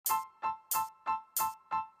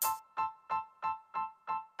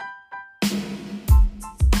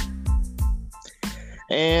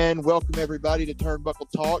And welcome everybody to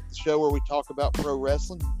Turnbuckle Talk, the show where we talk about pro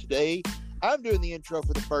wrestling. Today, I'm doing the intro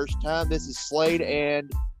for the first time. This is Slade,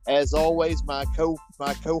 and as always, my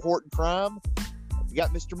cohort in crime. We got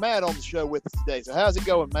Mr. Matt on the show with us today. So how's it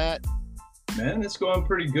going, Matt? Man, it's going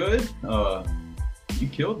pretty good. You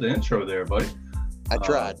killed the intro there, buddy. I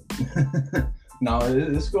tried. No,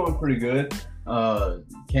 it's going pretty good.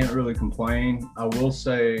 Can't really complain. I will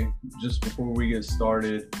say, just before we get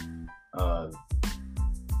started,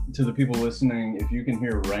 to the people listening, if you can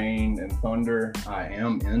hear rain and thunder, I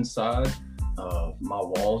am inside. My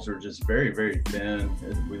walls are just very, very thin.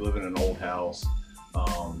 We live in an old house,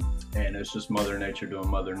 and it's just Mother Nature doing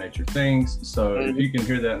Mother Nature things. So if you can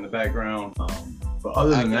hear that in the background, but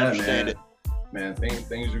other than that, man,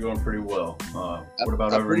 things are going pretty well. What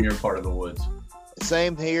about over in your part of the woods?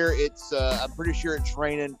 Same here. It's I'm pretty sure it's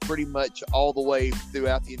raining pretty much all the way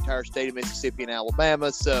throughout the entire state of Mississippi and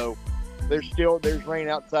Alabama. So there's rain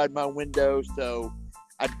outside my window. So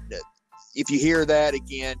if you hear that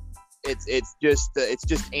again, it's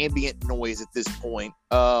just ambient noise at this point.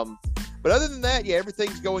 But other than that, yeah,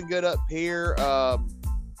 everything's going good up here.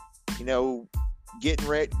 Getting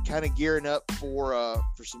ready, kind of gearing up for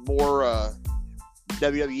some more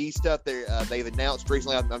WWE stuff. They've announced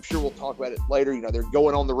recently. I'm sure we'll talk about it later. They're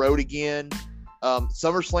going on the road again.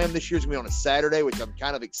 SummerSlam this year is going to be on a Saturday, which I'm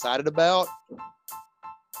kind of excited about.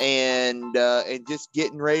 And just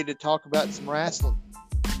getting ready to talk about some wrestling.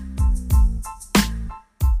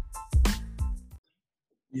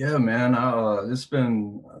 Yeah, man. It's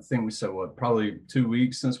been, I think we said, probably 2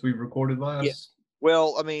 weeks since we recorded last? Yeah.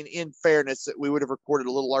 Well, I mean, in fairness, we would have recorded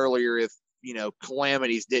a little earlier if,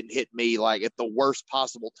 calamities didn't hit me like at the worst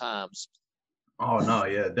possible times. Oh, no,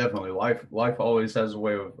 yeah, definitely. Life always has a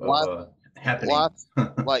way of happening.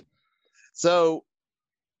 So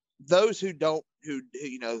those who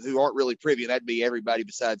aren't really privy, and that'd be everybody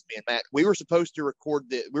besides me and Matt. We were supposed to record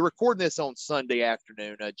this. We're recording this on Sunday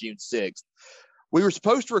afternoon, June 6th. We were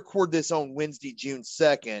supposed to record this on Wednesday, June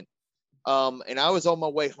 2nd. And I was on my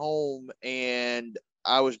way home, and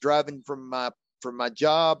I was driving from my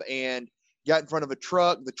job and got in front of a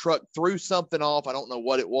truck. The truck threw something off. I don't know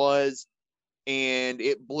what it was. And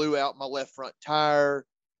it blew out my left front tire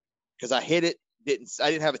because I hit it. I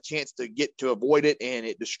didn't have a chance to get to avoid it, and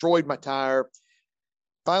it destroyed my tire.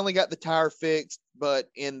 Finally got the tire fixed, but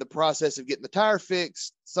in the process of getting the tire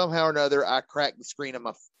fixed, somehow or another, I cracked the screen of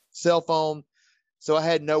my cell phone. So I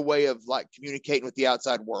had no way of communicating with the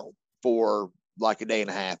outside world for a day and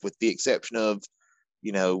a half, with the exception of,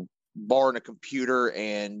 borrowing a computer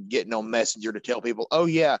and getting on Messenger to tell people, oh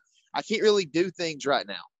yeah, I can't really do things right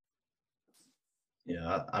now.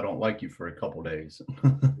 Yeah, I don't like you for a couple days.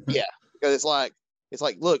 Yeah, because it's like,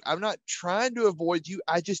 look, I'm not trying to avoid you.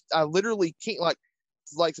 I literally can't.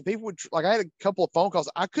 Like some people would, I had a couple of phone calls.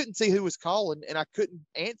 I couldn't see who was calling, and I couldn't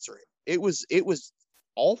answer it. It was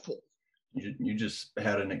awful. You just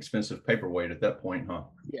had an expensive paperweight at that point, huh?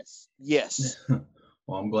 Yes.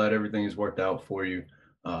 Well, I'm glad everything has worked out for you.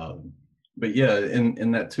 But yeah,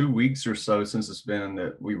 in that 2 weeks or so since it's been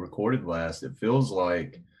that we recorded last, it feels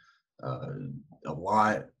like a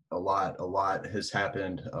lot has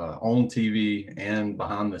happened on TV and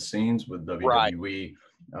behind the scenes with WWE.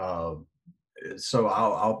 Right. So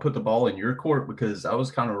I'll put the ball in your court, because I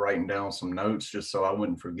was kind of writing down some notes just so I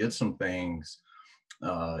wouldn't forget some things.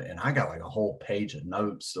 And I got a whole page of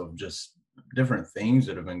notes of just different things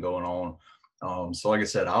that have been going on. So like I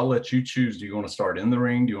said, I'll let you choose. Do you want to start in the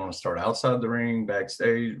ring? Do you want to start outside the ring,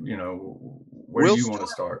 backstage? Where do you want to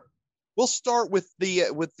start? We'll start with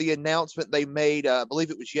the announcement they made. I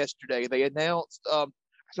believe it was yesterday. They announced.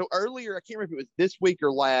 So earlier, I can't remember if it was this week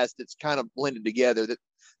or last. It's kind of blended together. That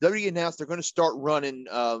WWE announced they're going to start running,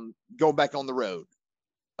 going back on the road,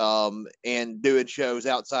 and doing shows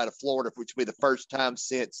outside of Florida, which will be the first time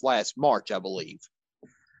since last March, I believe,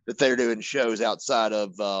 that they're doing shows outside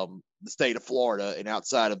of the state of Florida and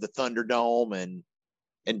outside of the Thunderdome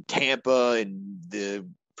and Tampa and the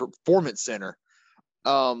Performance Center.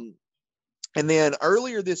 And then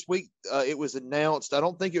earlier this week, it was announced, I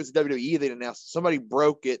don't think it was WWE that announced, somebody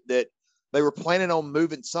broke it, that they were planning on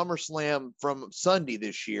moving SummerSlam from Sunday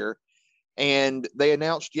this year. And they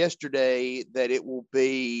announced yesterday that it will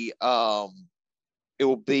be on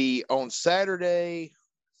Saturday.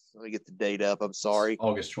 Let me get the date up. I'm sorry.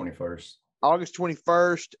 August 21st. August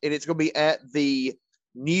 21st. And it's going to be at the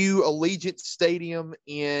new Allegiant Stadium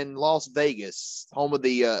in Las Vegas, home of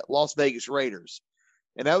the Las Vegas Raiders.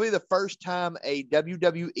 And that'll be the first time a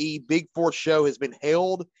WWE Big Four show has been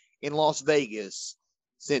held in Las Vegas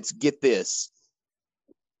since, get this,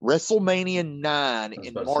 WrestleMania 9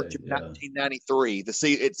 in March of 1993,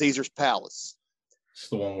 at Caesar's Palace. It's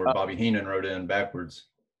the one where Bobby Heenan rode in backwards.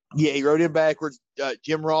 Yeah, he rode in backwards.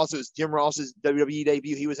 Jim Ross, it was Jim Ross's WWE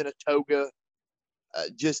debut. He was in a toga.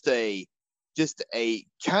 Just a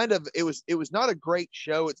kind of, it was not a great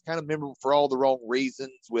show. It's kind of memorable for all the wrong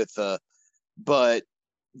reasons but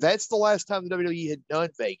that's the last time the WWE had done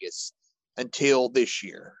Vegas until this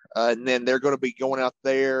year. And then they're going to be going out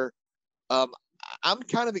there. I'm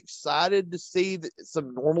kind of excited to see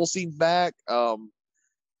some normalcy back.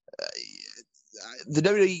 The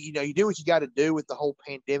WWE, you do what you got to do with the whole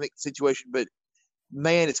pandemic situation, but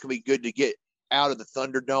man, it's going to be good to get out of the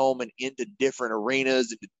Thunderdome and into different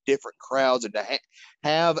arenas, into different crowds, and to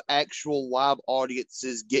have actual live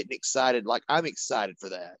audiences getting excited. Like, I'm excited for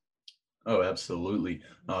that. Oh, absolutely.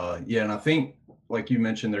 Yeah, and I think, like you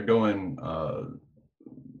mentioned, they're going,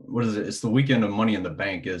 what is it? It's the weekend of Money in the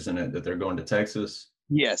Bank, isn't it, that they're going to Texas?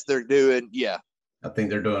 Yes, they're doing, yeah. I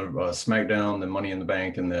think they're doing SmackDown, then Money in the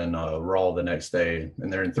Bank, and then Raw the next day.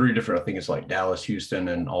 And they're in 3 different, I think it's like Dallas, Houston,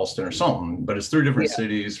 and Austin or something, but it's 3 different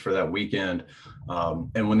cities for that weekend.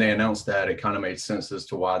 And when they announced that, it kind of made sense as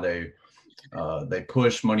to why they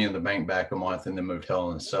pushed Money in the Bank back a month and then moved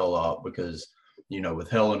Hell in a Cell up, because,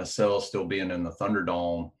 with Hell in a Cell still being in the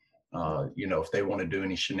Thunderdome, if they want to do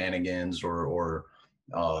any shenanigans or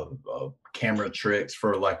camera tricks,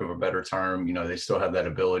 for lack of a better term, they still have that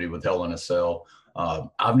ability with Hell in a Cell.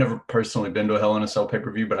 I've never personally been to a Hell in a Cell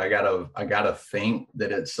pay-per-view, but I gotta think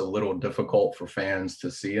that it's a little difficult for fans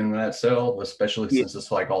to see in that cell, especially since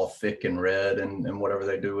it's like all thick and red and whatever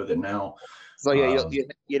they do with it now. So yeah,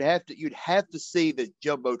 you'd have to see the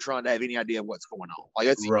Jumbotron to have any idea of what's going on. Like,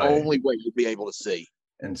 that's the only way you'd be able to see.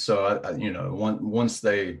 And so once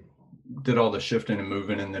they did all the shifting and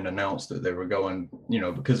moving and then announced that they were going,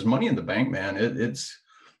 because Money in the Bank, man, it's,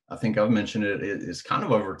 I think I've mentioned it's kind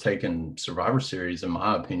of overtaken Survivor Series, in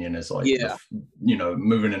my opinion, as like,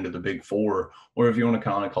 moving into the big 4, or if you want to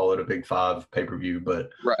kind of call it a big 5 pay-per-view. But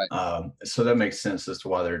so that makes sense as to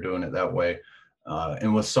why they're doing it that way.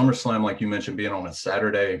 And with SummerSlam, like you mentioned, being on a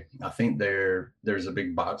Saturday, I think there's a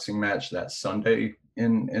big boxing match that Sunday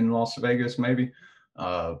in Las Vegas, maybe.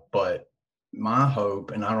 But my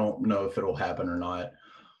hope, and I don't know if it'll happen or not,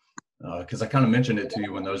 because I kind of mentioned it to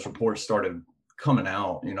you when those reports started coming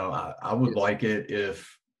out, I would like it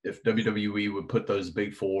if WWE would put those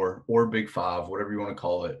big 4 or big 5, whatever you want to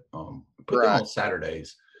call it, put them on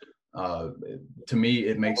Saturdays. To me,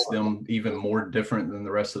 it makes them even more different than the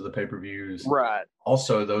rest of the pay-per-views. Right.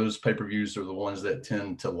 Also, those pay-per-views are the ones that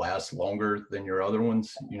tend to last longer than your other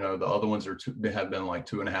ones. The other ones they have been like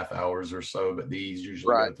 2.5 hours or so, but these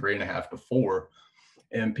usually go 3.5 to 4.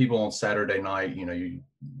 And people on Saturday night,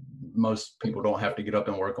 most people don't have to get up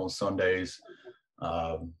and work on Sundays.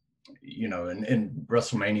 And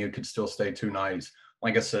WrestleMania could still stay 2 nights.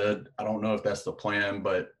 Like I said, I don't know if that's the plan,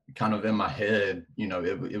 but kind of in my head,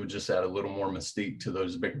 it would just add a little more mystique to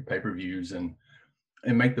those bigger pay-per-views and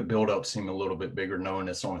make the build-up seem a little bit bigger, knowing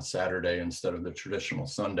it's on a Saturday instead of the traditional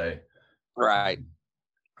Sunday. Right.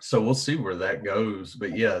 So we'll see where that goes.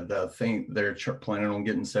 But yeah, I think they're planning on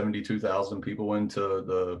getting 72,000 people into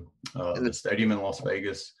the stadium in Las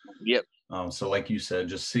Vegas. Yep. So like you said,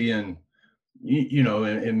 just seeing,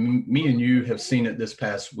 and me and you have seen it this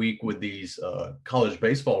past week with these college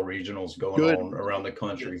baseball regionals going on around the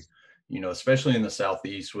country, especially in the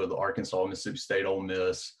Southeast with Arkansas, Mississippi State, Ole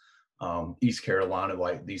Miss, East Carolina,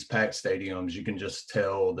 like these packed stadiums. You can just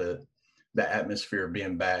tell that the atmosphere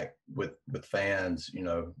being back with fans,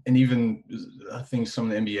 and even I think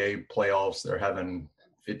some of the NBA playoffs, they're having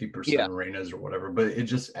 50% arenas or whatever, but it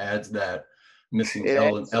just adds that missing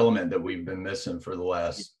element that we've been missing for the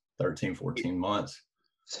last 13, 14 months.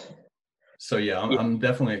 So yeah, I'm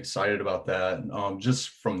definitely excited about that. Just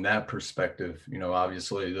from that perspective,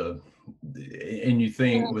 obviously and you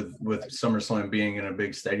think with SummerSlam being in a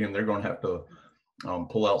big stadium, they're going to have to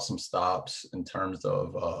pull out some stops in terms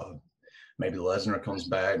of maybe Lesnar comes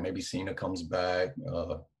back, maybe Cena comes back.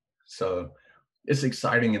 So it's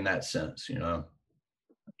exciting in that sense,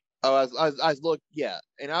 Oh, I was looking,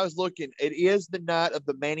 and I was looking. It is the night of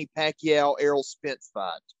the Manny Pacquiao Errol Spence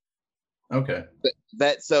fight. Okay.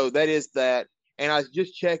 That is that, and I was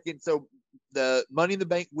just checking. So the Money in the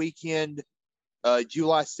Bank weekend,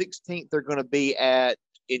 July 16th, they're going to be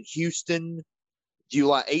in Houston.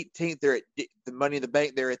 July 18th, they're at the Money in the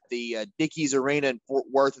Bank. They're at the Dickies Arena in Fort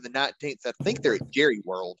Worth. And the 19th, I think they're at Jerry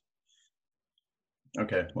World.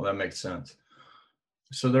 Okay, well that makes sense.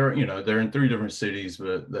 So they're in 3 different cities,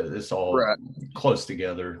 but it's all close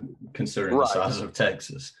together considering the size of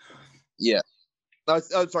Texas. Yeah. I'm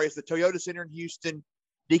sorry, it's the Toyota Center in Houston,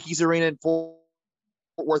 Dickies Arena in Fort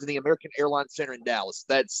Worth, and the American Airlines Center in Dallas.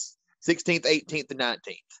 That's 16th, 18th, and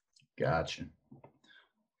 19th. Gotcha.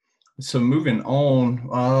 So moving on,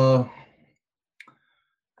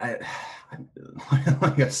 I,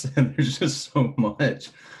 like I said, there's just so much.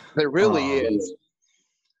 There really is.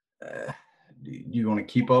 Do you want to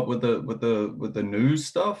keep up with the news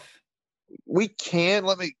stuff? We can.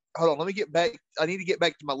 Let me hold on. Let me get back. I need to get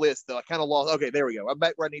back to my list though. I kind of lost. Okay, there we go. I'm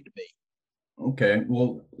back where I need to be. Okay,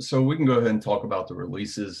 well, so we can go ahead and talk about the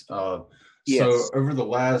releases. Yes. So over the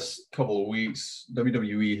last couple of weeks,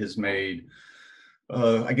 WWE has made,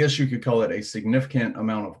 I guess you could call it a significant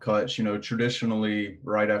amount of cuts. You know, traditionally,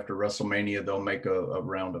 right after WrestleMania, they'll make a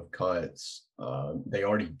round of cuts. They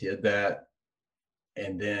already did that.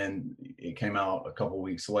 And then it came out a couple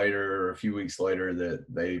weeks later, or a few weeks later, that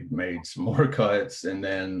they made some more cuts. And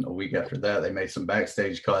then a week after that, they made some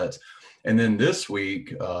backstage cuts. And then this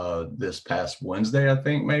week, this past Wednesday, I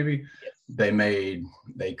think maybe,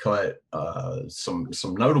 they cut some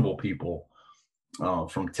notable people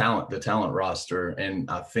from the talent roster. And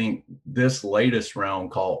I think this latest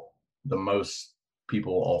round caught the most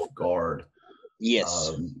people off guard.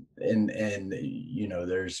 Yes. And you know,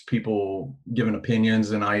 there's people giving opinions,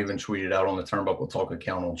 and I even tweeted out on the Turnbuckle Talk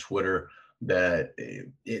account on Twitter that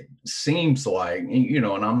it seems like, you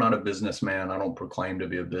know, and I'm not a businessman, I don't proclaim to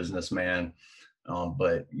be a businessman,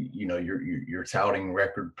 but you know, you're touting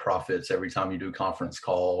record profits every time you do conference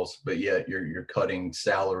calls, but yet you're cutting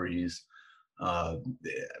salaries.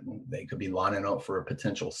 They could be lining up for a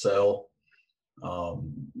potential sell.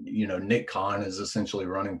 You know, Nick Khan is essentially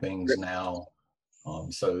running things now.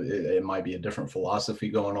 So it might be a different philosophy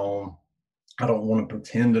going on. I don't want to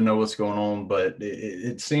pretend to know what's going on, but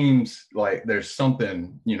it seems like there's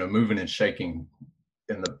something, you know, moving and shaking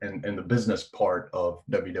in the business part of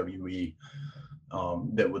WWE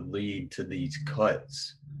that would lead to these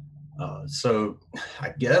cuts. So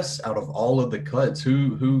I guess out of all of the cuts,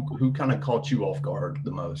 who kind of caught you off guard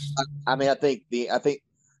the most? I mean, I think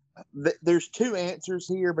there's two answers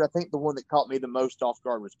here, but I think the one that caught me the most off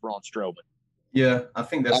guard was Braun Strowman. Yeah, I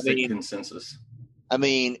think I that's the mean, consensus.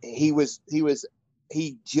 he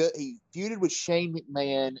feuded with Shane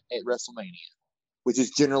McMahon at WrestleMania, which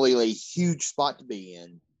is generally a huge spot to be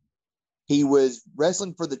in. He was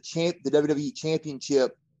wrestling for the WWE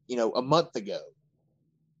Championship, you know, a month ago,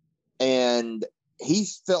 and he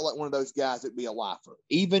felt like one of those guys that'd be a lifer.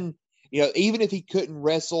 Even if he couldn't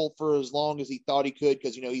wrestle for as long as he thought he could,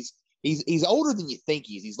 because you know he's older than you think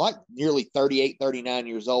he is. He's like nearly 38, 39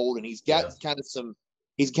 years old, and he's got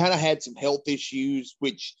he's kind of had some health issues,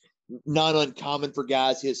 which not uncommon for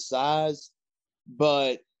guys his size.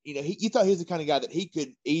 But you know, you thought he was the kind of guy that he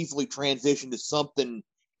could easily transition to something,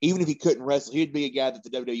 even if he couldn't wrestle. He'd be a guy that the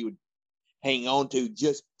WWE would hang on to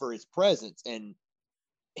just for his presence, and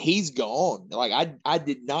he's gone. Like I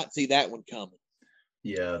did not see that one coming.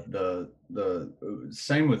 Yeah, the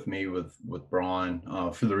same with me with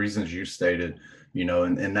Braun, for the reasons you stated, you know,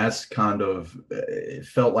 and that's kind of, it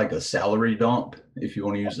felt like a salary dump, if you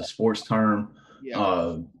want to use a sports term.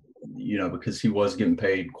 Yeah. You know, because he was getting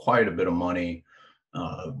paid quite a bit of money.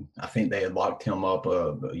 I think they had locked him up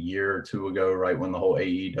a year or two ago, right when the whole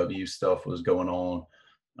AEW stuff was going on,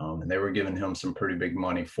 and they were giving him some pretty big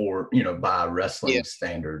money for, you know, by wrestling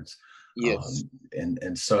standards. Yes.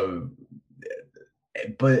 And so,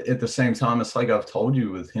 but at the same time, it's like I've told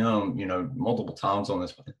you with him, you know, multiple times on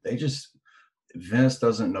this, Vince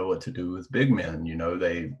doesn't know what to do with big men. You know,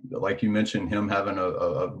 they, like you mentioned, him having a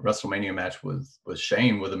WrestleMania match with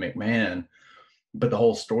Shane, with a McMahon, but the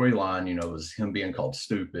whole storyline, you know, was him being called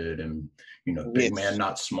stupid and, you know, big man,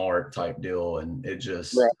 not smart type deal. And it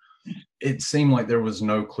just, it seemed like there was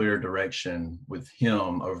no clear direction with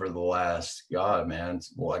him over the last, God, man,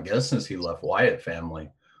 well, I guess since he left Wyatt family.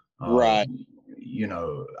 Right. You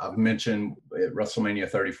know, I've mentioned at WrestleMania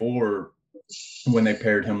 34, when they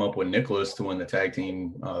paired him up with Nicholas to win the tag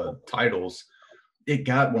team titles, it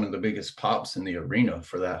got one of the biggest pops in the arena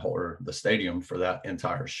for that whole, or the stadium for that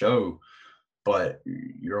entire show. But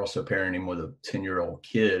you're also pairing him with a 10-year-old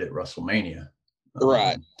kid at WrestleMania.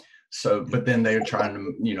 Right. So, but then they're trying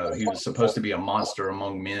to, you know, he was supposed to be a monster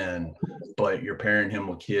among men, but you're pairing him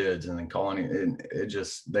with kids and then calling it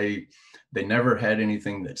just, they never had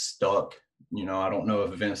anything that stuck. You know, I don't know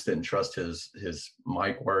if Vince didn't trust his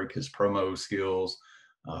mic work, his promo skills.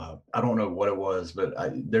 I don't know what it was, but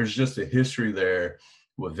there's just a history there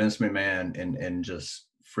with Vince McMahon and just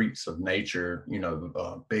freaks of nature, you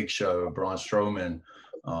know, Big Show, Braun Strowman.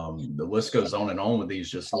 The list goes on and on with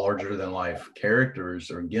these just larger than life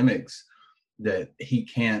characters or gimmicks that he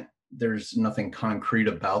can't, there's nothing concrete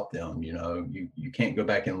about them. You know, you can't go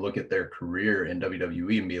back and look at their career in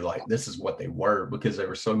WWE and be like, this is what they were, because there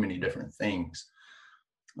were so many different things.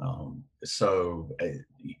 So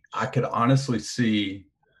I could honestly see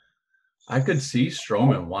I could see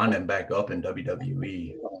Strowman winding back up in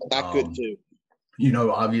WWE. I could too. You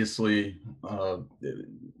know, obviously,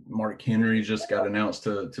 Mark Henry just got announced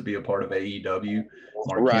to be a part of AEW.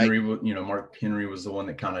 Mark Henry was the one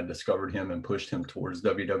that kind of discovered him and pushed him towards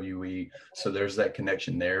WWE. So there's that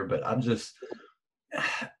connection there. But I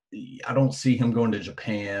don't see him going to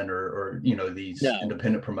Japan or these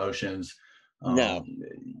independent promotions. No.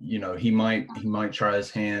 You know, he might try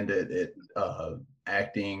his hand at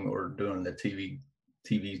acting or doing the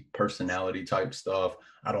TV personality type stuff.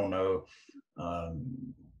 I don't know.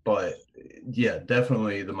 But yeah,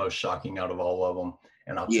 definitely the most shocking out of all of them.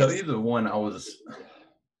 And I'll tell you the one I was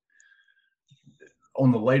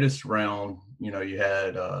on the latest round, you know, you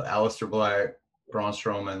had Aleister Black, Braun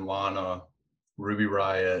Strowman, Lana, Ruby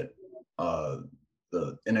Riott,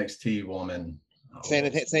 the NXT woman.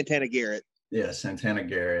 Santana Garrett. Yeah, Santana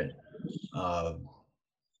Garrett.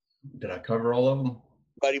 Did I cover all of them?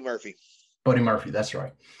 Buddy Murphy, that's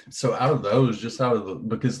right. So out of those,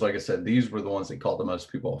 because like I said, these were the ones that caught the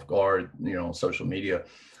most people off guard, you know, on social media.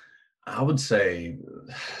 I would say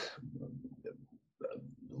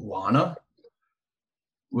Lana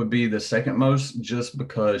would be the second most, just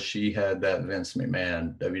because she had that Vince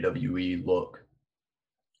McMahon WWE look.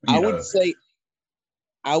 I would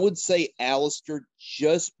say Aleister,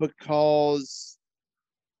 just because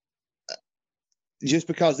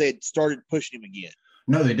they had started pushing him again.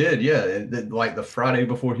 No, they did. Yeah. Like the Friday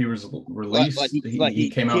before he was released, he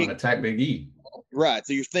came out and attacked Big E. Right.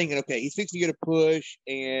 So you're thinking, okay, he's fixing to get a push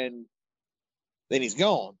and then he's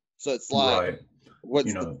gone. So it's like, right.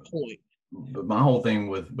 What's the point? But my whole thing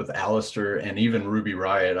with Aleister and even Ruby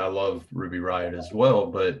Riott, I love Ruby Riott as well,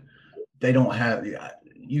 but they don't have,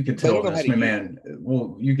 you could tell Vince McMahon,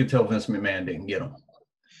 you could tell Vince McMahon didn't get them.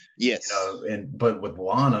 Yes. You know, but with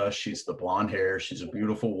Lana, she's the blonde hair. She's a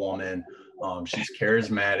beautiful woman. She's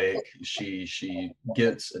charismatic. She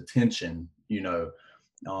gets attention, you know.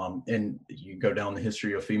 And you go down the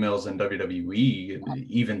history of females in WWE,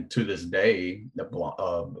 even to this day, the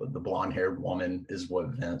blonde-haired woman is what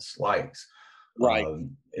Vince likes. Right.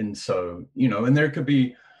 And so, you know, and there could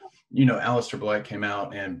be, you know, Aleister Black came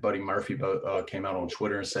out and Buddy Murphy came out on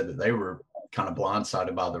Twitter and said that they were kind of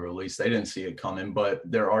blindsided by the release. They didn't see it coming, but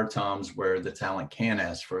there are times where the talent can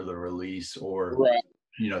ask for the release, or right.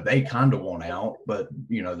 You know, they kind of want out, but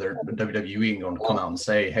you know, they're WWE ain't going to come out and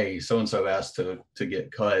say, hey, so-and-so asked to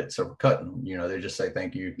get cut, so we're cutting. You know, they just say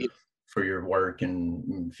thank you for your work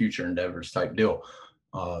and future endeavors type deal.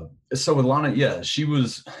 So with Lana, yeah, she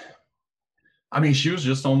was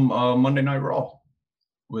just on Monday Night Raw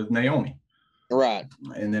with Naomi. Right.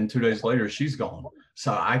 And then 2 days later, she's gone.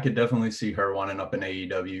 So I could definitely see her winding up in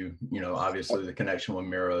AEW, you know, obviously the connection with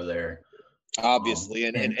Miro there. Obviously.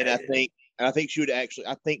 And I think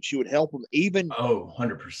she would help him even.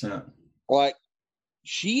 100%. Like,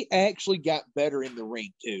 she actually got better in the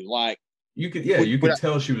ring too. Like, you could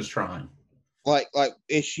tell she was trying. Like,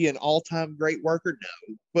 is she an all-time great worker?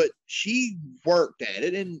 No, but she worked at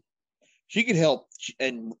it and she could help.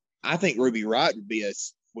 And I think Ruby Riott would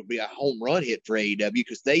be a home run hit for AEW,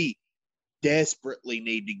 because they desperately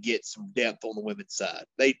need to get some depth on the women's side.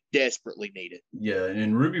 They desperately need it. Yeah,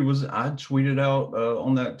 and Ruby I tweeted out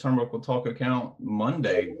on that Turnbuckle Talk account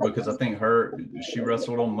Monday, because I think she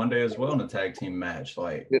wrestled on Monday as well in a tag team match.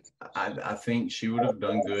 Like, I think she would have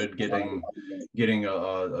done good getting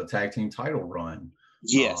a tag team title run.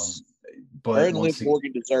 Yes. But her and Liv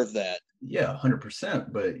Morgan deserve that. Yeah,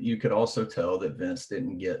 100%. But you could also tell that Vince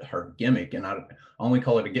didn't get her gimmick, and I only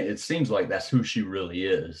call it again. It seems like that's who she really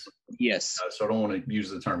is. Yes. So I don't want to use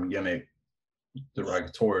the term gimmick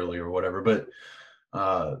derogatorily or whatever, but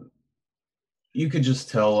you could just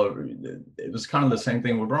tell it was kind of the same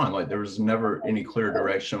thing with Braun. Like, there was never any clear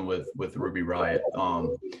direction with Ruby Riott.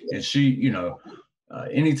 And she, you know,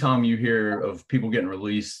 anytime you hear of people getting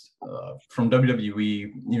released from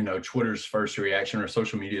WWE, you know, Twitter's first reaction or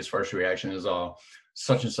social media's first reaction is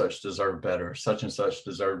such and such deserve better, such and such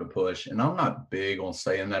deserve to push. And I'm not big on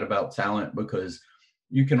saying that about talent, because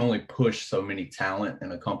you can only push so many talent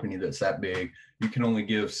in a company that's that big. You can only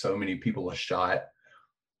give so many people a shot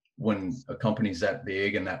when a company's that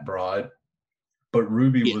big and that broad. But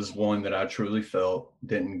Ruby was one that I truly felt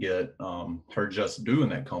didn't get her just due in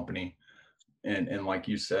that company. And like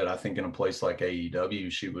you said, I think in a place like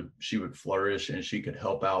AEW, she would flourish, and she could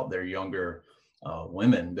help out their younger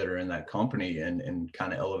women that are in that company and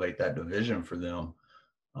kind of elevate that division for them.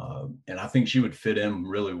 And I think she would fit in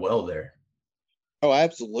really well there. Oh,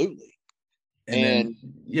 absolutely. And then,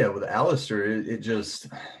 yeah, with Aleister,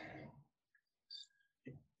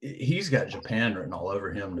 he's got Japan written all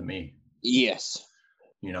over him to me. Yes.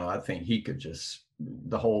 You know, I think he could just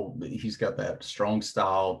he's got that strong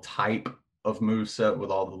style type of moveset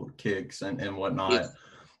with all the kicks and whatnot.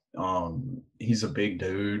 He's a big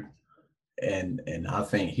dude. And I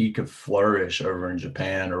think he could flourish over in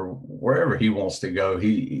Japan or wherever he wants to go.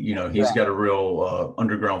 He's got a real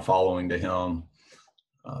underground following to him.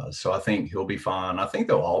 So I think he'll be fine. I think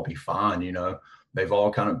they'll all be fine. They've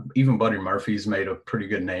all even Buddy Murphy's made a pretty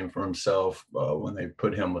good name for himself when they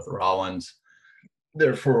put him with Rollins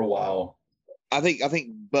there for a while. I think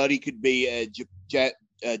Buddy could be a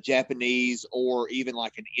Japanese or even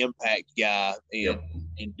like an Impact guy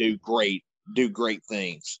and do great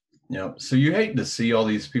things. Yeah. So you hate to see all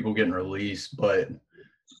these people getting released, and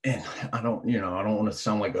I don't want to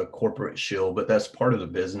sound like a corporate shill, but that's part of the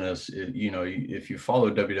business. If you follow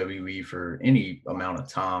WWE for any amount of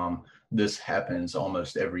time, this happens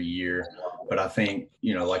almost every year. But I think,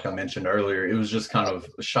 like I mentioned earlier, it was just kind of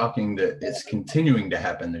shocking that it's continuing to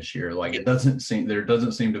happen this year. Like there doesn't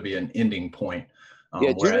seem to be an ending point.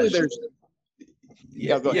 Generally there's.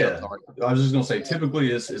 Yeah. I was just gonna say, typically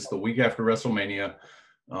it's the week after WrestleMania.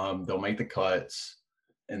 They'll make the cuts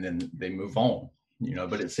and then they move on,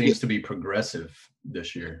 but it seems to be progressive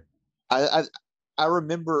this year. I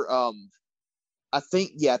remember, I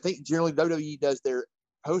think generally WWE does their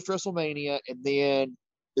post WrestleMania, and then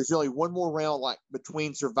there's only one more round like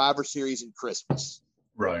between Survivor Series and Christmas.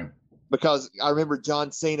 Right. Because I remember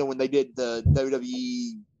John Cena when they did the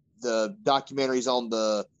WWE, the documentaries on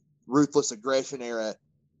the Ruthless Aggression era,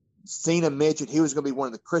 Cena mentioned he was going to be one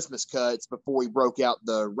of the Christmas cuts before he broke out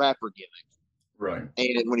the rapper gimmick. Right.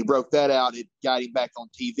 And when he broke that out, it got him back on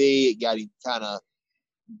TV. It got him kind of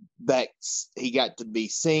back. He got to be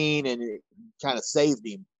seen, and it kind of saved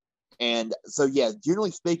him. And so,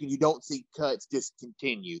 generally speaking, you don't see cuts just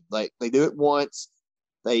continue. Like they do it once,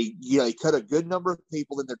 they cut a good number of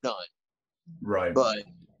people, then they're done. Right. But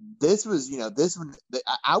this was, this one,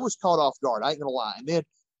 I was caught off guard. I ain't gonna lie. And then,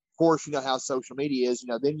 of course, how social media is.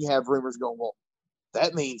 Then you have rumors going. Well,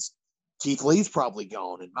 that means Keith Lee's probably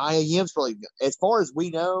gone, and Mia Yim's probably gone. As far as we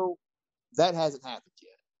know, that hasn't happened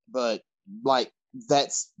yet. But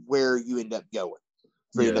that's where you end up going.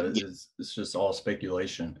 It's just all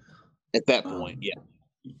speculation at that point.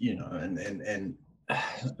 And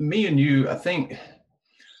me and you, I think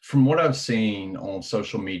from what I've seen on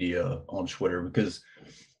social media, on Twitter, because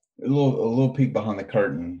a little peek behind the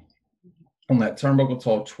curtain on that Turnbuckle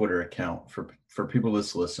Talk Twitter account for people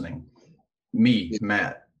that's listening, me,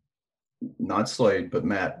 Matt, not Slade, but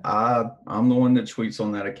Matt, I'm the one that tweets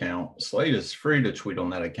on that account. Slade is free to tweet on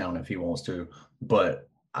that account if he wants to, but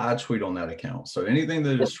I tweet on that account. So anything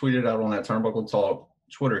that is tweeted out on that Turnbuckle Talk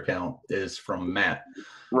Twitter account is from Matt.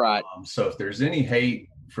 Right. So if there's any hate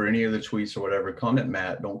for any of the tweets or whatever, come at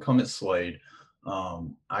Matt. Don't come at Slade.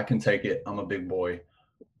 I can take it. I'm a big boy.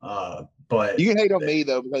 But you can hate on me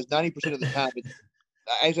though, because 90% of the time,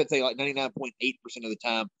 I should say like 99.8% of the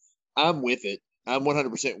time, I'm with it. I'm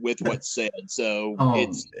 100% with what's said. So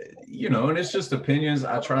it's, and it's just opinions.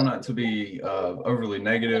 I try not to be overly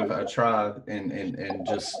negative. I try and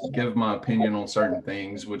just give my opinion on certain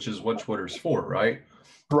things, which is what Twitter's for, right?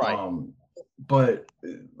 Right. But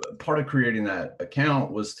part of creating that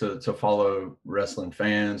account was to follow wrestling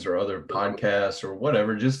fans or other podcasts or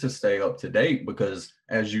whatever, just to stay up to date, because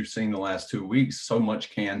as you've seen the last 2 weeks, so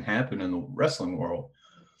much can happen in the wrestling world.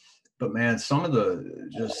 But man, some of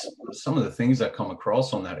the things that come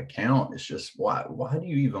across on that account is just, why do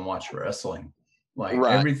you even watch wrestling? Like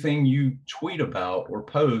everything you tweet about or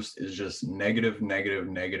post is just negative. WWE's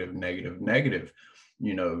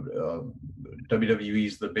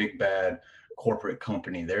the big bad corporate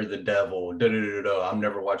company. They're the devil. I'm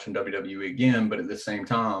never watching WWE again. But at the same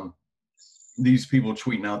time, these people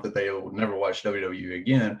tweeting out that they will never watch WWE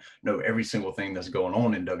again know every single thing that's going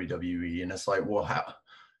on in WWE. And it's like, well, how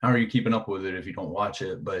are you keeping up with it if you don't watch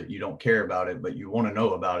it, but you don't care about it, but you want to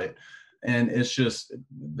know about it? And it's just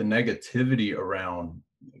the negativity around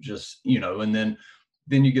just, and then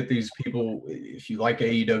you get these people, if you like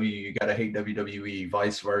AEW, you got to hate WWE,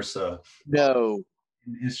 vice versa. No.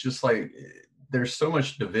 It's just like, there's so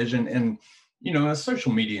much division, and,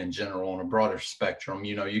 social media in general on a broader spectrum,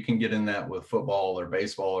 you can get in that with football or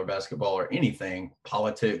baseball or basketball or anything,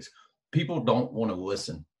 politics. People don't want to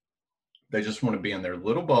listen. They just want to be in their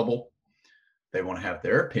little bubble. They want to have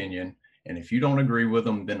their opinion. And if you don't agree with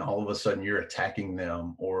them, then all of a sudden you're attacking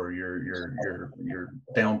them, or you're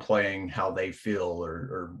downplaying how they feel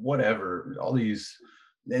or whatever. All these,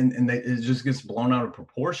 it just gets blown out of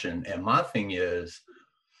proportion. And my thing is,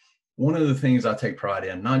 one of the things I take pride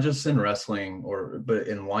in, not just in wrestling but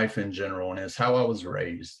in life in general, and is how I was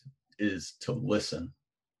raised, is to listen.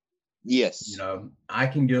 Yes. I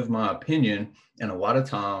can give my opinion, and a lot of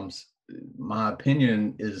times my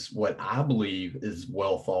opinion is what I believe is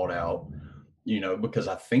well thought out, because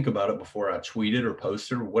I think about it before I tweet it or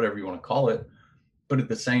post it or whatever you want to call it. But at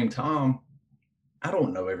the same time, I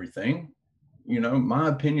don't know everything. My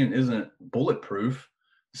opinion isn't bulletproof.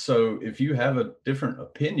 So if you have a different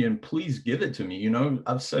opinion, please give it to me.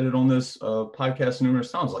 I've said it on this podcast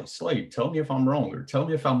numerous times, like, Slade, tell me if I'm wrong, or tell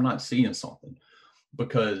me if I'm not seeing something,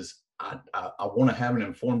 because I want to have an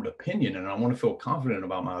informed opinion and I want to feel confident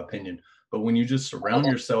about my opinion. But when you just surround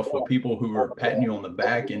yourself with people who are patting you on the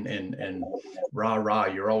back and rah, rah,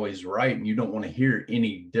 you're always right, and you don't want to hear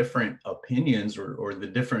any different opinions or the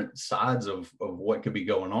different sides of what could be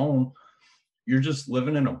going on, you're just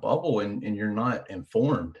living in a bubble and you're not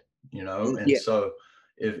informed, And Yeah. so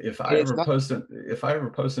if I ever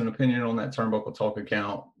post an opinion on that Turnbuckle Talk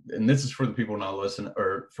account, and this is for the people not listening,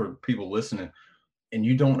 or for people listening, and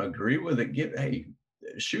you don't agree with it,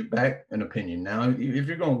 shoot back an opinion. Now, if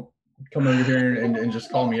you're going to come over here and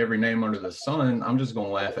just call me every name under the sun, I'm just going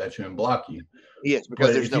to laugh at you and block you. Yes,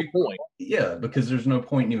 because there's no point. Yeah, because there's no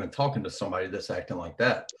point in even talking to somebody that's acting like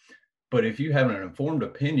that. But if you have an informed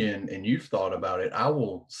opinion and you've thought about it, I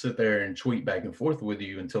will sit there and tweet back and forth with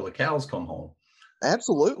you until the cows come home.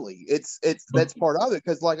 Absolutely. That's part of it.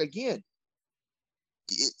 Because, like, again,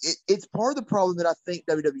 it's part of the problem that I think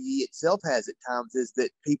WWE itself has at times, is that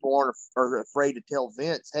people are afraid to tell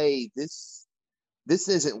Vince, hey, this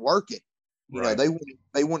isn't working. Right. They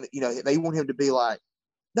want him to be like,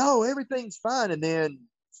 no, everything's fine. And then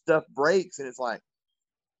stuff breaks and it's like,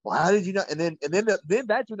 well, how did you know? And then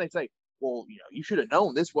that's when they say, well, you should have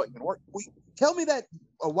known this wasn't going to work. Tell me that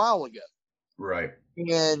a while ago. Right.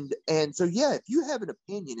 And so, yeah, if you have an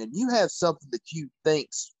opinion and you have something that you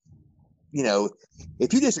think's,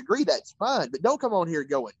 if you disagree, that's fine. But don't come on here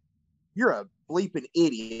going, you're a bleeping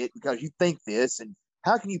idiot because you think this. And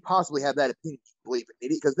how can you possibly have that opinion, bleeping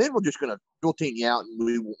idiot? Because then we're just going to guillotine you out and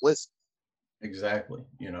we won't listen. Exactly.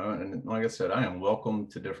 And like I said, I am welcome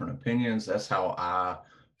to different opinions. That's how I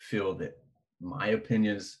feel that my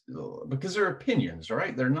opinions, because they're opinions,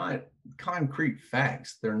 right? They're not concrete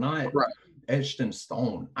facts. They're not etched in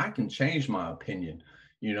stone. I can change my opinion.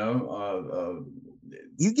 You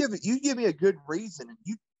give me a good reason, and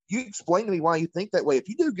you explain to me why you think that way. If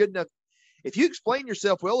you do good enough, if you explain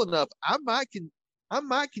yourself well enough, I might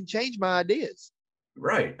can change my ideas.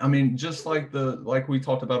 Right. I mean, just like we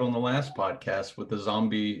talked about on the last podcast with the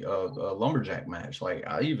zombie lumberjack match. Like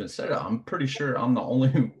I even said, I'm pretty sure I'm the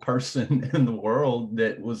only person in the world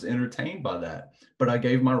that was entertained by that. But I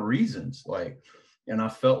gave my reasons, and I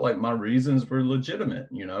felt like my reasons were legitimate,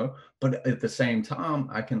 But at the same time,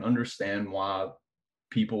 I can understand why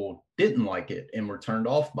people didn't like it and were turned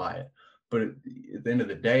off by it. But at the end of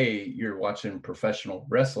the day, you're watching professional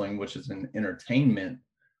wrestling, which is an entertainment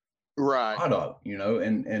product,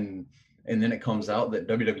 and then it comes out that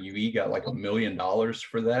WWE got like $1 million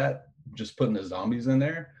for that, just putting the zombies in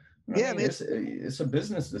there. I mean, it's a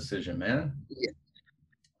business decision, man. Yeah.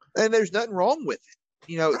 And there's nothing wrong with it.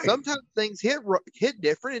 Sometimes things hit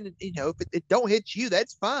different, and if it don't hit you,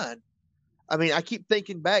 that's fine. I mean, I keep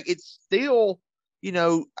thinking back, it's still,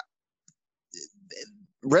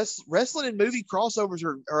 wrestling and movie crossovers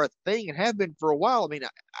are a thing and have been for a while. I mean,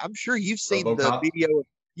 I'm sure you've seen RoboCop. The video,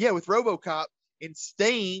 with RoboCop and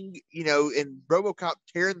Sting, and RoboCop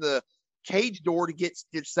tearing the cage door to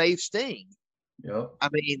save Sting. Yep. I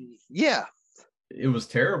mean, yeah. It was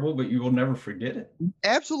terrible, but you will never forget it.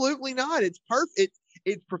 Absolutely not. It's perfect.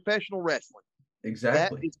 It's professional wrestling.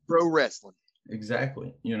 Exactly. That is pro wrestling.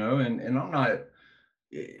 Exactly. And I'm not,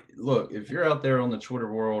 look, if you're out there on the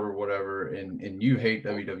Twitter world or whatever, and you hate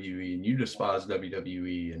WWE and you despise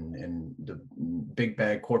WWE and the big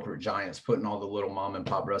bad corporate giants putting all the little mom and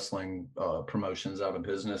pop wrestling promotions out of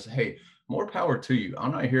business, hey, more power to you.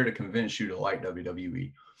 I'm not here to convince you to like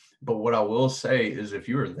WWE. But what I will say is, if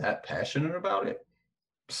you're that passionate about it,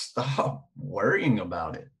 stop worrying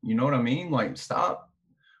about it. You know what I mean? Like, stop.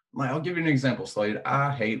 Like, I'll give you an example, Slade.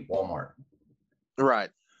 I hate Walmart.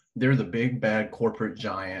 Right. They're the big bad corporate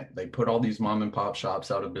giant. They put all these mom and pop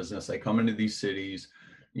shops out of business. They come into these cities,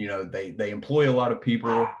 they employ a lot of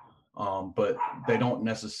people, but they don't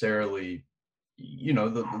necessarily,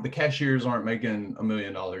 the cashiers aren't making $1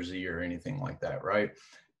 million a year or anything like that, right?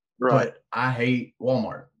 But I hate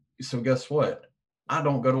Walmart. So guess what? I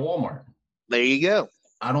don't go to Walmart. There you go.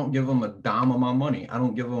 I don't give them a dime of my money. I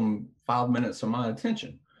don't give them 5 minutes of my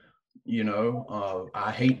attention.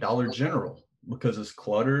 I hate Dollar General because it's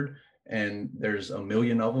cluttered and there's 1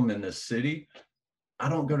 million of them in this city. I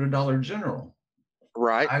don't go to Dollar General.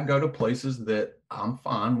 Right. I go to places that I'm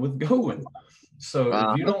fine with going. So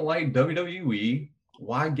if you don't like WWE,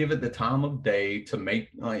 why give it the time of day to make,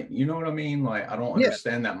 like, you know what I mean? Like, I don't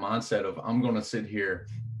understand that mindset of I'm going to sit here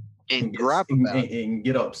and gripe about and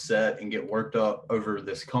get upset and get worked up over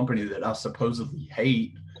this company that I supposedly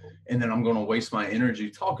hate, and then I'm going to waste my energy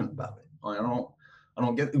talking about it. Like, I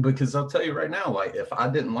don't get, because I'll tell you right now, like, if I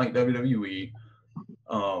didn't like WWE,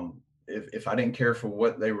 if I didn't care for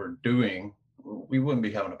what they were doing, we wouldn't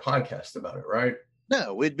be having a podcast about it, right?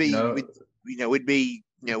 No, we'd be, we'd be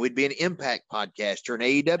an Impact podcast or an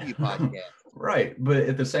AEW podcast. Right. But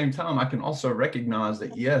at the same time, I can also recognize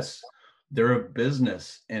that, yes, they're a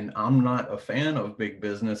business, and I'm not a fan of big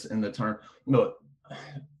business in the term. Look,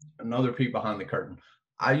 another peek behind the curtain.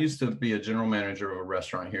 I used to be a general manager of a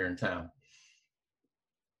restaurant here in town.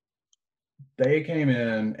 They came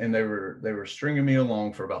in and they were stringing me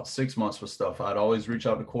along for about 6 months with stuff. I'd always reach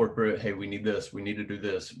out to corporate. Hey, we need this. We need to do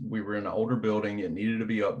this. We were in an older building. It needed to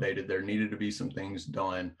be updated. There needed to be some things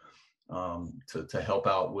done to help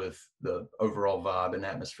out with the overall vibe and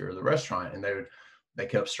atmosphere of the restaurant. And they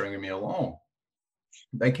kept stringing me along.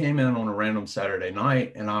 They came in on a random Saturday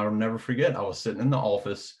night, and I'll never forget. I was sitting in the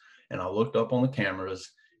office and I looked up on the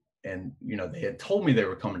cameras, and they had told me they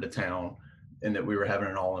were coming to town and that we were having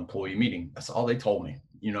an all-employee meeting. That's all they told me.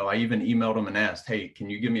 I even emailed them and asked, hey, can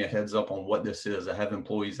you give me a heads up on what this is? I have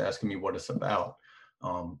employees asking me what it's about.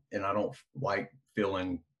 And I don't like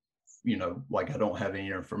feeling, like I don't have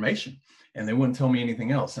any information. And they wouldn't tell me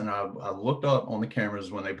anything else. And I looked up on the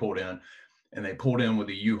cameras when they pulled in, and they pulled in with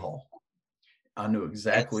a U-Haul. I knew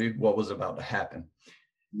exactly what was about to happen.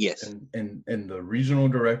 Yes. And the regional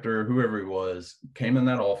director, whoever he was, came in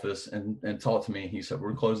that office and talked to me. He said,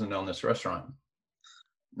 we're closing down this restaurant.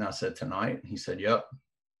 And I said, tonight? He said, yep.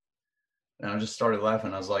 And I just started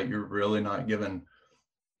laughing. I was like, you're really not giving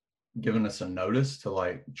us a notice to,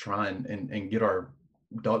 like, try and get our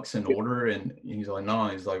ducks in order? And he's like, no.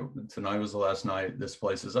 He's like, tonight was the last night this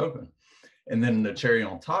place is open. And then the cherry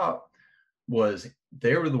on top was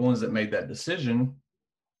they were the ones that made that decision.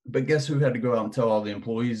 But guess who had to go out and tell all the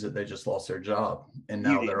employees that they just lost their job and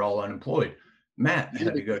now they're all unemployed? Matt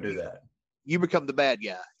had to go do that. You become the bad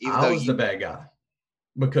guy. I was the bad guy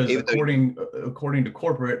because according to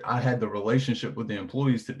corporate, I had the relationship with the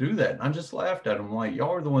employees to do that. And I just laughed at them like, y'all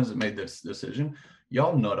are the ones that made this decision.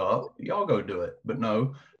 Y'all nut up. Y'all go do it. But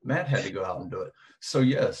no, Matt had to go out and do it. So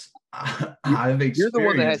yes, I've experienced.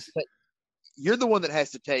 You're the one that has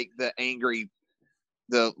to take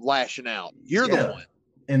the lashing out. You're the one.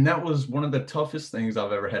 And that was one of the toughest things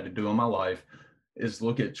I've ever had to do in my life, is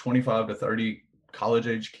look at 25 to 30 college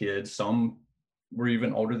age kids. Some were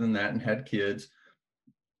even older than that and had kids,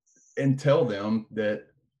 and tell them that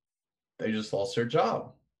they just lost their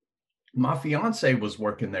job. My fiance was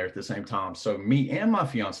working there at the same time. So me and my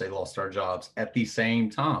fiance lost our jobs at the same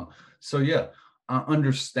time. So yeah, I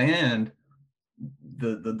understand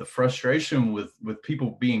the frustration with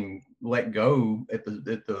people being let go at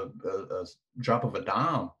the drop of a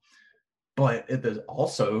dime, but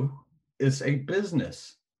also it's a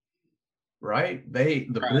business, right? The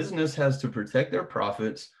business has to protect their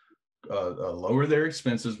profits, lower their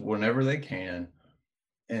expenses whenever they can,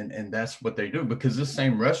 and that's what they do. Because this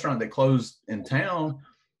same restaurant that closed in town,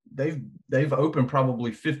 they've opened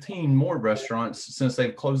probably 15 more restaurants since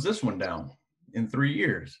they've closed this one down in 3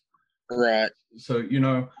 years. Right. So,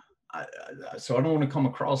 so I don't want to come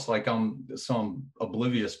across like I'm some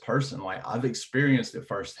oblivious person. Like, I've experienced it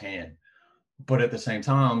firsthand. But at the same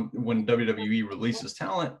time, when WWE releases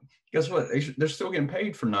talent, guess what? They're still getting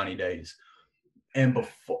paid for 90 days. And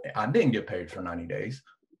before, I didn't get paid for 90 days.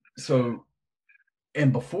 So,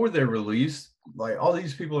 and before they're released, like, all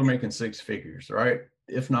these people are making six figures, right?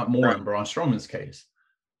 If not more, in Braun Strowman's case.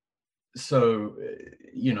 So,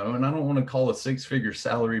 and I don't want to call a six-figure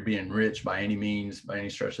salary being rich by any means, by any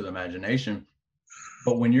stretch of the imagination.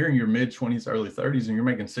 But when you're in your mid-20s, early 30s, and you're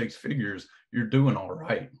making six figures, you're doing all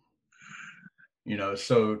right.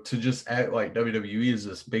 So to just act like WWE is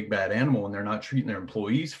this big bad animal and they're not treating their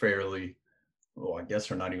employees fairly, well, I guess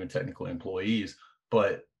they're not even technically employees,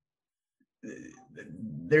 but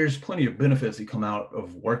there's plenty of benefits that come out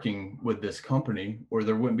of working with this company, or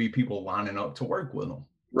there wouldn't be people lining up to work with them.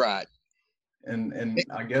 Right. And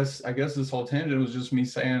I guess this whole tangent was just me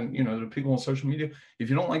saying, to people on social media, if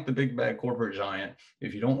you don't like the big bad corporate giant,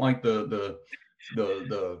 if you don't like the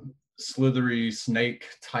slithery snake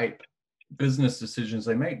type business decisions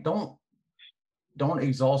they make, don't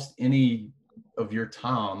exhaust any of your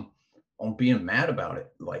time on being mad about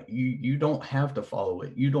it. Like, you don't have to follow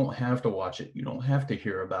it. You don't have to watch it. You don't have to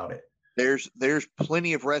hear about it. There's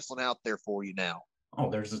plenty of wrestling out there for you now. Oh,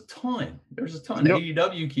 there's a ton. There's a ton. You know,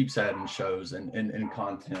 AEW keeps adding shows and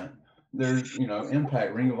content. There's,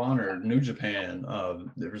 Impact, Ring of Honor, New Japan.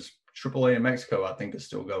 There's AAA in Mexico, I think is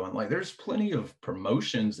still going. Like, there's plenty of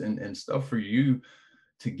promotions and stuff for you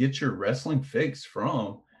to get your wrestling fix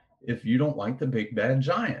from if you don't like the big bad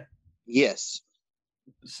giant. yes.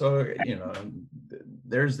 So,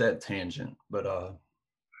 there's that tangent. But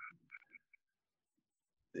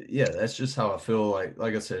yeah, that's just how I feel.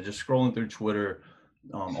 Like I said, just scrolling through Twitter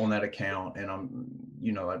on that account, and I'm,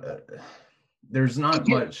 there's not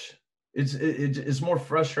much. It's more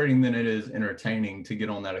frustrating than it is entertaining to get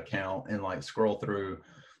on that account and like scroll through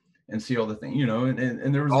and see all the things,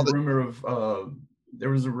 and there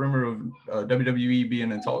was a rumor of WWE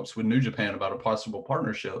being in talks with New Japan about a possible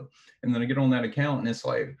partnership, and then I get on that account and it's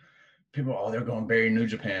like people, they're going to bury New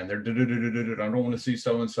Japan. They're I don't want to see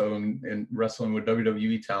so and so and wrestling with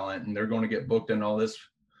WWE talent, and they're going to get booked and all this.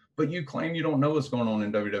 But you claim you don't know what's going on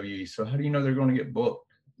in WWE, so how do you know they're going to get booked?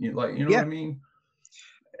 What I mean?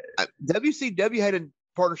 WCW had a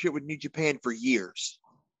partnership with New Japan for years.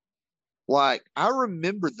 Like, I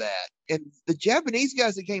remember that. And the Japanese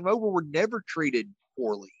guys that came over were never treated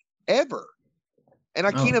poorly, ever. And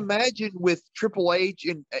I can't imagine with Triple H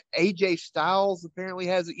and AJ Styles apparently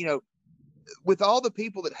has, with all the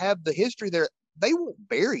people that have the history there, they won't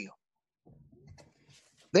bury them.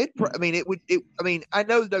 I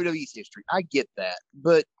know the WWE's history. I get that.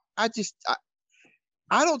 But I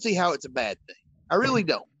don't see how it's a bad thing. I really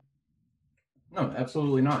don't. No,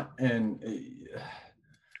 absolutely not. And,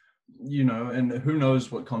 and who knows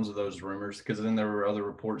what comes of those rumors, because then there were other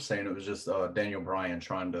reports saying it was just Daniel Bryan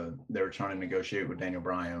they were trying to negotiate with Daniel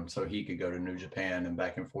Bryan so he could go to New Japan and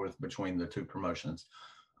back and forth between the two promotions.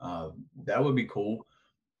 That would be cool.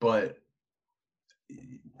 But,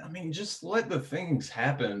 I mean, just let the things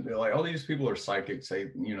happen. Like, all these people are psychics. They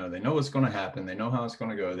know what's going to happen. They know how it's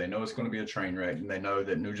going to go. They know it's going to be a train wreck, and they know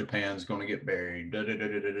that New Japan's going to get buried.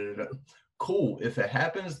 Cool. If it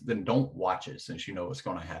happens, then don't watch it, since you know what's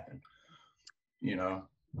going to happen.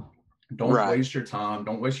 Don't waste your time.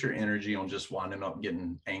 Don't waste your energy on just winding up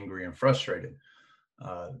getting angry and frustrated.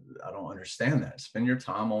 I don't understand that. Spend your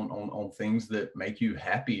time on things that make you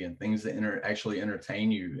happy and things that actually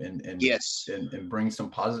entertain you and yes, and bring some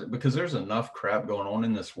positive, because there's enough crap going on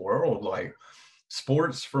in this world. Like,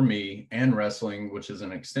 sports for me, and wrestling, which is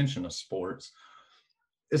an extension of sports,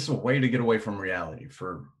 it's a way to get away from reality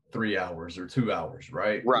for 3 hours or 2 hours,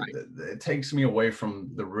 right? It takes me away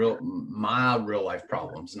from my real life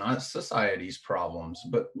problems, not society's problems,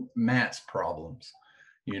 but Matt's problems,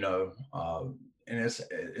 and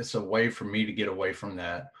it's a way for me to get away from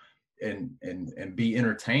that and be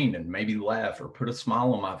entertained and maybe laugh or put a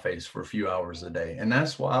smile on my face for a few hours a day. And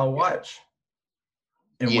that's why I watch.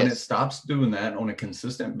 And when it stops doing that on a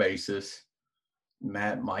consistent basis,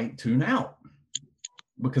 Matt might tune out,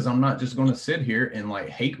 because I'm not just going to sit here and like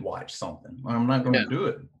hate watch something. I'm not going to do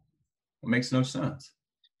it. It makes no sense.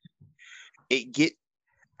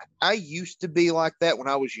 I used to be like that when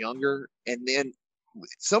I was younger. And then at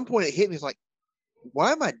some point it hit me. It's like,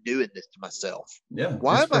 why am I doing this to myself? Yeah.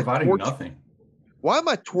 Why am providing nothing? Why am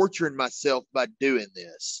I torturing myself by doing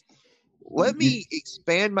this? Let me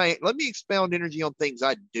expound energy on things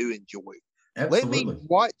I do enjoy. Absolutely.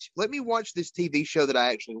 Let me watch this TV show that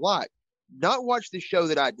I actually like. Not watch this show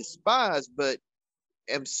that I despise, but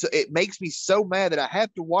it makes me so mad that I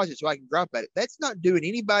have to watch it so I can gripe at it. That's not doing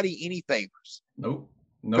anybody any favors. Nope.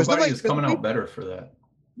 Nobody is coming out better for that.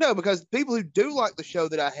 No, because people who do like the show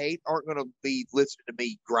that I hate aren't going to be listening to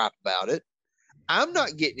me gripe about it. I'm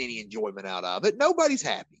not getting any enjoyment out of it. Nobody's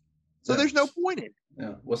happy. So there's no point in it.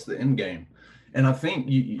 Yeah. What's the end game? And I think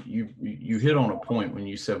you hit on a point when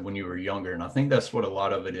you said when you were younger, and I think that's what a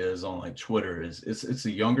lot of it is on like Twitter is it's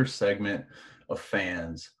a younger segment of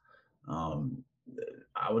fans.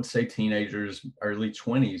 I would say teenagers, early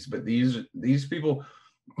 20s, but these people,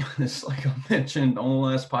 it's like I mentioned on the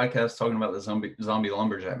last podcast talking about the zombie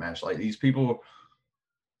lumberjack match. Like, these people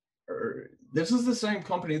this is the same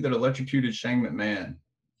company that electrocuted Shane McMahon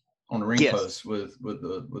on the ring post with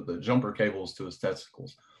the jumper cables to his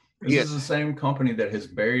testicles. This is the same company that has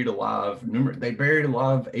buried alive. They buried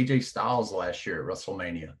alive AJ Styles last year at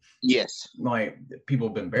WrestleMania. Yes. Like, people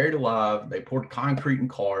have been buried alive. They poured concrete in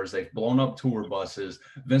cars. They've blown up tour buses.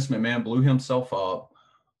 Vince McMahon blew himself up.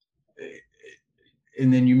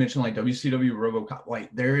 And then you mentioned like WCW RoboCop.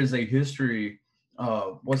 Like, there is a history.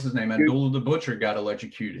 What's his name? Abdullah the Butcher got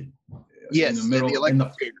electrocuted. Yes. In the middle. In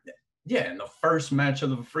the first match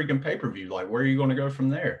of the freaking pay-per-view. Like, where are you going to go from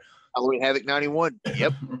there? Halloween Havoc 91.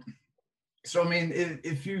 Yep. So, I mean,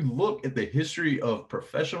 if you look at the history of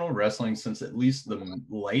professional wrestling since at least the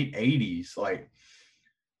late 80s, like,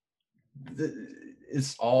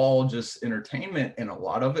 it's all just entertainment, and a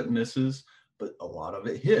lot of it misses, but a lot of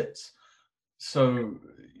it hits. So,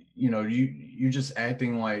 you just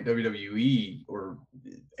acting like WWE or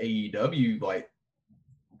AEW, like,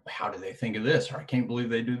 how do they think of this? Or I can't believe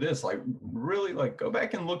they do this. Like, really, like, go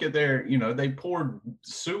back and look at their, they poured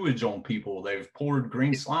sewage on people. They've poured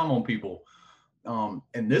green slime on people.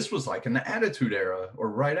 And this was like in the Attitude Era or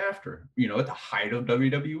right after, at the height of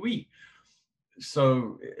WWE.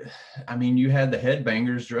 So, I mean, you had the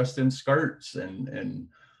headbangers dressed in skirts, and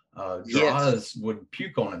Draws would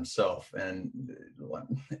puke on himself. And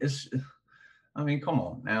come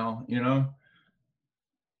on now, Yeah.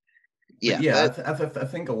 But yeah, I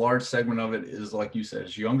think a large segment of it is, like you said,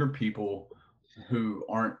 is younger people who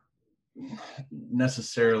aren't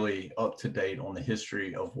necessarily up to date on the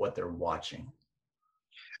history of what they're watching.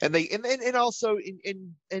 And also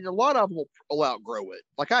and a lot of them will outgrow it,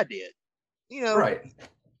 like I did. Right.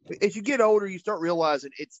 As you get older, you start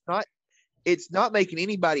realizing it's not making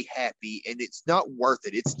anybody happy, and it's not worth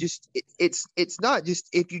it. It's just it's not just,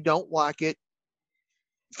 if you don't like it,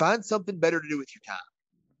 find something better to do with your time.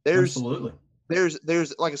 Absolutely. There's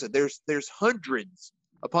like I said, there's hundreds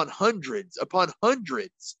upon hundreds upon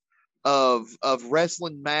hundreds of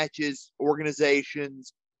wrestling matches,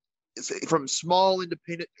 organizations, from small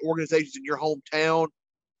independent organizations in your hometown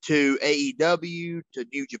to AEW to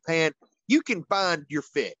New Japan. You can find your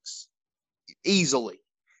fix easily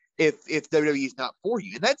if WWE is not for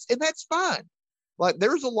you, and that's fine. Like,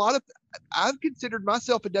 there's a lot of, I've considered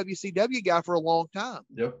myself a WCW guy for a long time.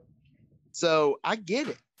 Yep. So I get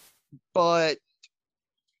it, but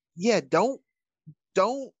yeah, don't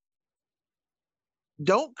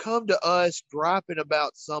come to us griping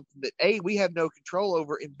about something that A, we have no control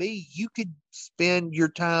over, and B, you could spend your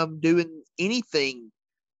time doing anything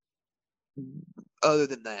other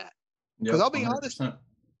than that. Because I'll be 100%. Honest,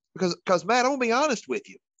 because Matt, I'm gonna be honest with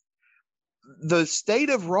you. The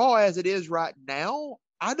state of Raw as it is right now,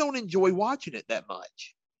 I don't enjoy watching it that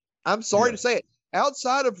much. I'm sorry to say it.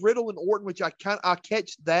 Outside of Riddle and Orton, which I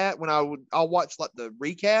catch that when I'll watch like the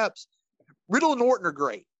recaps. Riddle and Orton are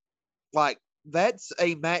great. Like, that's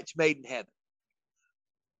a match made in heaven.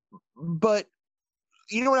 But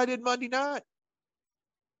you know what I did Monday night?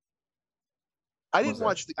 I didn't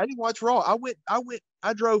watch Raw.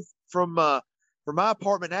 I drove from my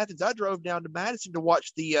apartment in Athens. I drove down to Madison to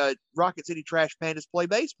watch the Rocket City Trash Pandas play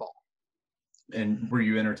baseball. And were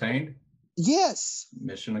you entertained? Yes.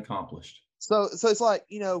 Mission accomplished. So it's like,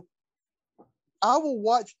 I will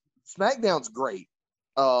watch. SmackDown's great.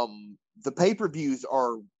 The pay-per-views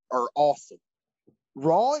are awesome.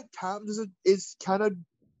 Raw at times is kind of,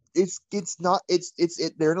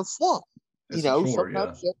 they're in a slump.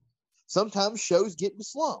 Sometimes shows get into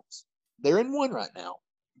slumps. They're in one right now.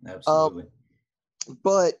 Absolutely.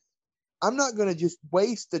 But I'm not going to just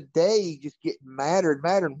waste a day just getting madder and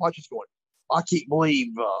madder and watch us going, I can't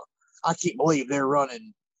believe they're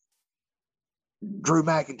running Drew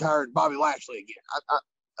McIntyre and Bobby Lashley again.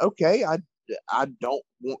 I don't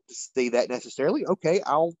want to see that necessarily. Okay,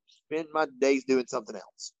 I'll spend my days doing something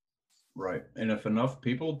else. Right. And if enough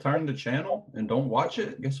people turn the channel and don't watch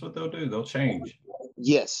it, guess what they'll do? They'll change.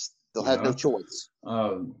 Yes, they'll have no choice.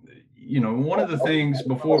 One of the things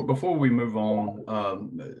before we move on,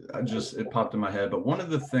 it popped in my head, but one of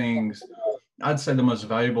the things I'd say the most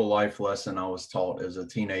valuable life lesson I was taught as a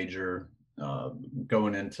teenager,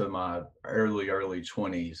 going into my early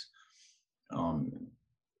 20s,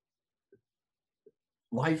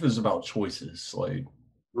 life is about choices, Slade.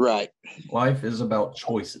 Right. Life is about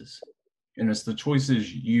choices, and it's the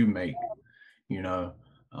choices you make, and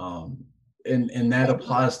that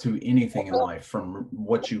applies to anything in life, from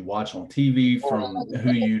what you watch on TV, from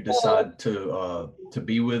who you decide to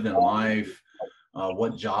be with in life,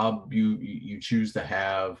 what job you choose to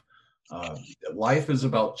have. Life is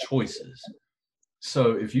about choices.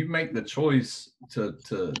 So if you make the choice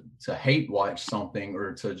to hate watch something,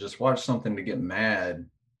 or to just watch something to get mad,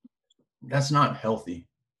 that's not healthy.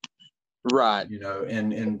 Right.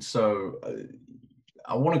 And so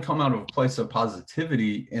I want to come out of a place of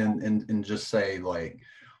positivity and just say, like,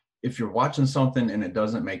 if you're watching something and it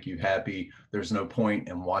doesn't make you happy, there's no point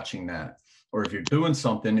in watching that. Or if you're doing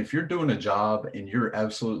something, if you're doing a job and you're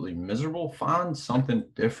absolutely miserable, find something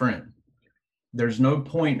different. There's no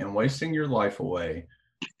point in wasting your life away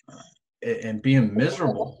and being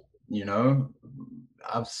miserable.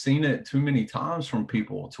 I've seen it too many times from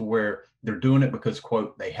people to where they're doing it because,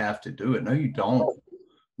 quote, they have to do it. No, you don't.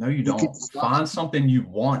 No, you don't. Find something you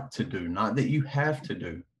want to do, not that you have to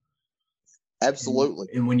do. Absolutely.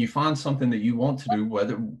 And when you find something that you want to do,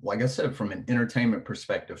 whether, like I said, from an entertainment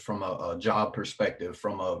perspective, from a job perspective,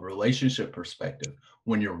 from a relationship perspective,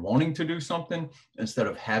 when you're wanting to do something instead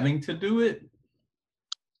of having to do it,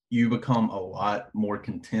 you become a lot more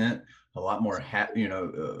content, a lot more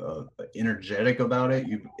energetic about it.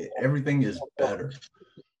 Everything is better.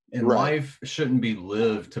 And Right. life shouldn't be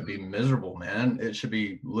lived to be miserable, man. It should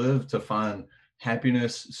be lived to find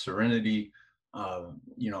happiness, serenity.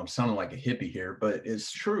 I'm sounding like a hippie here, but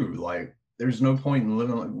it's true. Like, there's no point in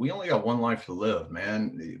living. We only got one life to live,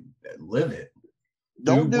 man. Live it. Do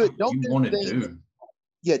Don't do what it. Don't you do want to things. do.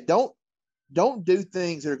 Yeah. Don't do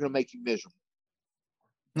things that are going to make you miserable.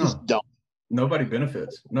 Just No, don't. nobody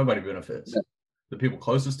benefits. Nobody benefits. The people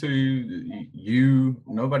closest to you,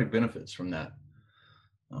 nobody benefits from that.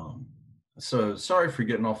 So sorry for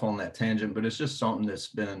getting off on that tangent, but it's just something that's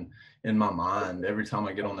been in my mind every time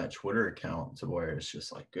I get on that Twitter account, to where it's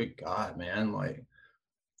just like, good God, man, like,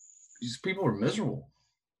 these people are miserable.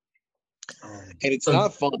 And it's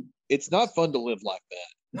not fun. It's not fun to live like that.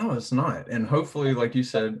 No, it's not. And hopefully, like you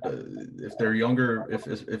said, if they're younger, if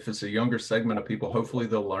it's a younger segment of people, hopefully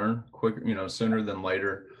they'll learn quicker, sooner than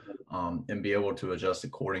later, and be able to adjust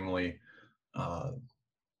accordingly.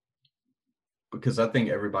 Because I think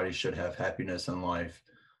everybody should have happiness in life.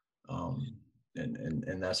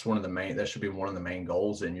 And that's that should be one of the main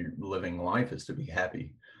goals in your living life, is to be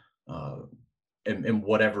happy, in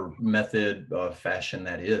whatever method, fashion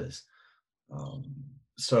that is.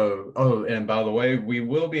 And by the way, we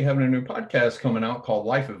will be having a new podcast coming out called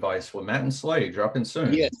Life Advice with Matt and Slay, dropping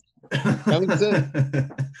soon. Yes, coming soon.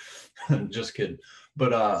 Just kidding.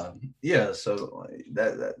 But yeah, so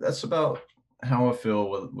that's about how I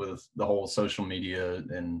feel with the whole social media.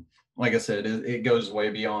 And like I said, it goes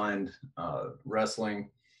way beyond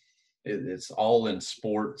wrestling. It's all in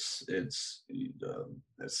sports. It's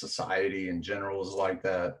society in general is like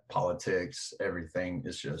that. Politics, everything.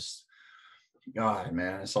 It's just, God,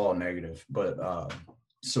 man, it's all negative. But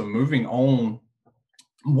so moving on,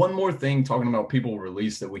 one more thing, talking about people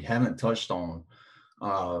released that we haven't touched on.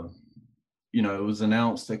 It was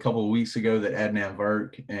announced a couple of weeks ago that Adnan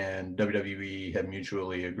Virk and WWE have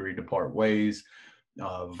mutually agreed to part ways.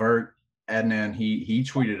 Adnan, he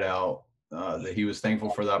tweeted out that he was thankful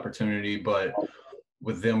for the opportunity, but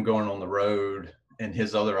with them going on the road and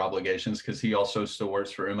his other obligations, because he also still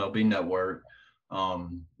works for MLB Network,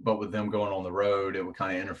 but with them going on the road, it would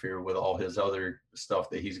kind of interfere with all his other stuff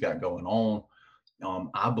that he's got going on.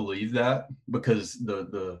 I believe that, because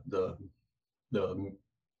the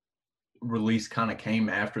release kind of came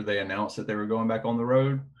after they announced that they were going back on the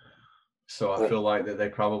road. So I feel like that they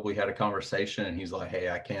probably had a conversation, and he's like,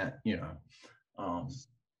 hey, I can't,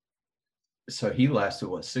 so he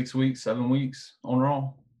lasted 6 weeks, 7 weeks on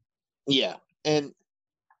Raw. Yeah. And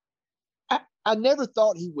I never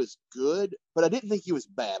thought he was good, but I didn't think he was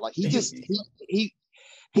bad. Like, he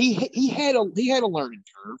had a learning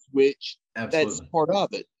curve, which Absolutely. That's part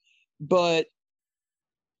of it. But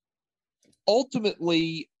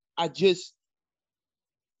ultimately,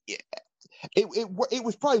 it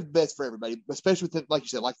was probably best for everybody, especially with him, like you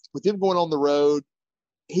said, like with him going on the road,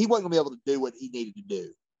 he wasn't gonna be able to do what he needed to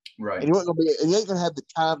do. Right. And he ain't gonna have the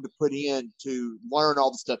time to put in to learn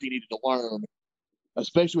all the stuff he needed to learn,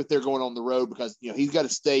 especially if they're going on the road, because he's got to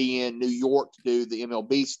stay in New York to do the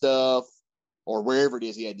MLB stuff, or wherever it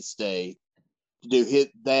is he had to stay to do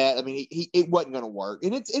that. I mean, it wasn't going to work,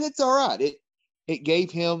 and it's all right. It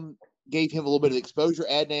gave him a little bit of exposure.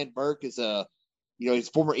 Adnan Virk is he's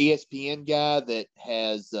a former ESPN guy that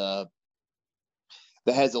has a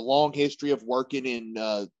long history of working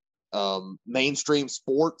in mainstream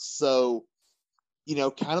sports. So,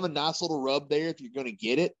 kind of a nice little rub there if you're going to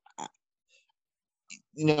get it.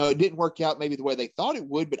 It didn't work out maybe the way they thought it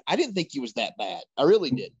would, but I didn't think he was that bad. I really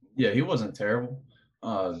did. Yeah, he wasn't terrible.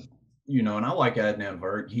 And I like Adnan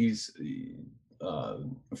Virk. He's,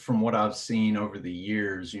 from what I've seen over the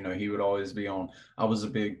years, he would always be on. I was a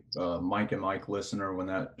big Mike and Mike listener when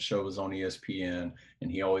that show was on ESPN,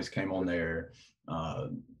 and he always came on there. I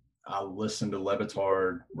listened to Le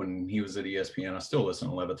Batard when he was at ESPN. I still listen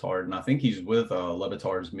to Le Batard, and I think he's with Le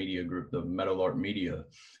Batard's media group, the Meadowlark Media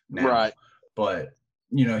now. Right. But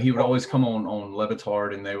he would always come on Le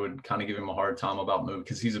Batard, and they would kind of give him a hard time about movie,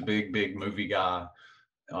 because he's a big movie guy.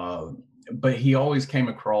 But he always came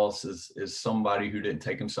across as somebody who didn't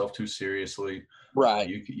take himself too seriously. Right.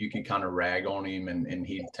 You could kind of rag on him, and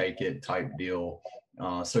he'd take it type deal.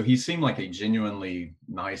 So he seemed like a genuinely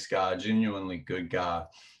nice guy, genuinely good guy.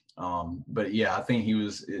 But yeah, I think he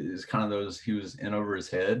was in over his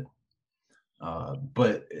head.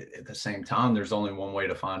 But at the same time, there's only one way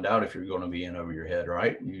to find out if you're going to be in over your head,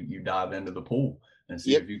 right? You dive into the pool and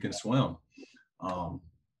see if you can swim.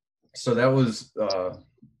 So that was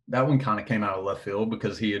that one kind of came out of left field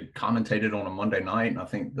because he had commentated on a Monday night, and I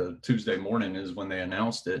think the Tuesday morning is when they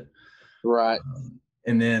announced it. Right.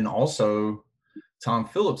 And then also Tom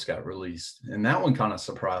Phillips got released, and that one kind of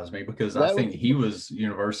surprised me because I think he was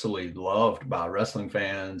universally loved by wrestling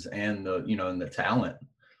fans and the talent.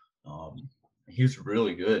 He was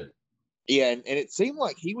really good. Yeah, and it seemed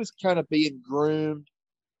like he was kind of being groomed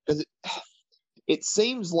because it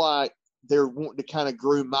seems like they're wanting to kind of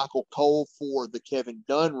groom Michael Cole for the Kevin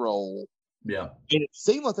Dunn role. Yeah. And it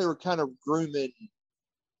seemed like they were kind of grooming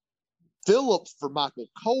Phillips for Michael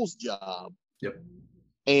Cole's job. Yep.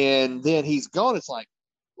 And then he's gone. It's like,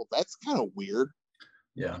 well, that's kind of weird.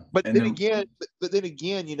 Yeah. But then again,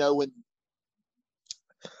 when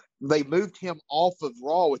they moved him off of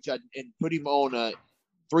Raw, and put him on a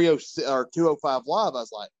 306 or 205 Live, I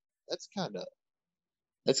was like, that's kind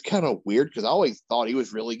of weird because I always thought he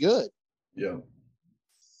was really good. Yeah.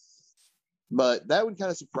 But that one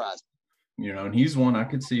kind of surprised me. And he's one I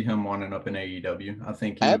could see him winding up in AEW. I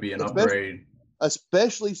think he would be an upgrade.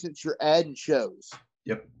 Especially since you're adding shows.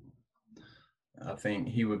 Yep. I think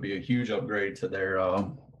he would be a huge upgrade to their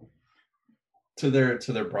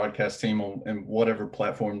broadcast team and whatever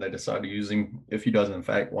platform they decide to use him, if he does in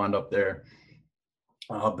fact wind up there.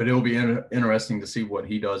 But it'll be interesting to see what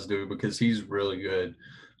he does do because he's really good.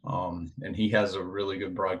 And he has a really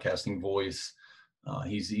good broadcasting voice.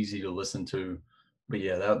 He's easy to listen to. But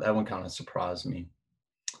yeah, that one kind of surprised me.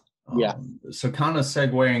 Yeah. So kind of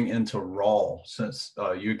segueing into Raw, since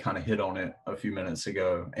you kind of hit on it a few minutes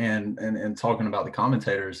ago, and talking about the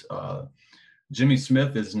commentators, Jimmy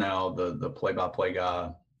Smith is now the play-by-play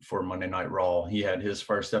guy for Monday Night Raw. He had his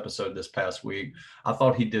first episode this past week. I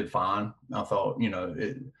thought he did fine. I thought,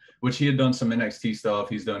 which he had done some NXT stuff.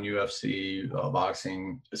 He's done UFC,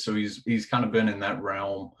 boxing. So he's kind of been in that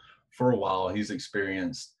realm for a while. He's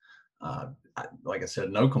experienced, like I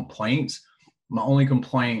said, no complaints. My only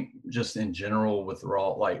complaint just in general with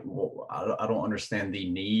Raw, I don't understand the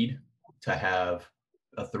need to have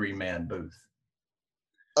a 3-man booth.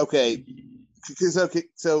 Okay.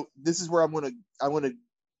 So this is where I'm going to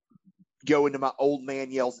go into my old man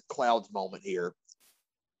yells at clouds moment here.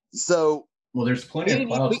 So, well, there's plenty of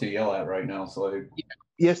clouds to yell at right now. So,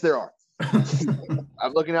 yes, there are.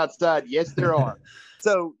 I'm looking outside. Yes, there are.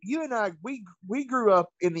 So you and I, we grew up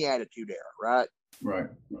in the Attitude Era, right? Right.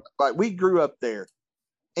 Like we grew up there,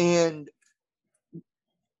 and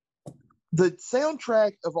the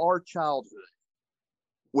soundtrack of our childhood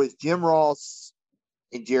was Jim Ross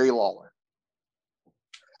and Jerry Lawler.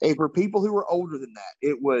 And for people who were older than that,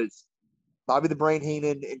 it was Bobby the Brain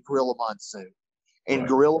Heenan and Gorilla Monsoon, and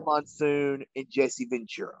Gorilla Monsoon and Jesse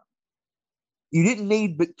Ventura. You didn't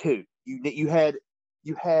need but two. You had,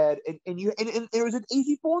 and it was an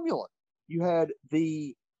easy formula. You had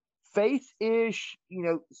the face-ish,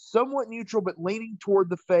 somewhat neutral, but leaning toward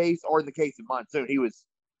the face, or in the case of Monsoon, he was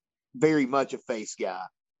very much a face guy.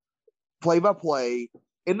 Play-by-play,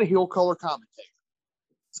 in the heel color commentator.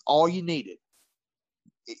 It's all you needed.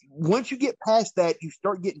 Once you get past that, you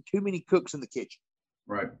start getting too many cooks in the kitchen.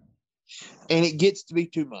 Right. And it gets to be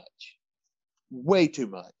too much. Way too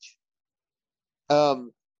much.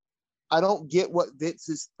 I don't get what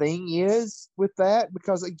Vince's thing is with that,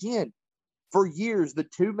 because again, for years the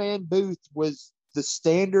 2-man booth was the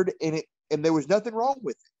standard, and there was nothing wrong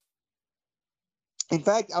with it. In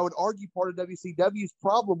fact, I would argue part of WCW's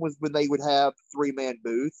problem was when they would have 3-man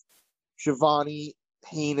booth, Schiavone,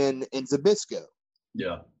 Heenan, and Zbyszko.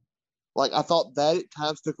 Yeah. Like, I thought that at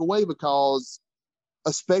times took away, because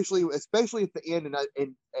especially at the end, and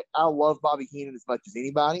I love Bobby Heenan as much as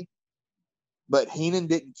anybody, but Heenan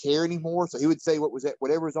didn't care anymore, so he would say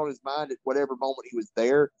whatever was on his mind at whatever moment he was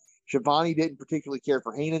there. Schiavone didn't particularly care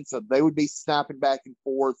for Heenan, so they would be snapping back and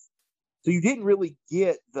forth. So you didn't really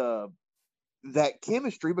get that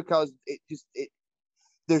chemistry, because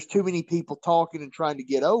there's too many people talking and trying to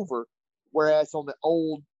get over. Whereas on the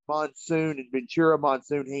old Monsoon and Ventura,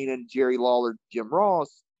 Monsoon, Heenan, Jerry Lawler, Jim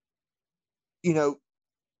Ross,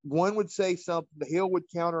 one would say something, the heel would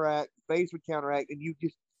counteract, the face would counteract, and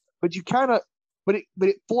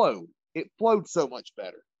it flowed. It flowed so much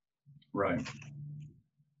better. Right.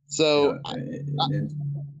 So, and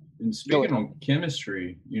speaking on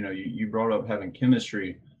chemistry, you brought up having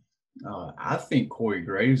chemistry. I think Corey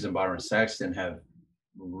Graves and Byron Saxton have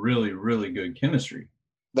really, really good chemistry.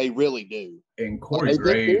 They really do. And Corey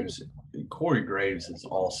Graves is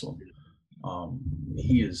awesome.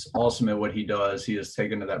 He is awesome at what he does. He has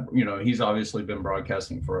taken to that, he's obviously been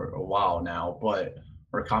broadcasting for a while now,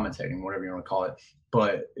 or commentating, whatever you want to call it.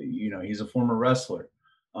 But, he's a former wrestler.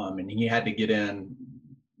 And he had to get in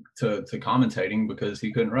to commentating because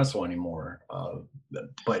he couldn't wrestle anymore.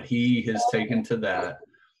 But he has taken to that,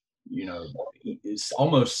 it's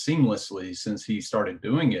almost seamlessly since he started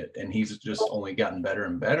doing it. And he's just only gotten better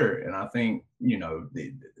and better. And I think,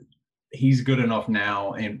 he's good enough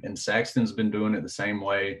now, and Saxton's been doing it the same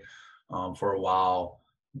way for a while.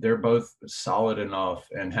 They're both solid enough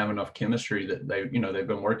and have enough chemistry that they've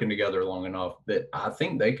been working together long enough that I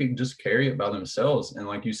think they could just carry it by themselves. And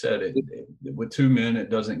like you said, with two men, it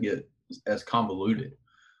doesn't get as convoluted.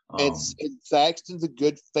 Saxton's a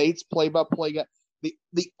good Fates play-by-play guy.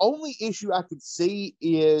 The only issue I could see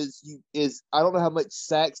is I don't know how much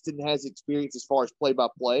Saxton has experience as far as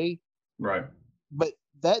play-by-play. Right. But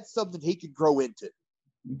that's something he could grow into.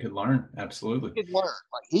 You could learn. Absolutely. He could learn.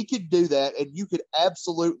 Like, he could do that, and you could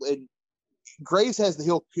absolutely. And Graves has the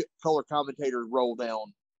Hill color commentator role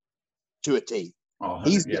down to a T. Oh,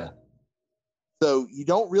 he's yeah. So you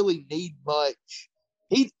don't really need much.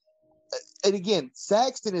 And again,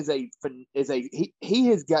 Saxton he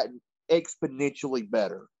has gotten exponentially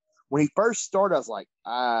better. When he first started, I was like,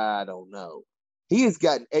 I don't know. He has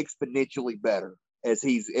gotten exponentially better as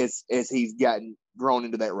he's gotten grown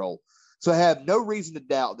into that role. So I have no reason to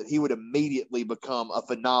doubt that he would immediately become a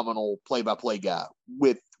phenomenal play-by-play guy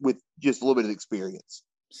with just a little bit of experience.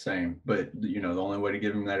 Same, but the only way to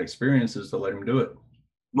give him that experience is to let him do it.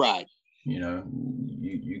 Right.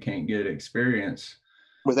 You can't get experience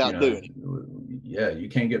without doing it. Yeah, you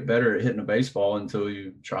can't get better at hitting a baseball until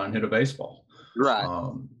you try and hit a baseball.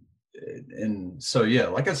 Right. And so, yeah,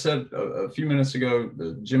 like I said a few minutes ago,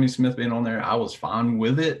 the Jimmy Smith being on there, I was fine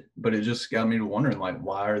with it, but it just got me to wondering, like,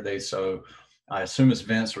 why are they so, I assume it's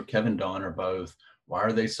Vince or Kevin Dunn or both, why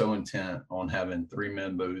are they so intent on having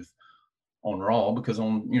three-man booth on Raw? Because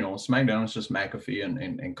on SmackDown, it's just McAfee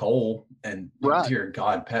and Cole, and right. Dear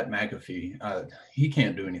God, Pat McAfee, he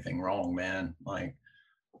can't do anything wrong, man. Like,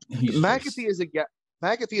 McAfee is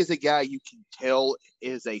a guy you can tell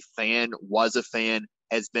is a fan, was a fan,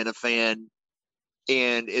 has been a fan,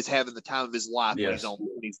 and is having the time of his life when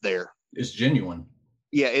he's there. It's genuine.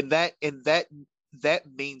 Yeah, and that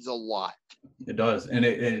means a lot. It does, and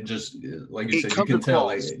it just, like you said, you can tell.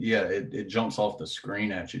 It jumps off the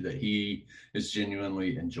screen at you that he is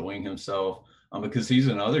genuinely enjoying himself. Because he's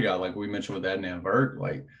another guy, like we mentioned with Adnan Virk,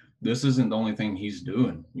 like, this isn't the only thing he's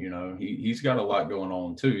doing. He's got a lot going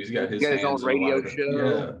on too. He's got his own radio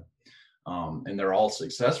show. Yeah. And they're all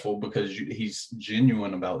successful because he's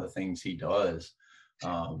genuine about the things he does.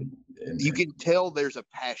 And you can tell there's a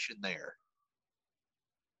passion there.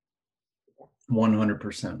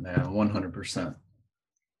 100%, man. 100%.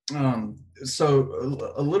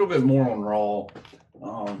 So a little bit more on Raw.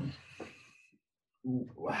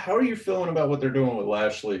 How are you feeling about what they're doing with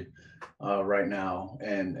Lashley right now?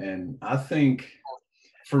 And I think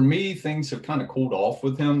for me, things have kind of cooled off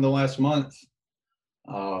with him the last month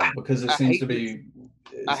because it seems to be.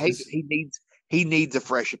 He needs a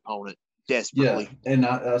fresh opponent desperately. Yeah, and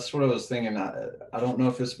that's what I was thinking. I don't know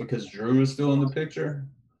if it's because Drew is still in the picture.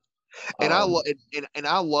 And I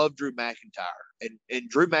love Drew McIntyre, and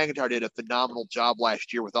Drew McIntyre did a phenomenal job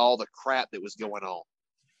last year with all the crap that was going on.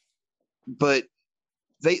 But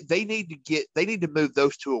they need to move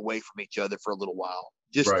those two away from each other for a little while,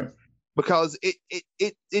 just right. Because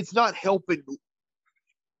it's not helping.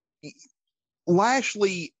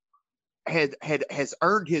 Lashley has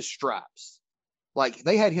earned his stripes. Like,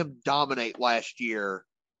 they had him dominate last year.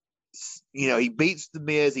 He beats The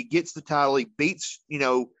Miz, he gets the title, he beats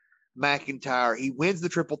McIntyre, he wins the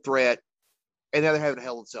triple threat, and now they're having a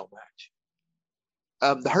Hell in a Cell match.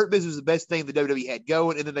 The Hurt Business was the best thing the WWE had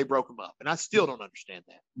going, and then they broke them up. And I still don't understand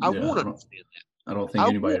that. I won't understand that. I don't think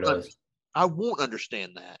anybody does. I won't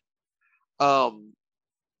understand that.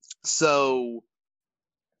 So,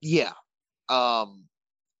 yeah.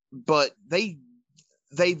 But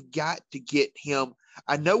they've got to get him.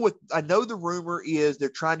 I know the rumor is they're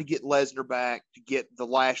trying to get Lesnar back to get the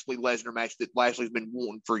Lashley Lesnar match that Lashley's been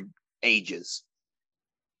wanting for ages.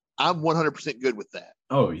 I'm 100% good with that.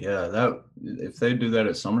 Oh yeah, that if they do that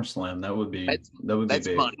at SummerSlam, that would be big.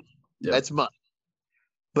 Money. Yep. That's money.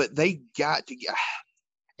 But they got to get,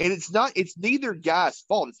 and it's neither guy's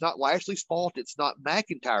fault. It's not Lashley's fault. It's not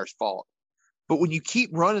McIntyre's fault. But when you keep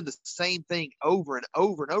running the same thing over and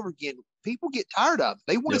over and over again, people get tired of it.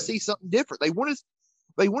 They want to see something different. They want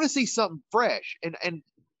to see something fresh. And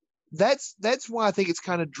that's why I think it's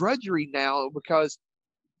kind of drudgery now, because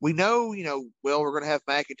we know, we're going to have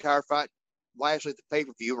McIntyre fight. Lashley at the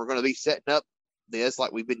pay-per-view. We're going to be setting up this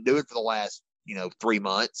like we've been doing for the last, 3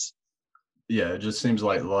 months. Yeah, it just seems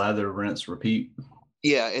like lather, rinse, repeat.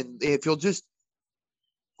 Yeah, and if you'll just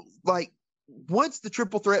like once the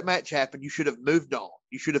triple threat match happened, you should have moved on.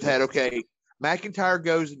 You should have had McIntyre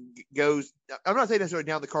goes. I'm not saying necessarily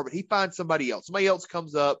down the card, but he finds somebody else. Somebody else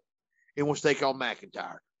comes up and wants to take on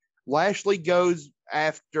McIntyre. Lashley goes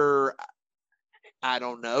after. I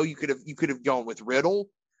don't know. You could have gone with Riddle.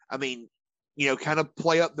 I mean, kind of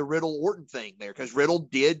play up the Riddle Orton thing there because Riddle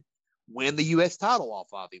did win the U.S. title off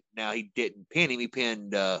of him. Now he didn't pin him; he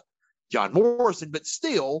pinned John Morrison, but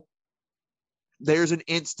still, there's an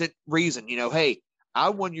instant reason. Hey, I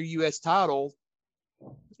won your U.S. title.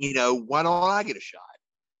 Why don't I get a shot?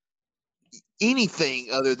 Anything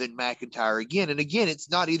other than McIntyre again. And again, it's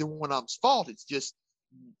not either one of them's fault. It's just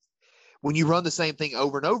when you run the same thing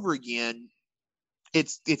over and over again,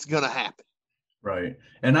 it's going to happen. Right.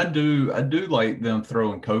 And I do like them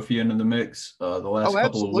throwing Kofi into the mix the last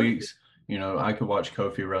couple of weeks. I could watch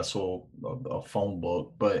Kofi wrestle a phone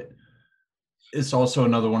book, but it's also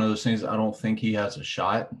another one of those things. I don't think he has a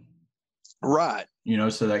shot. Right.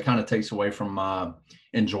 So that kind of takes away from my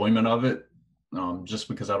enjoyment of it, just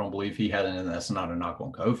because I don't believe he had it, and that's not a knock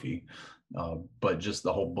on Kofi, but just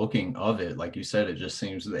the whole booking of it, like you said, it just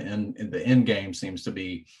seems the end game seems to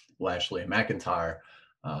be Lashley and McIntyre,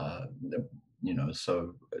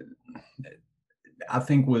 so I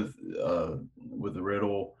think with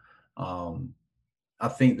Riddle, I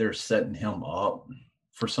think they're setting him up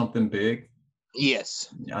for something big.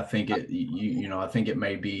 Yes. I think I think it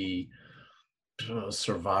may be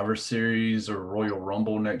Survivor Series or Royal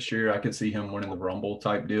Rumble next year. I could see him winning the Rumble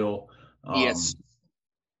type deal. Yes.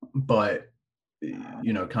 But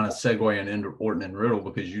kind of segueing into Orton and Riddle,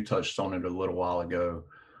 because you touched on it a little while ago.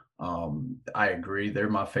 I agree. They're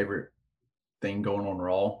my favorite thing going on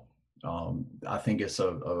Raw. I think it's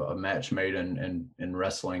a match made in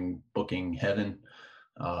wrestling booking heaven.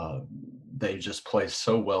 They just play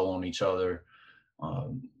so well on each other.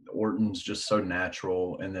 Orton's just so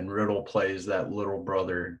natural, and then Riddle plays that little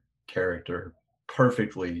brother character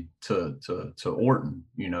perfectly to Orton,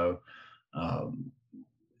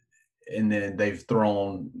 and then they've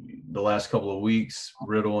thrown the last couple of weeks,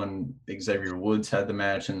 Riddle and Xavier Woods had the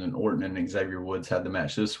match, and then Orton and Xavier Woods had the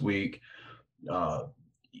match this week. Riddle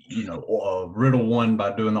won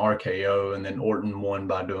by doing the RKO, and then Orton won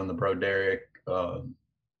by doing the Bro Derek, or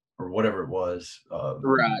whatever it was.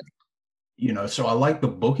 Right. So I like the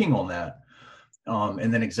booking on that.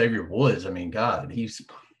 And then Xavier Woods, I mean, God, he's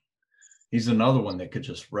another one that could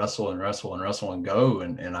just wrestle and wrestle and wrestle and go,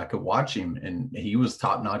 and I could watch him, and he was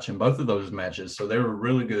top notch in both of those matches. So they were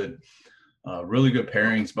really good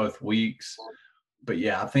pairings both weeks. But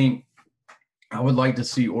yeah, I think I would like to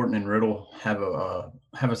see Orton and Riddle have a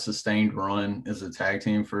sustained run as a tag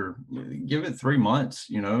team for give it 3 months,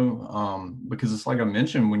 because it's like I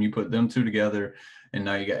mentioned, when you put them two together, and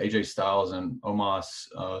now you got AJ Styles and Omos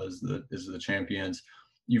as the champions,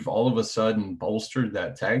 you've all of a sudden bolstered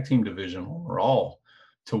that tag team division on Raw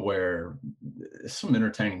to where there's some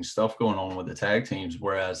entertaining stuff going on with the tag teams,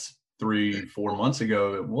 whereas 3-4 months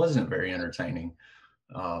ago it wasn't very entertaining.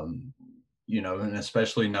 And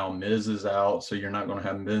especially now Miz is out, so you're not going to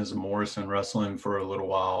have Miz and Morrison wrestling for a little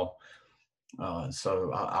while.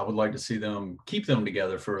 So I would like to see them keep them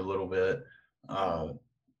together for a little bit.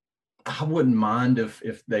 I wouldn't mind if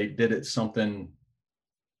they did it something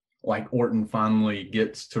like Orton finally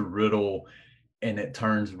gets to Riddle and it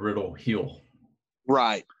turns Riddle heel.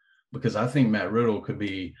 Right. Because I think Matt Riddle could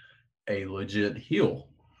be a legit heel,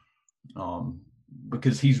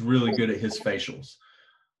 because he's really good at his facials.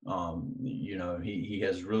 He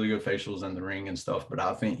has really good facials in the ring and stuff, but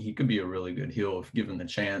I think he could be a really good heel if given the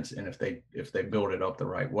chance, and if they build it up the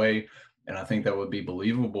right way. And I think that would be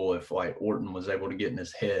believable if like Orton was able to get in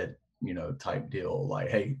his head, type deal. Like,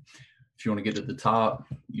 hey, if you want to get to the top,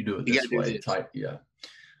 you do it this way type. Yeah.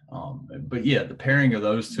 But yeah, the pairing of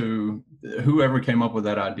those two, whoever came up with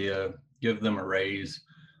that idea, give them a raise.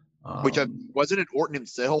 Which wasn't it Orton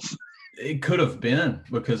himself? It could have been,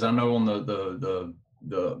 because I know on the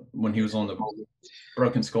when he was on the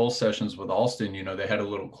Broken Skull sessions with Austin, they had a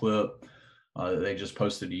little clip they just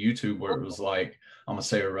posted to YouTube where it was like, I'm gonna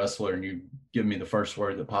say a wrestler and you give me the first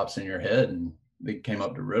word that pops in your head, and they came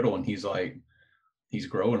up to Riddle and he's like, he's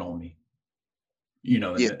growing on me,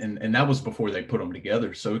 Yeah. and that was before they put them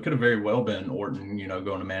together. So it could have very well been Orton,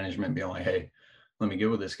 going to management and being like, hey, let me get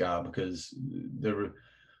with this guy, because there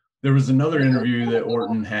was another interview that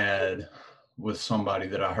Orton had with somebody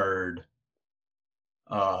that I heard.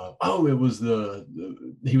 It was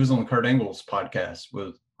he was on the Kurt Angle's podcast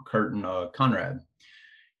with Kurt and Conrad.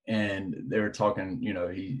 And they were talking, you know,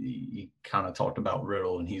 he kind of talked about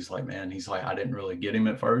Riddle, and he's like, man, he's like, I didn't really get him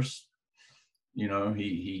at first. You know,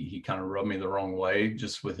 he kind of rubbed me the wrong way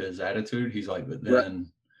just with his attitude. He's like, but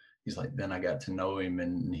then he's like, then I got to know him,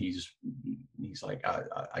 and he's like,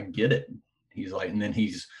 I get it. He's like, and then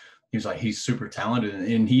he's like, he's super talented.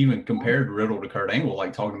 And he even compared Riddle to Kurt Angle,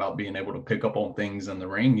 like talking about being able to pick up on things in the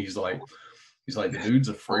ring. He's like, the dude's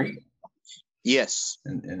a freak. Yes.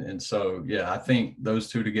 And so, yeah, I think those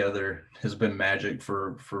two together has been magic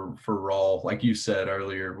for Raw. Like you said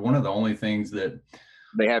earlier, one of the only things that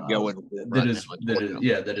they have going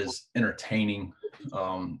that is entertaining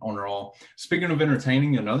on Raw. Speaking of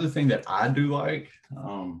entertaining, another thing that I do like,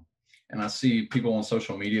 and I see people on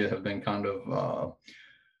social media have been kind of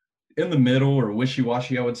in the middle or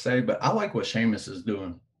wishy-washy, I would say, but I like what Sheamus is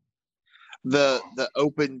doing. The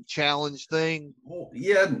open challenge thing. Well,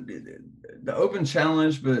 yeah, the open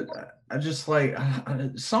challenge, but I just like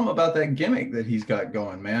something about that gimmick that he's got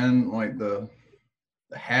going, man. Like the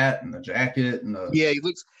hat and the jacket and the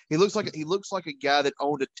he looks like a guy that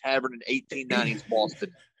owned a tavern in 1890s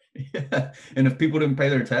Boston. Yeah, and if people didn't pay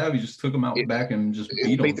their tab, he just took them out back and just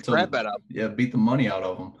beat the crap out of them. Yeah, beat the money out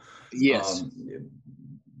of them. Yes,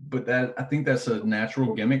 but I think that's a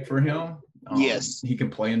natural gimmick for him. Yes, he can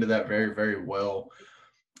play into that very, very well.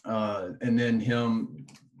 And then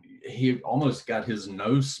he almost got his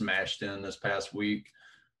nose smashed in this past week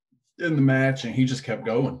in the match, and he just kept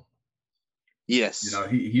going. Yes, you know,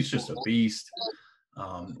 he's just a beast.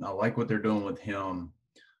 I like what they're doing with him.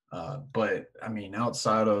 But I mean,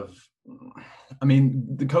 outside of,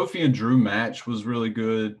 the Kofi and Drew match was really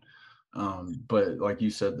good. But like you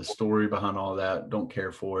said, the story behind all that, don't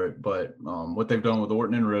care for it. But what they've done with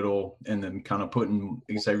Orton and Riddle, and then kind of putting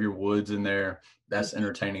Xavier Woods in there, that's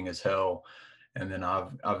entertaining as hell. And then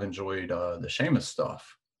I've enjoyed the Sheamus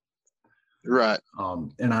stuff. Right.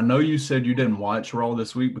 And I know you said you didn't watch Raw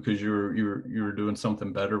this week because you were doing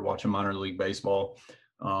something better, watching minor league baseball.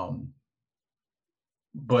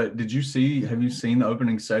 But have you seen the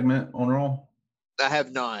opening segment on Raw? I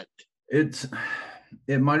have not.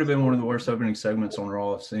 It might have been one of the worst opening segments on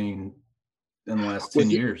Raw I've seen in the last 10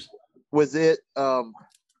 years. Was it the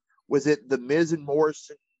Miz and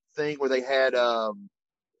Morrison thing where they had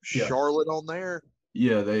Charlotte on there?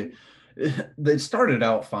 Yeah, they started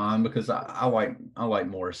out fine because I like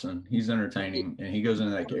Morrison. He's entertaining, and he goes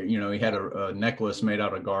into that, you know, he had a necklace made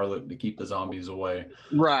out of garlic to keep the zombies away.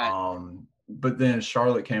 Right. But then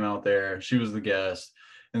Charlotte came out there. She was the guest.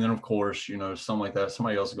 And then, of course, you know, something like that,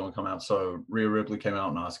 somebody else is going to come out. So Rhea Ripley came out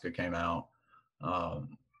and Asuka came out.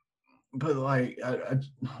 But like, I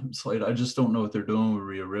just don't know what they're doing with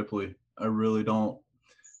Rhea Ripley. I really don't.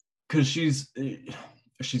 Because she's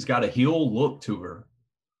got a heel look to her.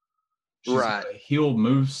 She's got a heel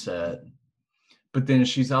moveset. But then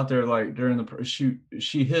she's out there like during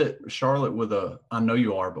she hit Charlotte with I know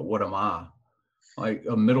you are, but what am I? Like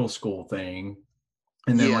a middle school thing.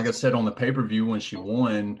 And then, like I said, on the pay-per-view when she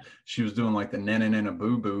won, she was doing like the nana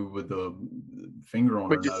boo-boo with the finger on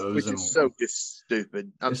her nose. Which is so just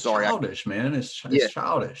stupid. I'm sorry. It's childish, man. It's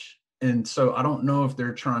childish. And so I don't know if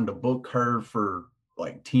they're trying to book her for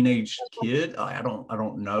like teenage kid. I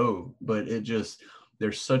don't know. But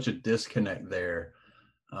there's such a disconnect there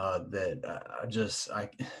that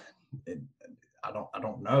I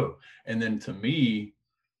don't know. And then to me,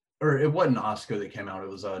 or it wasn't Asuka that came out. It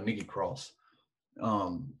was Nikki Cross.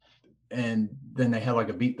 And then they had like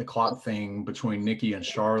a beat the clock thing between Nikki and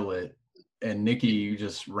Charlotte, and Nikki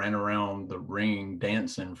just ran around the ring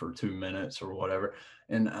dancing for 2 minutes or whatever.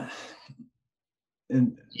 And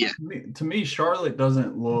to me, Charlotte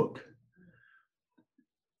doesn't look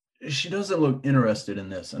interested in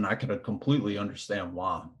this, and I could completely understand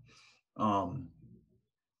why. And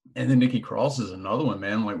then Nikki Cross is another one,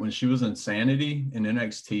 man. Like when she was in Sanity in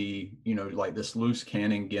NXT, you know, like this loose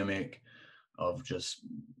cannon gimmick of just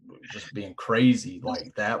being crazy,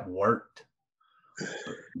 like that worked.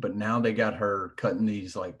 But now they got her cutting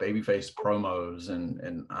these like babyface promos,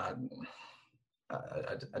 and I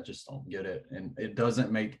just don't get it. And it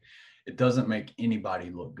doesn't make anybody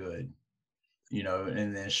look good, you know.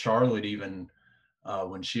 And then Charlotte, even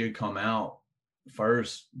when she had come out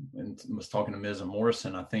first and was talking to Miz and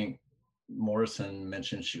Morrison, I think Morrison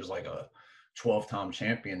mentioned she was like a 12-time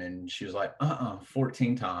champion, and she was like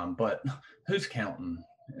 14-time, but who's counting?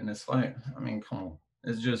 And it's like, I mean, come on,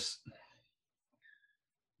 it's just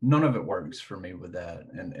none of it works for me with that.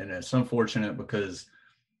 And it's unfortunate because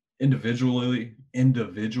individually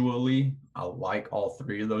I like all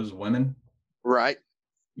three of those women, right?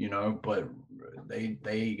 You know, but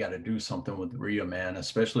they got to do something with Rhea, man,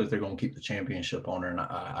 especially if they're going to keep the championship on her. And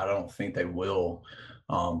I don't think they will.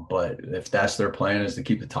 But if that's their plan, is to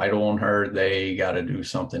keep the title on her, they got to do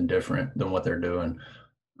something different than what they're doing,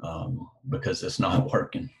 because it's not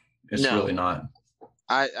working. It's really not.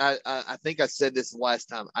 I think I said this last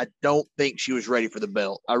time. I don't think she was ready for the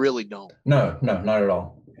belt. I really don't. No, not at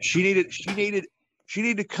all. She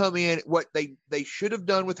needed to come in. What they should have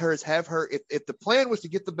done with her is have her, if the plan was to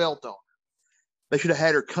get the belt on, they should have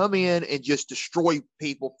had her come in and just destroy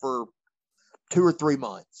people for 2 or 3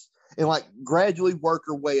 months and like gradually work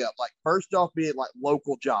her way up. Like first off being like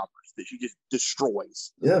local jobbers that she just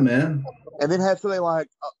destroys. Yeah, man. And then have somebody like,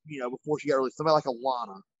 before she got released, somebody like a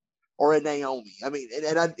Lana or a Naomi. I mean,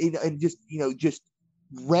 and just, just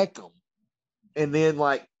wreck them. And then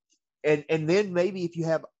like, and then maybe if you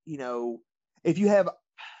have,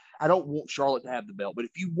 I don't want Charlotte to have the belt, but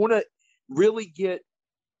if you want to really get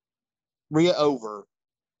Rhea over,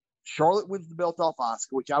 Charlotte wins the belt off Asuka,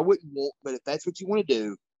 which I wouldn't want, but if that's what you want to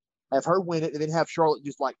do, have her win it and then have Charlotte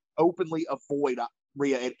just like openly avoid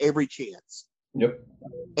Rhea at every chance. Yep.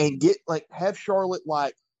 And have Charlotte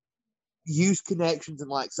like use connections and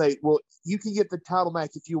like say, well, you can get the title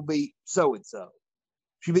match if you'll beat so and so.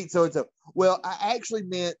 She beat so and so. Well, I actually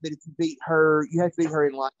meant that if you beat her, you have to beat her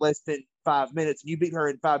in like less than 5 minutes, and you beat her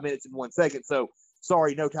in 5 minutes and 1 second. So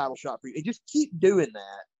sorry, no title shot for you. And just keep doing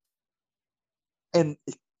that. And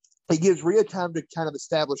it gives Rhea time to kind of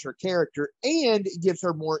establish her character, and it gives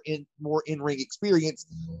her more in-ring experience,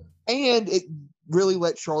 and it really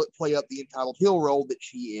lets Charlotte play up the entitled heel role that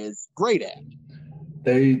she is great at.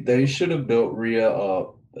 They should have built Rhea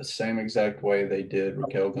up the same exact way they did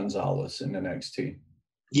Raquel Gonzalez in NXT.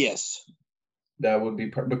 Yes. That would be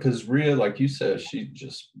because Rhea, like you said, she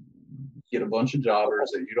just get a bunch of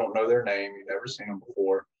jobbers that you don't know their name, you've never seen them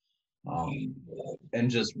before, and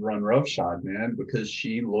just run roughshod, man, because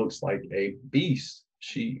she looks like a beast.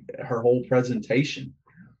 Her whole presentation,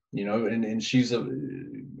 and she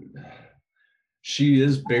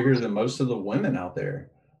is bigger than most of the women out there.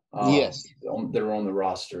 Yes. That are on the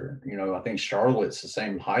roster. I think Charlotte's the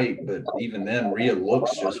same height, but even then, Rhea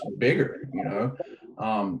looks just bigger.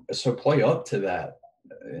 So play up to that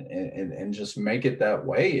and just make it that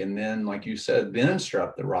way. And then, like you said, then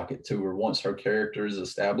strap the rocket to her once her character is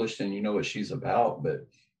established and you know what she's about. But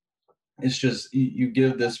it's just you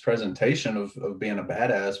give this presentation of being a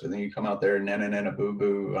badass, but then you come out there and nana boo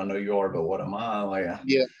boo. I know you are, but what am I? Like,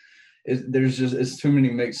 yeah. It's too many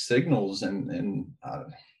mixed signals, and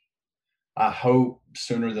I hope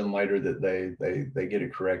sooner than later that they get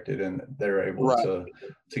it corrected and they're able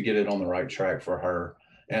to get it on the right track for her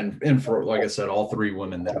and for, like I said, all 3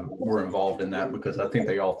 women that were involved in that, because I think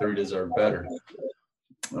they all 3 deserve better.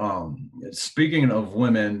 Speaking of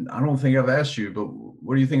women, I don't think I've asked you, but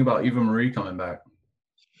what do you think about Eva Marie coming back?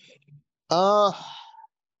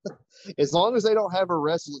 As long as they don't have her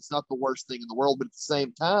wrestle, it's not the worst thing in the world. But at the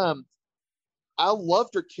same time, I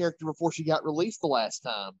loved her character before she got released the last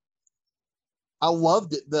time. I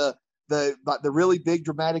loved it. The really big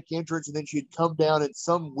dramatic entrance, and then she'd come down and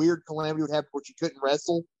some weird calamity would happen where she couldn't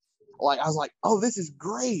wrestle. Like, I was like, oh, this is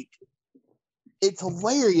great. It's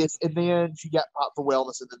hilarious. And then she got popped for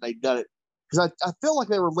wellness, and then they done it. Because I feel like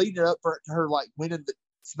they were leading it up to her like winning the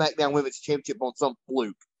SmackDown Women's Championship on some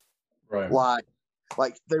fluke. Right.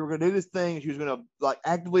 Like they were going to do this thing, and she was going to like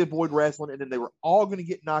actively avoid wrestling, and then they were all going to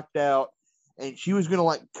get knocked out, and she was going to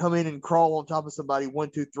like come in and crawl on top of somebody 1,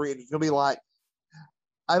 2, 3, and it's going to be like,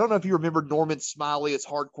 I don't know if you remember Norman Smiley as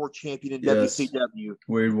hardcore champion in WCW.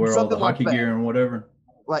 Where he'd wear all the hockey gear and whatever.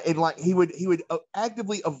 Like he would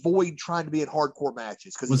actively avoid trying to be in hardcore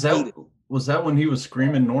matches because was that when he was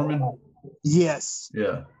screaming Norman? Yes.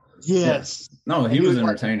 Yeah. Yes. No, he was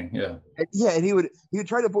entertaining. And he would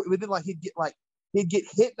try to avoid, but then like he'd get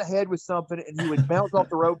hit in the head with something, and he would bounce off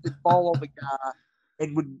the rope and fall on the guy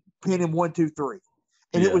and would pin him 1, 2, 3.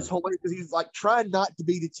 And it was hilarious because he was like trying not to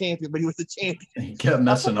be the champion, but he was the champion. He kept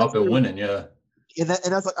messing up and winning, yeah. And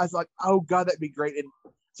I was like, oh God, that'd be great. And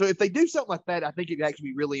so if they do something like that, I think it'd actually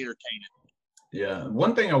be really entertaining. Yeah.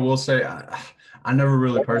 One thing I will say, I never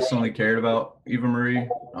really personally cared about Eva Marie.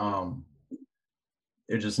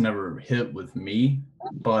 It just never hit with me.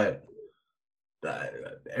 But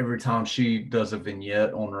every time she does a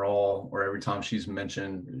vignette on Raw, or every time she's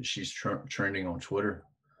mentioned, she's trending on Twitter.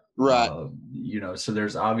 Right. So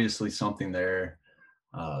there's obviously something there.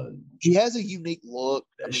 She has a unique look.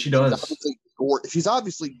 She does. She's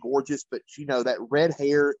obviously gorgeous, but that red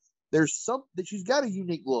hair, there's something, she's got a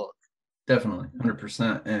unique look. Definitely,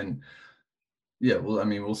 100%. And yeah,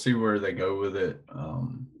 we'll see where they go with it.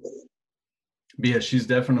 But yeah, she's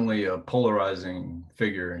definitely a polarizing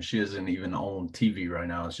figure, and she isn't even on TV right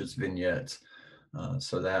now. It's just vignettes.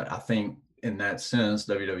 So that, I think, in that sense,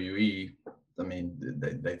 WWE I mean,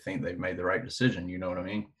 they think they've made the right decision. You know what I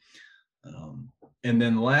mean? And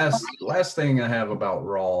then last thing I have about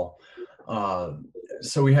Raw.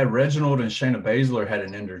 So we had Reginald and Shayna Baszler had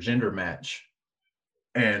an intergender match,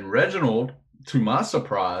 and Reginald, to my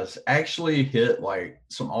surprise, actually hit like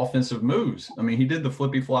some offensive moves. I mean, he did the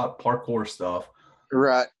flippy flop parkour stuff,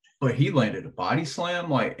 Right. but he landed a body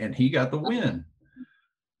slam, and he got the win.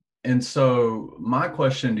 And so my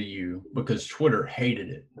question to you, because Twitter hated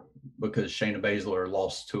it because Shayna Baszler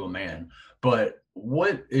lost to a man, but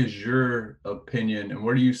what is your opinion and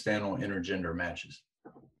where do you stand on intergender matches?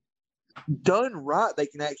 Done right, they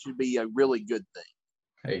can actually be a really good thing.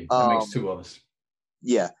 Hey, that makes two of us.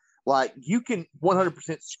 Yeah. Like, you can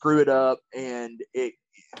 100% screw it up, and it,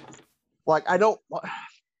 like, I don't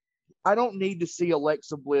need to see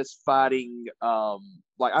Alexa Bliss fighting, I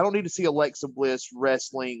don't need to see Alexa Bliss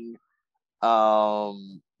wrestling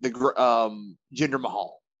Jinder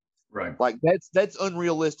Mahal. Right. Like, that's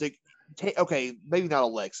unrealistic. Okay, maybe not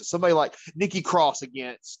Alexa. Somebody like Nikki Cross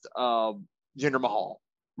against Jinder Mahal.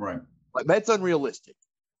 Right. Like, that's unrealistic.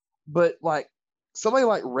 But like somebody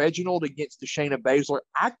like Reginald against the Shayna Baszler,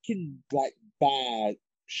 I can like buy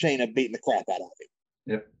Shayna beating the crap out of him.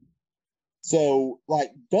 Yep. So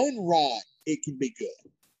like, done right, it can be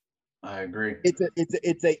good. I agree.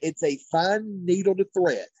 It's a fine needle to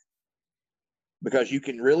thread, because you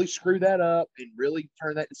can really screw that up and really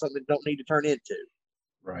turn that into something that don't need to turn into.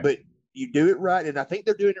 Right. But you do it right, and I think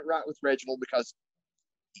they're doing it right with Reginald, because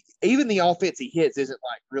even the offense he hits isn't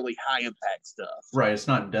like really high impact stuff. Right. It's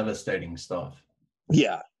not devastating stuff.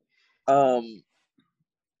 Yeah. And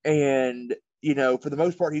you know, for the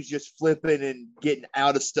most part, he's just flipping and getting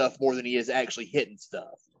out of stuff more than he is actually hitting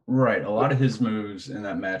stuff. Right. A lot of his moves in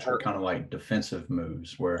that match were kind of like defensive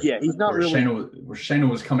moves where he's not really Shayna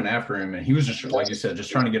was coming after him, and he was just, like you said,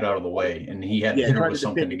 just trying to get out of the way, and he had to hit her with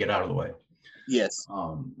something to get out of the way. Yes.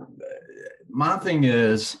 My thing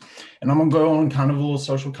is, and I'm gonna go on kind of a little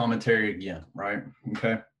social commentary again, right?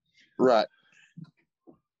 Okay. Right.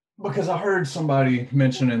 Because I heard somebody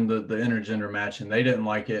mentioning the intergender match, and they didn't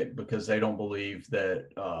like it because they don't believe that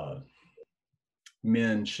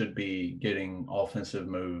men should be getting offensive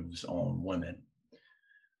moves on women.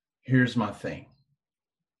 Here's my thing.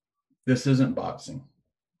 This isn't boxing.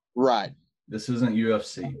 Right. This isn't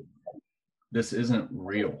UFC. This isn't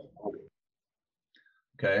real.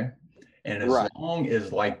 Okay. And as long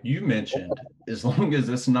as, like you mentioned, as long as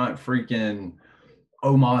it's not freaking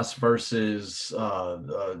Omos versus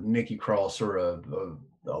Nikki Cross or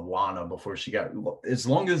Lana before she got, as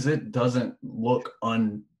long as it doesn't look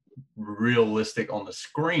unrealistic on the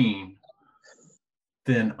screen,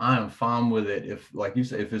 then I'm fine with it. If, like you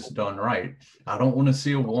said, if it's done right. I don't want to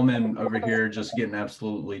see a woman over here just getting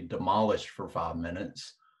absolutely demolished for 5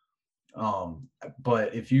 minutes.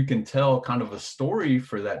 But if you can tell kind of a story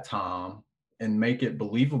for that time and make it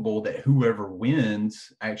believable that whoever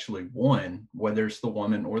wins actually won, whether it's the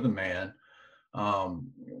woman or the man,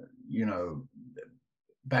 you know,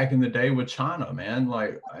 back in the day with China, man,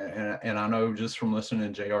 like, and I know just from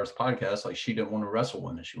listening to JR's podcast, like, she didn't want to wrestle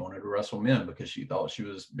women. She wanted to wrestle men because she thought she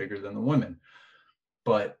was bigger than the women.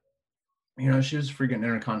 But, you know, she was a freaking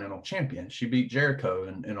Intercontinental champion. She beat Jericho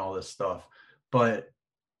and all this stuff. But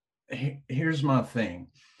here's my thing.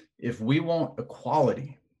 If we want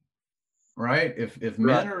equality, right? If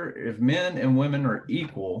men and women are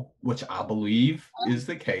equal, which I believe is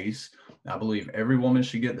the case, I believe every woman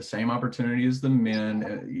should get the same opportunity as the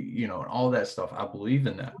men, you know, and all that stuff. I believe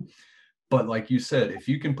in that. But like you said, if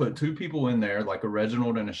you can put two people in there, like a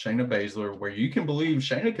Reginald and a Shayna Baszler, where you can believe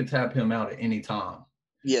Shayna could tap him out at any time.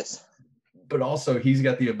 Yes. But also he's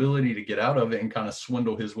got the ability to get out of it and kind of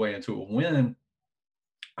swindle his way into a win.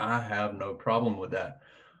 I have no problem with that.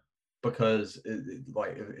 Because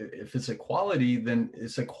like, if it's equality, then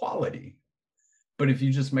it's equality. But if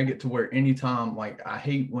you just make it to where anytime, like, I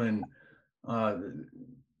hate when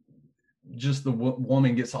just the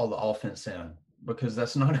woman gets all the offense in, because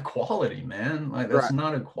that's not equality, man. Like, that's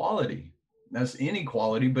not equality. That's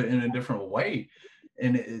inequality, but in a different way.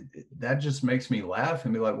 And that just makes me laugh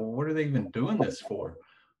and be like, well, what are they even doing this for?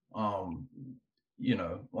 You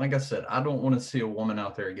know, like I said, I don't want to see a woman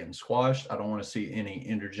out there getting squashed. I don't want to see any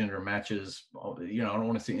intergender matches. You know, I don't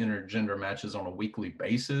want to see intergender matches on a weekly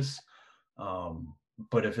basis.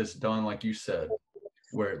 But if it's done, like you said,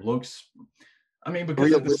 where it looks, I mean,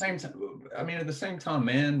 because at the same time,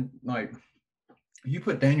 man, like, you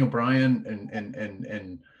put Daniel Bryan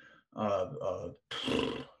and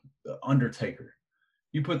Undertaker,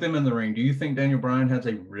 you put them in the ring. Do you think Daniel Bryan has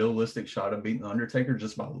a realistic shot of beating the Undertaker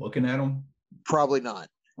just by looking at him? Probably not.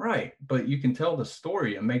 Right. But you can tell the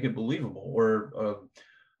story and make it believable. Or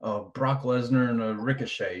Brock Lesnar and a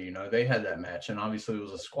Ricochet, you know, they had that match, and obviously it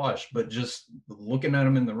was a squash. But just looking at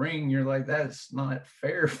them in the ring, you're like, that's not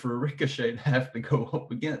fair for Ricochet to have to go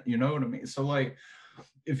up again. You know what I mean? So like,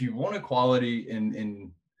 if you want equality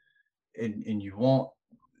and you want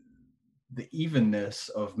the evenness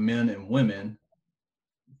of men and women,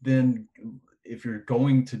 then if you're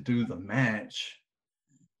going to do the match,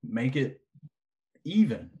 make it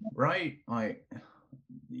even, right? Like,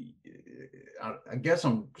 I guess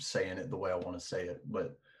I'm saying it the way I want to say it,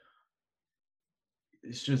 but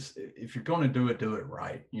it's just, if you're going to do it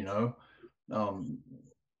right, you know?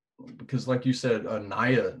 Because like you said,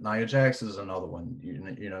 Nia Jax is another one.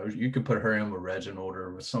 You know, you could put her in with Reginald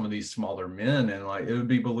or with some of these smaller men, and like it would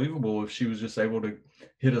be believable if she was just able to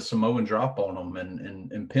hit a Samoan drop on them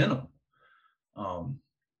and pin them.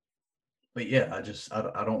 But yeah,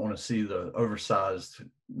 I don't want to see the oversized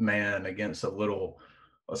man against a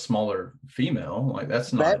smaller female. Like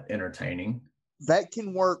that's not entertaining. That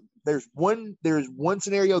can work. There's one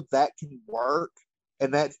scenario that can work,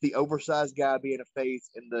 and that's the oversized guy being a face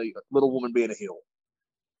and the little woman being a heel.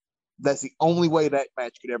 That's the only way that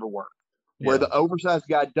match could ever work. Where the oversized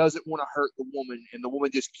guy doesn't want to hurt the woman, and the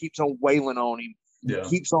woman just keeps on wailing on him,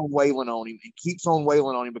 keeps on wailing on him, and keeps on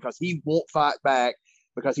wailing on him because he won't fight back,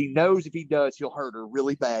 because he knows if he does, he'll hurt her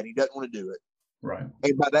really bad. He doesn't want to do it. Right.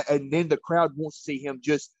 And by that, and then the crowd wants to see him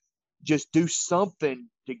just do something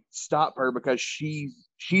to stop her, because she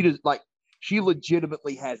does, like, she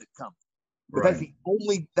legitimately has it coming. But that's the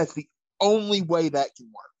only way that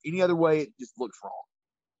can work. Any other way, it just looks wrong.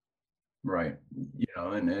 Right. You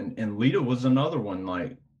know, and Lita was another one,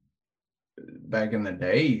 like back in the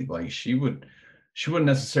day, like she wouldn't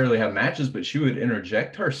necessarily have matches, but she would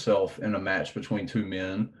interject herself in a match between two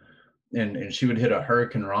men, and she would hit a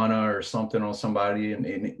Hurricane Rana or something on somebody,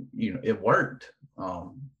 and you know, it worked.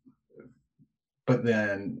 But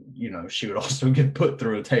then, you know, she would also get put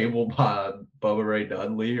through a table by Bubba Ray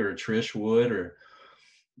Dudley or Trish Wood or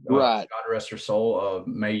God rest her soul,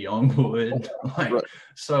 Mae Young would. Like,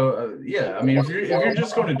 so yeah, I mean, if you're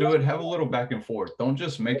just going to do it, have a little back and forth. Don't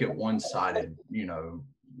just make it one-sided, you know,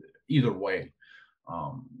 either way.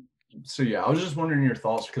 So yeah, I was just wondering your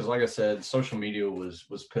thoughts, because like I said, social media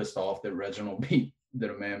was pissed off that Reginald that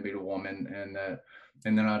a man beat a woman,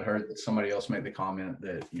 and then I'd heard somebody else make the comment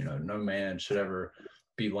that, you know, no man should ever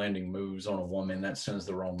be landing moves on a woman. That sends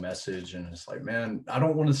the wrong message. And it's like, man, I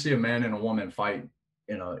don't want to see a man and a woman fight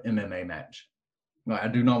in a MMA match. No, I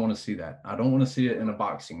do not want to see that. I don't want to see it in a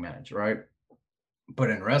boxing match, right? But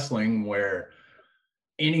in wrestling, where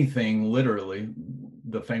anything, literally,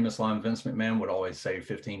 the famous line Vince McMahon would always say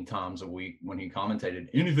 15 times a week when he commentated,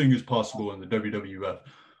 anything is possible in the WWF.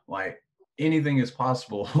 Like, anything is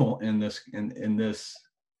possible in this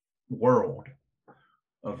world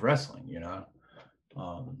of wrestling, you know?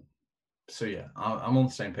 So yeah, I'm on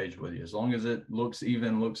the same page with you. As long as it looks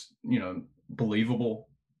even, looks, you know, believable,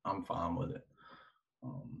 I'm fine with it.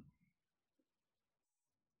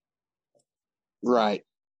 Right.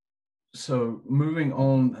 So moving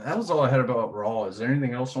on, that was all I had about Raw. Is there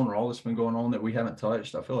anything else on Raw that's been going on that we haven't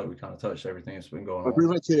touched? I feel like we kind of touched everything that's been going on. We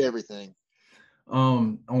pretty much hit everything.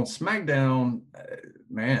 On SmackDown,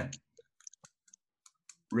 man,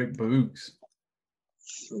 Rick Boogs.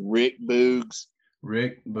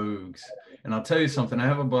 And I'll tell you something. I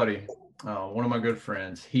have a buddy, one of my good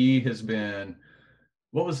friends. He has been,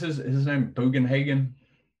 what was his name? Bugenhagen?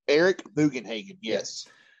 Eric Bugenhagen, yes.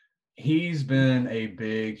 He's been a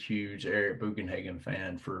big, huge Eric Bugenhagen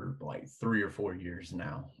fan for like 3 or 4 years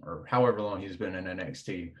now, or however long he's been in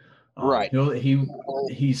NXT. Right.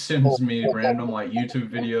 He sends me random like YouTube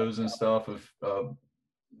videos and stuff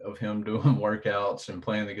of him doing workouts and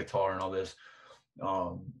playing the guitar and all this.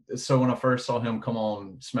 So when I first saw him come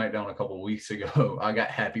on SmackDown a couple of weeks ago, I got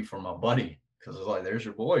happy for my buddy, because I was like, there's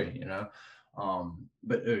your boy, you know.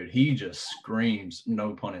 But dude, he just screams,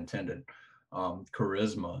 no pun intended,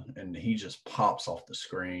 charisma, and he just pops off the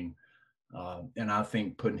screen. And I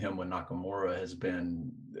think putting him with Nakamura has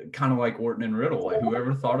been kind of like Orton and Riddle. Like,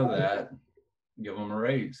 whoever thought of that, give him a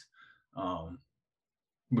raise.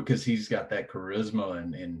 Because he's got that charisma,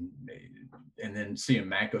 and then seeing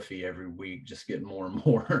McAfee every week just getting more and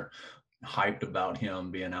more hyped about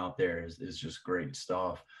him being out there is just great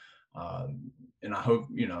stuff. And I hope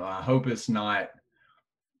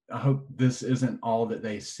this isn't all that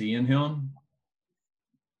they see in him.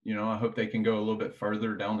 You know, I hope they can go a little bit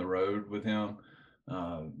further down the road with him,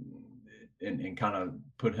 and kind of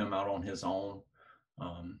put him out on his own.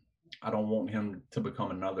 I don't want him to become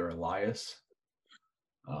another Elias,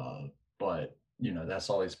 but you know, that's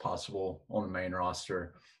always possible on the main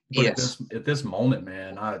roster. But at this moment,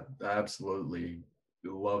 man, I absolutely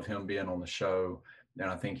love him being on the show. And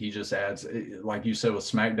I think he just adds, like you said, with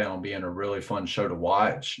SmackDown being a really fun show to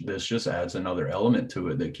watch, this just adds another element to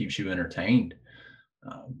it that keeps you entertained.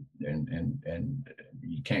 And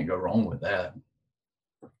you can't go wrong with that.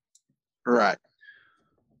 Right.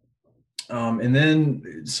 And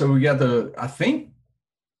then, so we got I think,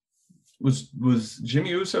 was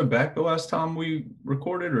Jimmy Uso back the last time we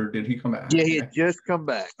recorded, or did he come back? Yeah, he had just come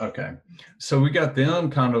back. Okay. So we got them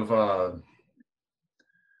kind of,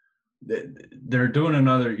 they're doing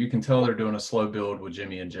another, you can tell they're doing a slow build with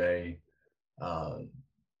Jimmy and Jay.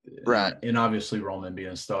 Right. And obviously Roman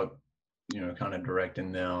being stuck, kind of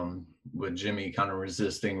directing them, with Jimmy kind of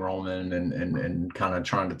resisting Roman and kind of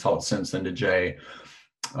trying to talk sense into Jay.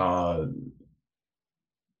 I'm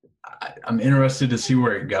interested to see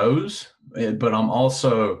where it goes, but I'm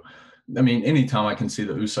also, anytime I can see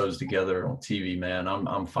the Usos together on TV, man,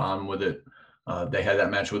 I'm fine with it. They had that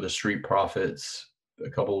match with the Street Profits a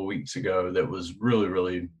couple of weeks ago that was really,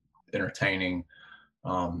 really entertaining.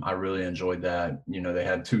 I really enjoyed that. They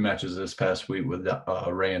had 2 matches this past week with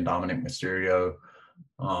Rey and Dominic Mysterio.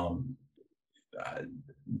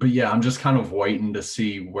 But yeah, I'm just kind of waiting to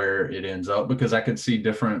see where it ends up, because I could see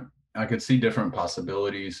different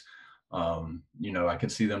possibilities. I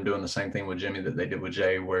could see them doing the same thing with Jimmy that they did with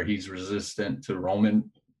Jay, where he's resistant to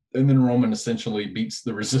Roman, and then Roman essentially beats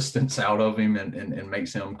the resistance out of him and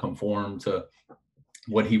makes him conform to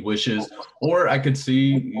what he wishes. Or I could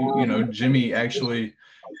see, Jimmy actually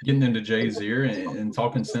getting into Jay's ear and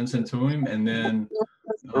talking sense into him, and then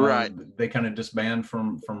Right. They kind of disband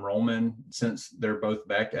from Roman, since they're both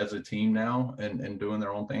back as a team now and doing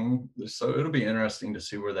their own thing. So it'll be interesting to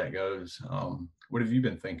see where that goes. What have you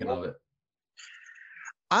been thinking of it?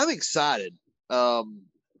 I'm excited.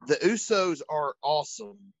 The Usos are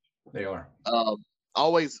awesome. They are.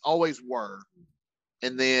 Always were.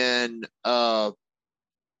 And then, and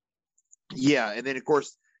then of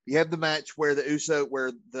course you have the match where the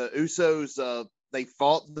Usos, they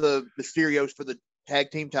fought the Mysterios for the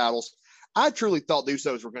tag team titles. I truly thought the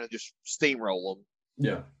Usos were going to just steamroll them.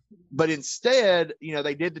 Yeah. But instead,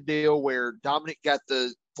 they did the deal where Dominic got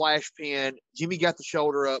the flash pin, Jimmy got the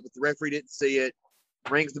shoulder up, but the referee didn't see it,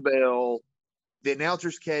 rings the bell, the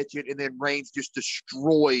announcers catch it, and then Reigns just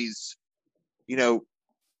destroys, and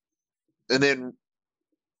then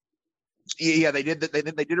they did that. They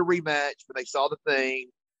did a rematch, but they saw the thing.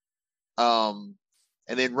 And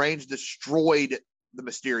then Reigns destroyed the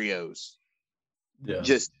Mysterios. Yeah.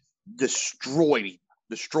 Just destroyed him.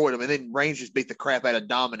 And then Reigns just beat the crap out of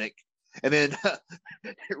Dominic. And then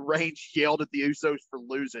Reigns yelled at the Usos for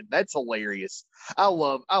losing. That's hilarious. I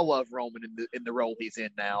love Roman in the role he's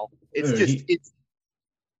in now.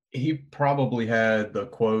 He probably had the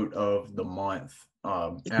quote of the month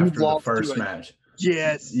after the first match.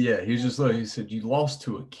 Yes. Yeah, he said, "You lost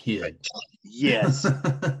to a kid." Yes.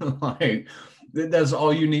 Like, that's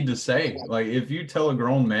all you need to say. Like, if you tell a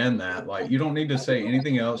grown man that, like, you don't need to say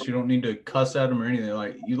anything else. You don't need to cuss at him or anything.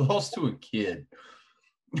 Like, you lost to a kid.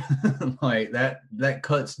 Like, that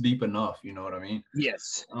cuts deep enough. You know what I mean?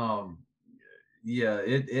 Yes. Yeah,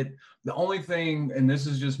 the only thing, and this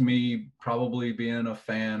is just me probably being a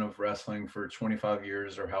fan of wrestling for 25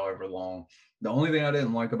 years or however long, the only thing I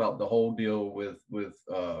didn't like about the whole deal with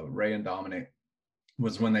Rey and Dominic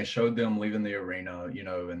was when they showed them leaving the arena,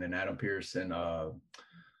 and then Adam Pearce and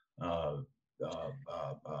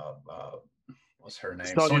what's her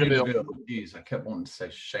name? Sonya Deville. Jeez, I kept wanting to say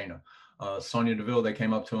Shayna. Sonya Deville, they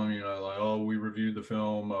came up to him, like, "Oh, we reviewed the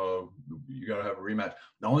film. You got to have a rematch."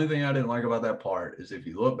 The only thing I didn't like about that part is, if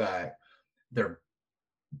you look back, they're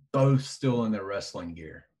both still in their wrestling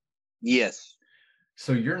gear. Yes.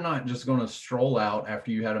 So you're not just going to stroll out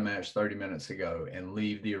after you had a match 30 minutes ago and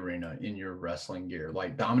leave the arena in your wrestling gear.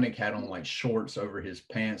 Like, Dominic had on like shorts over his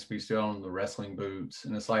pants, but he's still on the wrestling boots.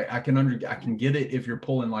 And it's like, I can get it if you're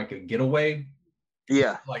pulling like a getaway.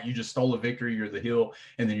 Yeah. Like, you just stole a victory, you're the heel,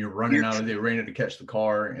 and then you're running out of the arena to catch the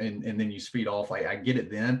car, and then you speed off. Like, I get it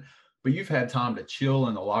then. But you've had time to chill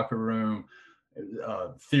in the locker room,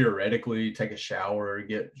 theoretically take a shower,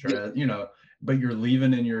 get dressed, but you're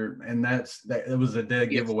leaving and it was a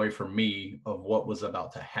dead giveaway for me of what was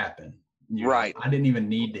about to happen. Right. I didn't even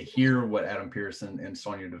need to hear what Adam Pearce and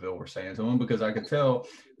Sonya Deville were saying to him, because I could tell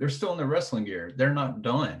they're still in their wrestling gear. They're not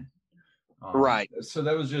done. Right. So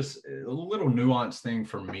that was just a little nuanced thing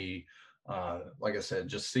for me. Like I said,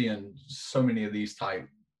 just seeing so many of these type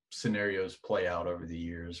scenarios play out over the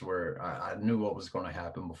years, where I knew what was going to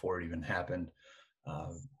happen before it even happened.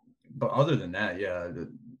 But other than that, yeah,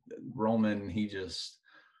 Roman, he's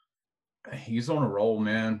on a roll,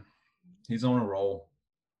 man. He's on a roll.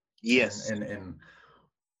 Yes. And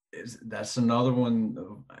that's another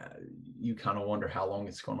one. You kind of wonder how long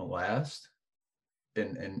it's going to last,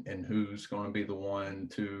 and who's going to be the one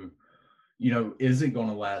to, is it going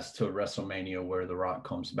to last to WrestleMania where The Rock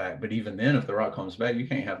comes back? But even then, if The Rock comes back, you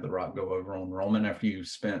can't have The Rock go over on Roman after you've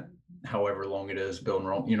spent however long it is building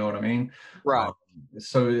Roman. You know what I mean? Right.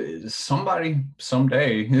 So somebody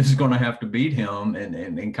someday is going to have to beat him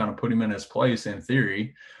and kind of put him in his place in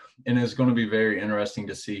theory. And it's going to be very interesting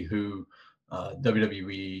to see who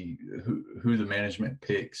WWE, who the management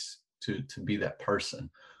picks to be that person.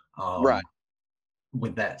 Right.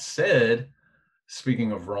 With that said,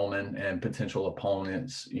 speaking of Roman and potential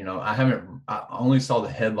opponents, I only saw the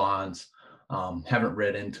headlines, haven't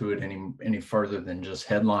read into it any further than just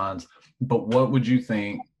headlines. But what would you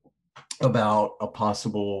think about a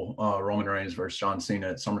possible Roman Reigns versus John Cena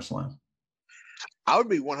at SummerSlam? I would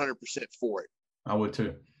be 100% for it. I would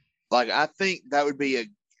too. Like, I think that would be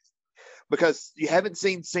because you haven't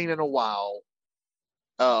seen Cena in a while.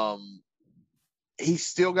 He's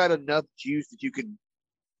still got enough juice that you could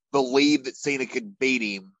believe that Cena could beat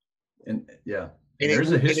him. And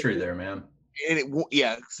there's a history there, man. And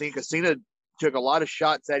because Cena took a lot of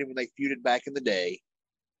shots at him when they feuded back in the day.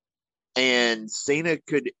 And Cena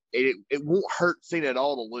it won't hurt Cena at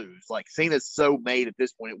all to lose. Like, Cena's so made at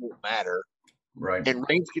this point, it won't matter. Right. And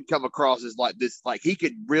Reigns could come across as like this, like he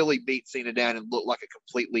could really beat Cena down and look like a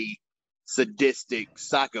completely sadistic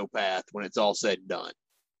psychopath when it's all said and done.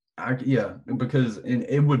 Because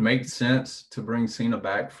it would make sense to bring Cena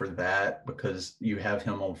back for that, because you have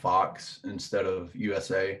him on Fox instead of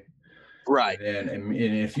USA. Right. And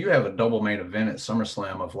if you have a double main event at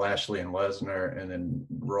SummerSlam of Lashley and Lesnar, and then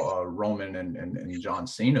Roman and John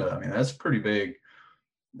Cena, I mean, that's pretty big.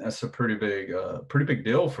 That's a pretty big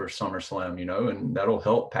deal for SummerSlam, and that'll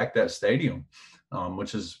help pack that stadium,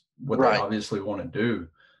 which is what they obviously want to do.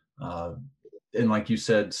 And like you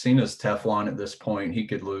said, Cena's Teflon at this point. He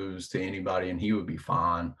could lose to anybody and he would be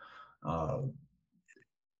fine.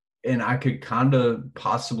 And I could kind of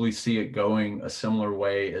possibly see it going a similar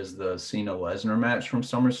way as the Cena-Lesnar match from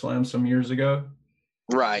SummerSlam some years ago.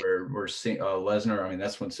 Right. Where Lesnar, I mean,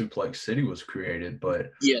 that's when Suplex City was created,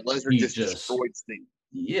 but Lesnar just destroyed Cena.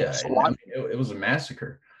 Yeah, it was a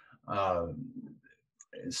massacre.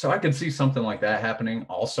 So I could see something like that happening.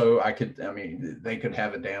 Also, they could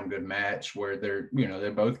have a damn good match where they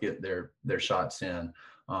both get their shots in.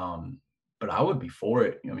 But I would be for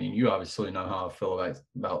it. I mean, you obviously know how I feel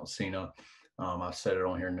about Cena. I've said it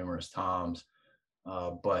on here numerous times.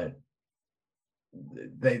 But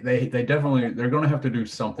they definitely, they're going to have to do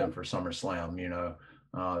something for SummerSlam,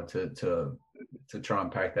 to try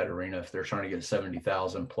and pack that arena if they're trying to get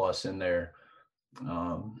 70,000 plus in there.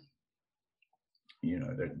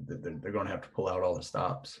 They're going to have to pull out all the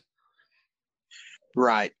stops.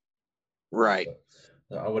 Right. I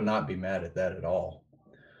would not be mad at that at all.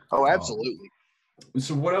 Oh, absolutely.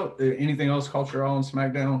 So what else? Anything else caught your eye on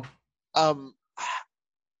SmackDown? I'm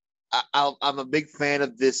a big fan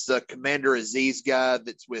of this Commander Aziz guy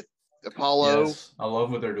that's with Apollo. Yes, I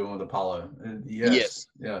love what they're doing with Apollo. Yes.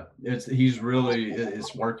 Yeah,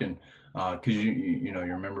 it's working. Because you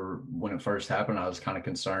remember when it first happened, I was kind of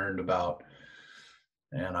concerned about,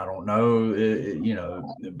 and I don't know,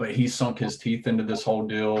 but he sunk his teeth into this whole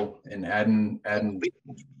deal, and adding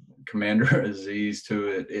Commander Aziz to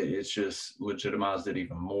it, it's just legitimized it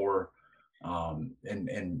even more.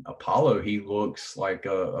 And Apollo, he looks like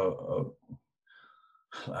a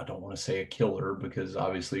I don't want to say a killer, because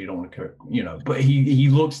obviously you don't want to, but he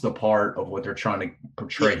looks the part of what they're trying to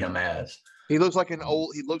portray him as. He looks like he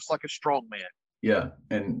looks like a strong man. Yeah.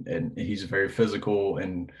 And he's very physical,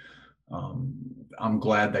 and I'm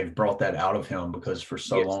glad they've brought that out of him, because for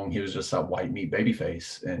so long he was just that white meat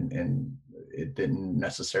babyface, and it didn't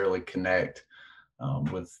necessarily connect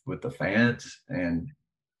with the fans. And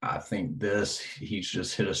I think he's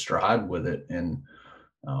just hit a stride with it, and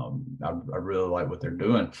I really like what they're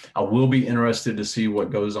doing. I will be interested to see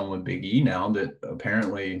what goes on with Big E now that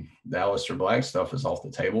apparently the Aleister Black stuff is off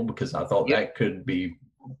the table, because I thought that could be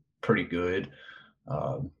pretty good.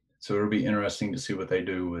 So it'll be interesting to see what they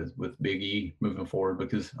do with Big E moving forward,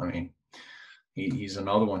 because I mean, he's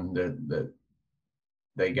another one that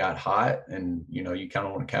they got hot, and you kind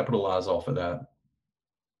of want to capitalize off of that.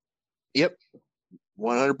 Yep,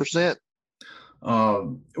 100%.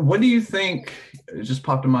 What do you think? It just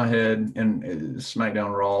popped in my head, and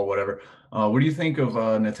SmackDown, Raw, whatever. What do you think of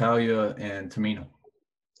Natalya and Tamina?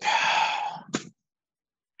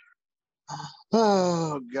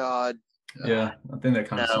 Oh God. Yeah, I think that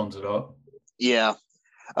kind of sums it up. Yeah.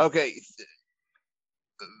 Okay.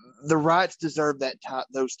 The Rights deserve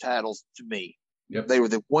those titles to me. Yep. They were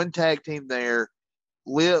the one tag team there.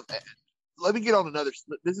 Liv, let me get on another.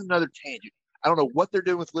 This is another tangent. I don't know what they're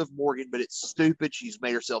doing with Liv Morgan, but it's stupid. She's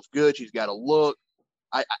made herself good. She's got a look.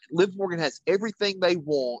 Liv Morgan has everything they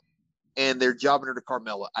want, and they're jobbing her to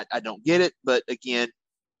Carmella. I don't get it, but again,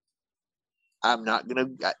 I'm not gonna.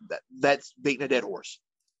 That's beating a dead horse.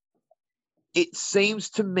 It seems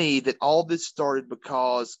to me that all this started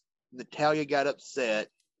because Natalya got upset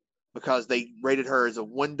because they rated her as a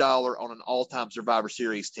 $1 on an all-time Survivor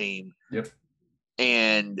Series team. Yep.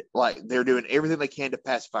 And like they're doing everything they can to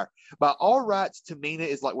pacify her. By all rights, Tamina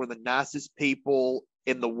is like one of the nicest people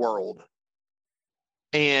in the world.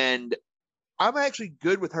 And I'm actually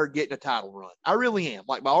good with her getting a title run. I really am.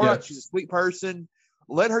 Like, by all rights, she's a sweet person.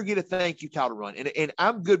 Let her get a thank you title run. And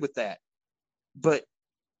I'm good with that. But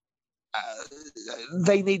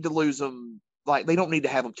they need to lose them. Like, they don't need to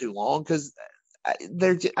have them too long because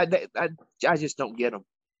I just don't get them.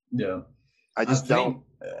 Yeah. I don't.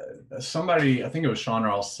 Somebody, I think it was Sean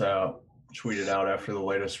Ross, tweeted out after the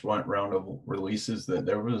latest round of releases that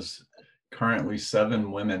there was currently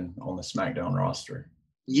 7 women on the SmackDown roster.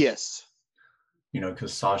 Yes. You know,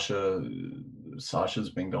 because Sasha's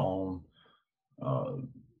been gone.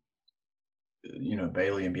 You know,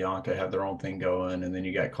 Bayley and Bianca have their own thing going, and then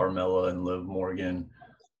you got Carmella and Liv Morgan.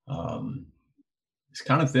 It's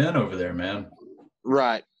kind of thin over there, man.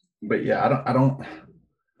 Right. But yeah, I don't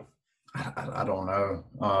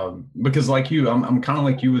know. Because like you, I'm kind of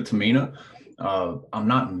like you with Tamina. I'm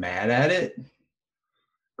not mad at it.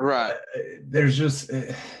 Right. There's just,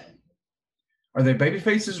 are they baby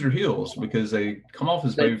faces or heels? Because they come off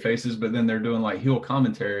as baby faces, but then they're doing like heel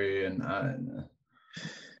commentary, and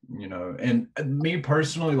you know, and me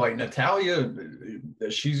personally, like Natalya,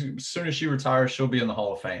 she's, as soon as she retires, she'll be in the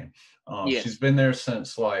Hall of Fame. Yes. She's been there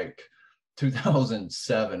since like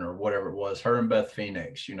 2007 or whatever it was. Her and Beth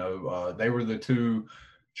Phoenix, you know, they were the two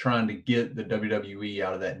trying to get the WWE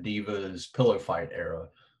out of that Divas pillow fight era.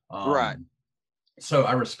 Right. So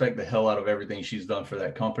I respect the hell out of everything she's done for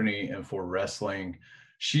that company and for wrestling.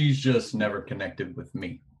 She's just never connected with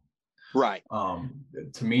me. Right.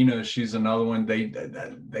 Tamina, she's another one. They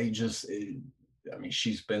just, I mean,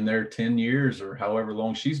 she's been there 10 years or however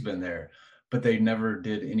long she's been there, but they never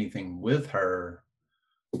did anything with her.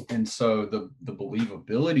 And so the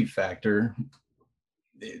believability factor,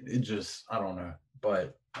 it just, I don't know.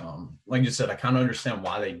 But like you said, I kind of understand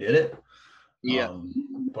why they did it. Yeah.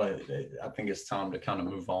 But I think it's time to kind of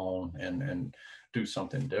move on and do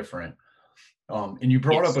something different. And you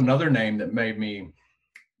brought up another name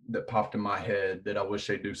that popped in my head that I wish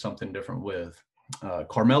they'd do something different with.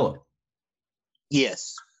 Carmella.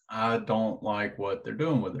 Yes. I don't like what they're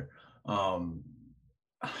doing with her. I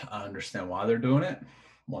understand why they're doing it.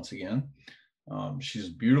 Once again, she's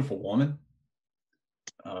a beautiful woman.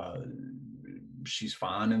 She's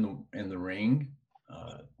fine in the ring.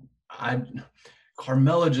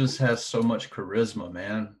 Carmella just has so much charisma,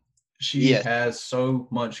 man. She has so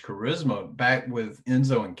much charisma back with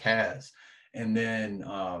Enzo and Cass. And then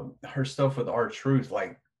her stuff with R-Truth,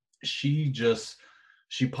 like she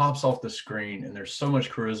pops off the screen and there's so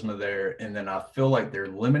much charisma there. And then I feel like they're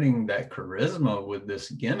limiting that charisma with this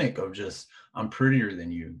gimmick of just, I'm prettier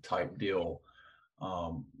than you type deal.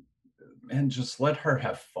 And just let her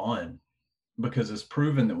have fun, because it's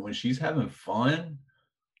proven that when she's having fun,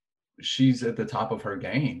 she's at the top of her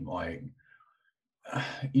game. Like,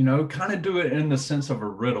 you know, kind of do it in the sense of a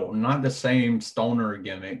Riddle, not the same stoner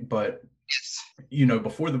gimmick, but you know,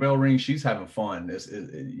 before the bell rings, she's having fun.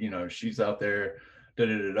 You know, she's out there,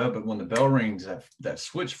 but when the bell rings, that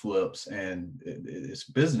switch flips and it's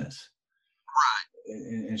business. Right.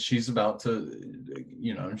 And she's about to,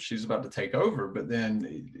 you know, she's about to take over. But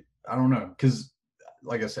then I don't know, because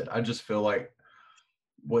like I said, I just feel like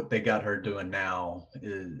what they got her doing now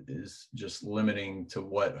is just limiting to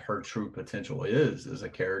what her true potential is as a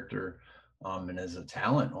character, and as a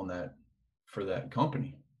talent on that, for that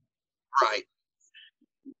company. Right.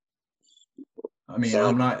 I mean,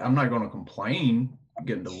 I'm not going to complain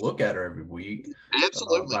getting to look at her every week.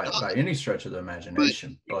 Absolutely by any stretch of the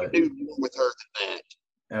imagination. But do more with her than that.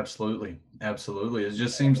 Absolutely. It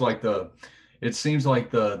just seems like the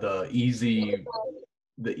easy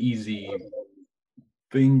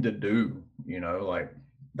thing to do, you know, like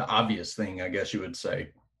the obvious thing, I guess you would say.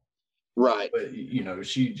 Right. But you know,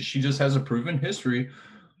 she just has a proven history.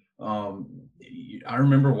 I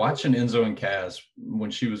remember watching Enzo and Cass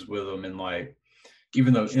when she was with them, and like,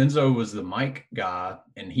 even though Enzo was the mic guy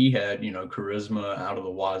and he had, you know, charisma out of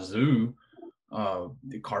the wazoo,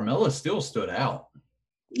 Carmella still stood out.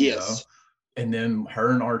 Yes. You know? And then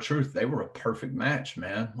her and R-Truth, they were a perfect match,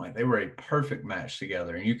 man. Like, they were a perfect match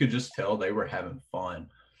together, and you could just tell they were having fun.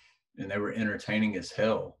 and they were entertaining as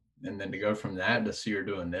hell. And then to go from that to see her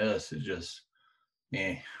doing this is just,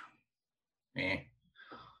 eh.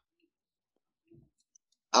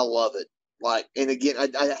 I love it. Like, and again,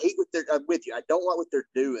 I hate what I'm with you. I don't like what they're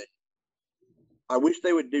doing. I wish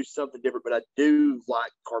they would do something different, but I do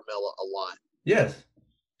like Carmella a lot. Yes,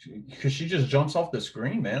 because she just jumps off the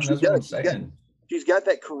screen, man. That's what I'm saying. She's got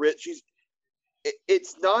that charisma.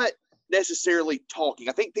 It's not necessarily talking.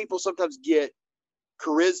 I think people sometimes get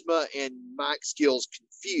charisma and mic skills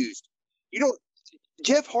confused.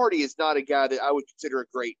 Jeff Hardy is not a guy that I would consider a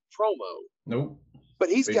great promo. Nope. But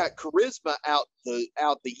he's got charisma out the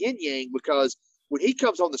yin yang, because when he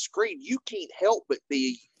comes on the screen, you can't help but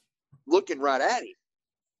be looking right at him.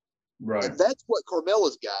 Right. And that's what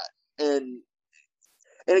Carmella's got. And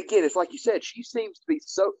again, it's like you said, she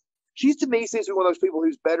to me seems to be one of those people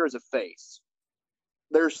who's better as a face.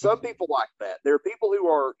 There's some people like that. There are people who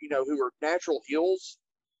are natural heels.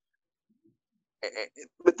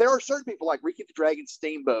 But there are certain people like Ricky the Dragon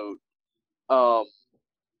Steamboat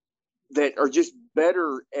that are just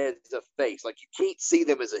better as a face. Like, you can't see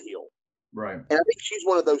them as a heel. Right. And I think she's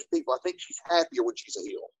one of those people. I think she's happier when she's a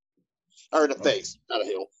heel. Or in a face, not a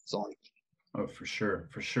heel. Sorry. Oh, for sure.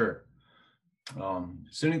 For sure.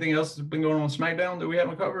 Is there anything else that's been going on SmackDown that we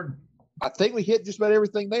haven't covered? I think we hit just about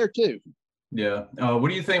everything there, too. Yeah. What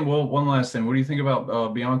do you think? Well, one last thing. What do you think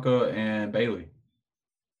about Bianca and Bayley?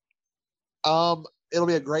 It'll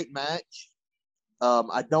be a great match.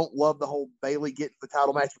 I don't love the whole Bayley getting the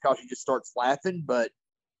title match because she just starts laughing, but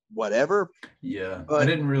whatever. Yeah, but I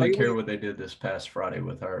didn't really care what they did this past Friday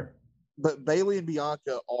with her. But Bayley and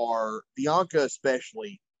Bianca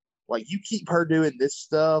especially, like, you keep her doing this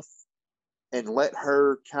stuff and let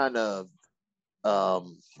her kind of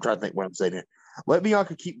I'm trying to think what I'm saying here. Let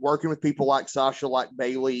Bianca keep working with people like Sasha, like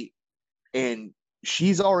Bayley, and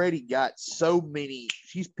she's already got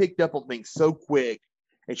she's picked up on things so quick,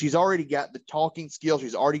 and she's already got the talking skills.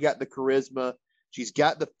 She's already got the charisma. She's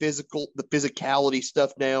got the physicality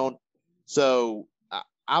stuff down. So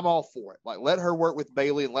I'm all for it. Like, let her work with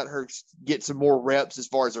Bayley and let her get some more reps as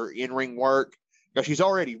far as her in-ring work, because she's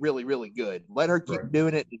already really, really good. Let her keep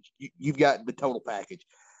doing it. And you've got the total package.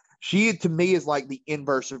 She, to me, is like the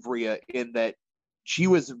inverse of Rhea in that she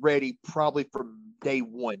was ready probably from day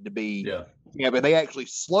one to be. Yeah, but they actually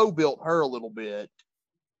slow built her a little bit,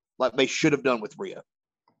 like they should have done with Rhea.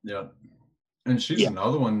 Yeah, and she's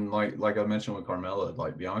another one like I mentioned with Carmella.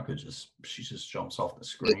 Like, Bianca she just jumps off the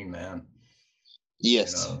screen, man.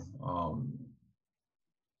 Yes,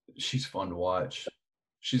 she's fun to watch.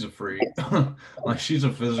 She's a freak. Like, she's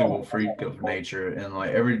a physical freak of nature, and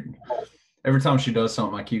like every time she does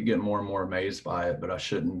something, I keep getting more and more amazed by it. But I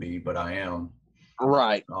shouldn't be, but I am.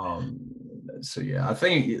 Right. So yeah, I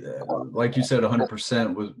think, like you said,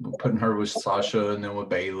 100% with putting her with Sasha and then with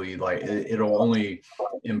Bayley, like it'll only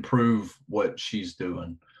improve what she's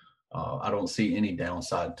doing. I don't see any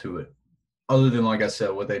downside to it, other than, like I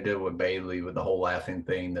said, what they did with Bayley with the whole laughing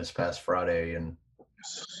thing this past Friday and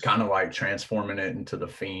kind of like transforming it into the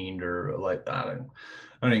Fiend, or like I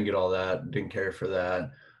didn't get all that. Didn't care for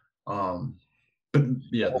that. But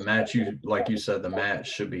yeah, the match, like you said, the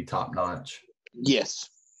match should be top notch. Yes.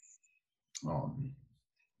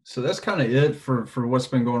 So that's kind of it for what's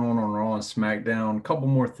been going on Raw and SmackDown. A couple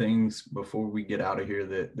more things before we get out of here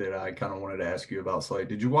that I kind of wanted to ask you about. So, like,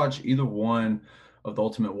 did you watch either one of the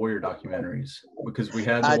Ultimate Warrior documentaries? Because we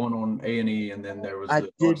had the one on A&E, and then there was the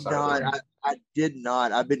I did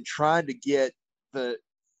not. I've been trying to get the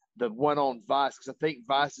one on Vice, because I think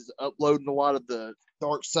Vice is uploading a lot of the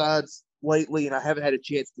dark sides lately, and I haven't had a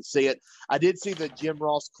chance to see it. I did see the Jim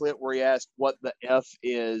Ross clip where he asked what the F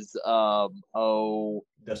is.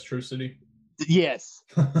 Destrucity. Yes.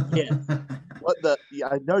 Yes.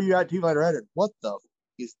 I know you got 2 letter edit. What the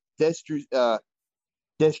is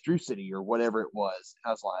Destrucity or whatever it was?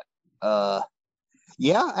 And I was like,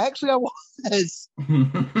 yeah, actually I was.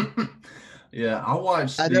 Yeah, I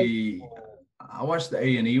watched the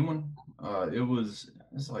A&E one.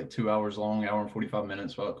 It's like 2 hours long, hour and 45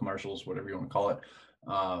 minutes without commercials, whatever you want to call it.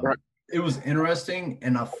 Right. It was interesting,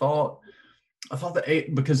 and I thought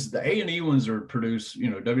because the A&E ones are produced,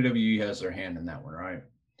 WWE has their hand in that one, right?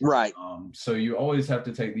 Right. So you always have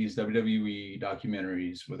to take these WWE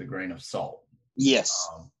documentaries with a grain of salt. Yes.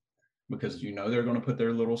 Because they're going to put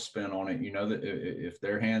their little spin on it. That if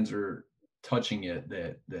their hands are touching it,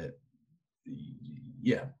 that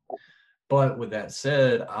yeah. But with that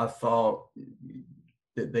said, I thought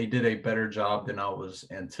that they did a better job than I was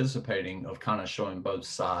anticipating of kind of showing both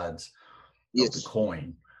sides of the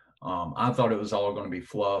coin. I thought it was all going to be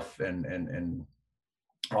fluff and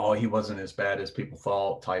oh, he wasn't as bad as people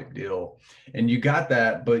thought type deal. And you got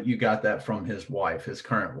that, but you got that from his wife, his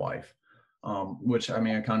current wife, which, I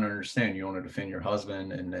mean, I kind of understand. You want to defend your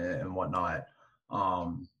husband and whatnot.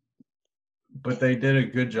 But they did a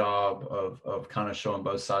good job of kind of showing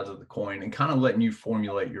both sides of the coin and kind of letting you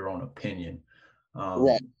formulate your own opinion.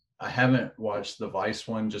 Right. I haven't watched the Vice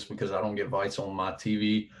one just because I don't get Vice on my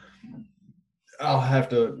TV. I'll have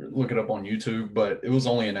to look it up on YouTube, but it was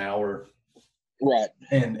only an hour. Right.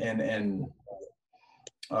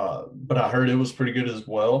 But I heard it was pretty good as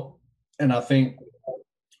well. And I think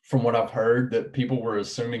from what I've heard that people were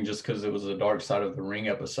assuming just because it was a Dark Side of the Ring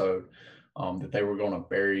episode, that they were going to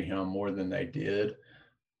bury him more than they did.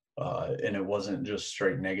 And it wasn't just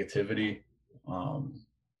straight negativity.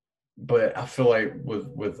 But I feel like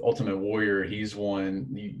with Ultimate Warrior, he's one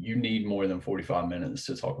you need more than 45 minutes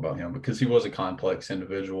to talk about him because he was a complex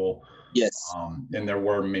individual. Yes. And there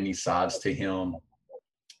were many sides to him.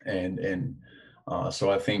 And so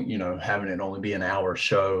I think, having it only be an hour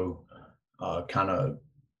show kind of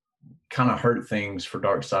hurt things for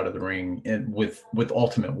Dark Side of the Ring and with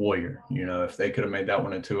Ultimate Warrior. If they could have made that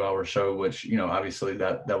one a 2-hour show, which, obviously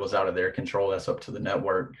that was out of their control, that's up to the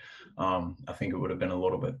network. I think it would have been a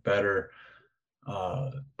little bit better.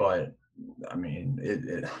 But I mean,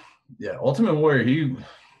 yeah, Ultimate Warrior,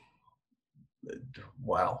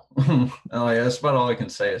 wow. That's about all I can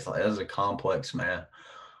say. It's like, as a complex man.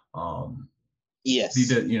 Yes.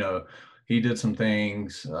 He did some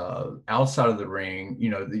things outside of the ring.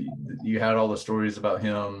 You had all the stories about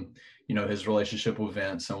him, his relationship with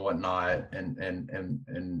Vince and whatnot,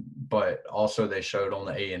 but also they showed on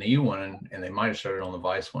the A&E one, and they might have showed it on the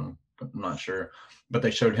Vice one, I'm not sure, but they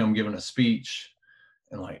showed him giving a speech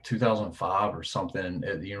in like 2005 or something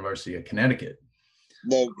at the University of Connecticut.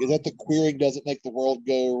 Is that the queering doesn't make the world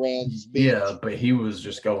go around speech? Yeah, but he was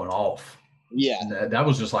just going off. Yeah. And that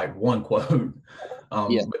was just like one quote.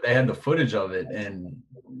 Yeah. But they had the footage of it, and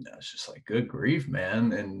it's just like, good grief,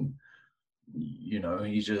 man. And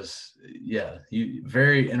he's just, he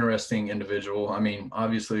very interesting individual. I mean,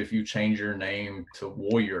 obviously, if you change your name to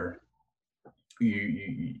Warrior,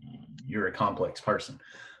 you're a complex person.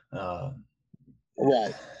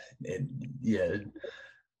 Right.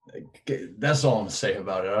 That's all I'm gonna say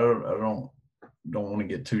about it. I don't want to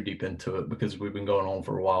get too deep into it because we've been going on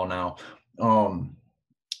for a while now.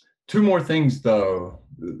 Two more things though.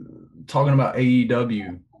 Talking about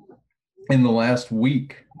AEW, in the last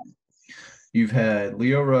week, you've had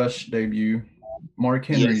Lio Rush debut, Mark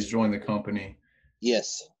Henry's joined the company.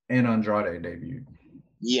 Yes. And Andrade debuted.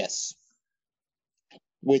 Yes.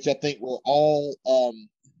 Which I think we're all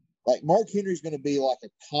like Mark Henry's going to be like a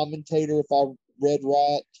commentator, if I read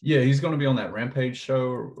right. Yeah, he's going to be on that Rampage show,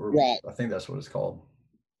 or right. I think that's what it's called.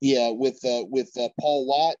 Yeah, with Paul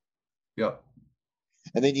White. Yep.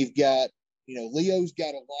 And then you've got, Leo's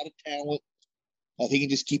got a lot of talent. If he can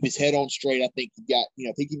just keep his head on straight, I think you got,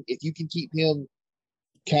 if you can keep him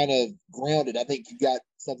kind of grounded, I think you got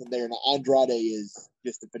something there. And Andrade is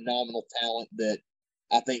just a phenomenal talent that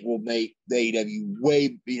I think will make the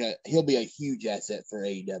AEW he'll be a huge asset for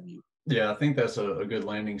AEW. Yeah, I think that's a good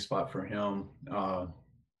landing spot for him.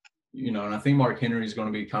 And I think Mark Henry is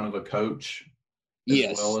going to be kind of a coach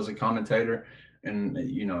as well as a commentator. And,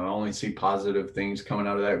 I only see positive things coming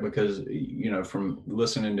out of that because, from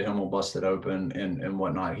listening to him on Busted Open and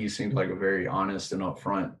whatnot, he seems like a very honest and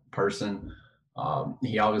upfront person.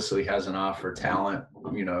 He obviously has an eye for talent,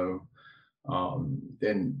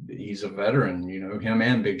 and he's a veteran, him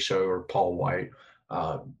and Big Show or Paul White,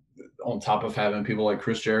 on top of having people like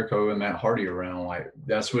Chris Jericho and Matt Hardy around. Like,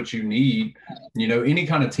 that's what you need, any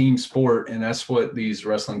kind of team sport. And that's what these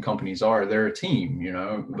wrestling companies are. They're a team,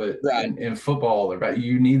 but in football,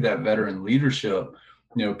 you need that veteran leadership,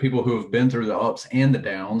 people who have been through the ups and the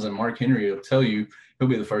downs. And Mark Henry will tell you, he'll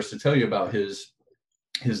be the first to tell you about his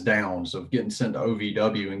downs of getting sent to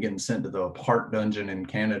OVW and getting sent to the Hart Dungeon in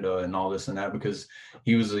Canada and all this and that, because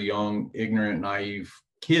he was a young, ignorant, naive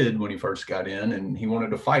kid when he first got in, and he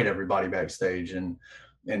wanted to fight everybody backstage. And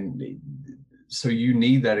so you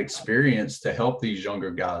need that experience to help these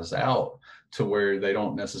younger guys out to where they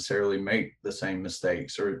don't necessarily make the same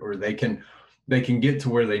mistakes, or they can get to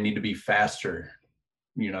where they need to be faster,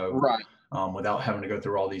 without having to go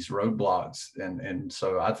through all these roadblocks. And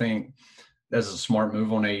so I think that's a smart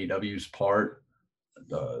move on AEW's part,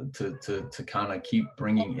 to kind of keep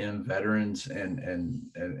bringing in veterans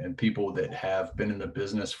and people that have been in the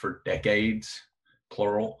business for decades,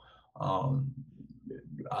 plural. I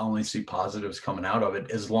only see positives coming out of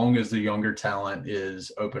it as long as the younger talent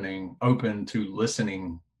is open to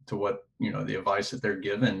listening to what, the advice that they're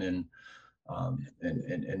given. And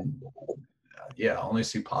yeah, I only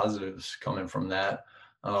see positives coming from that.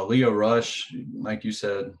 Leo Rush, like you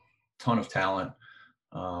said, ton of talent.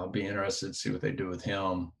 Be interested to see what they do with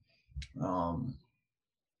him.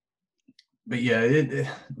 But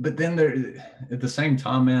yeah, but then there at the same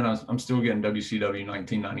time, man, I'm still getting WCW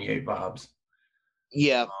 1998 vibes.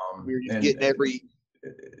 Yeah, we're just getting every.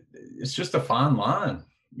 It's just a fine line,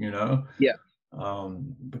 Yeah.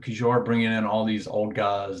 Because you are bringing in all these old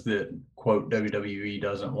guys that quote WWE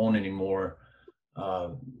doesn't want anymore.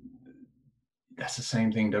 That's the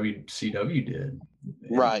same thing WCW did,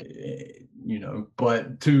 right?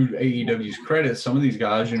 But to AEW's credit, some of these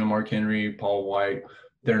guys, Mark Henry, Paul White,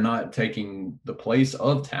 they're not taking the place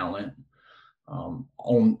of talent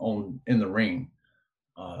on in the ring.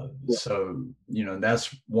 So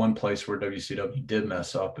that's one place where WCW did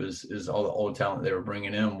mess up is all the old talent they were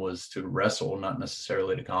bringing in was to wrestle, not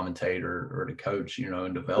necessarily to commentate or to coach,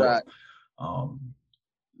 and develop. Right.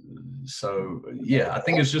 So yeah, I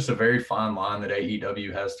think it's just a very fine line that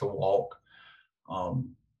AEW has to walk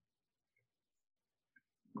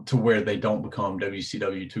to where they don't become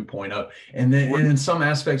WCW 2.0. And then and in some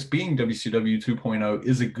aspects being WCW 2.0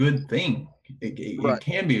 is a good thing. It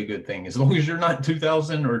can be a good thing as long as you're not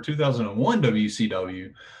 2000 or 2001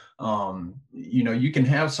 WCW. You can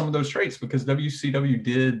have some of those traits because WCW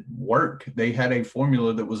did work. They had a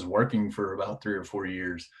formula that was working for about 3 or 4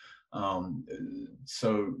 years.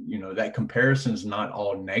 So that comparison is not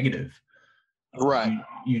all negative. Right.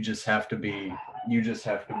 You just have to be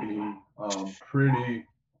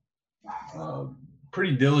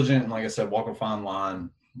pretty diligent, and like I said, walk a fine line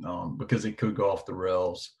because it could go off the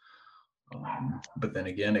rails. But then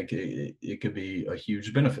again, it could be a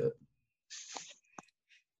huge benefit.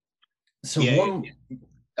 So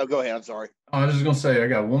go ahead. I'm sorry. I was just gonna say I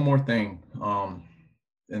got one more thing, and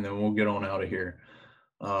then we'll get on out of here.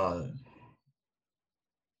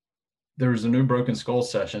 There's a new Broken Skull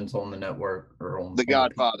Sessions on the network or on The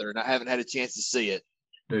Godfather, and I haven't had a chance to see it.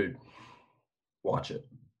 Dude, watch it.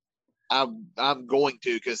 I'm going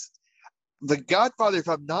to, because The Godfather, if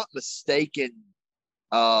I'm not mistaken,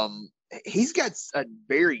 he's got a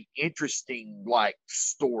very interesting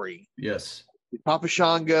story. Yes. Papa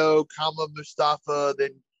Shango, Kama Mustafa,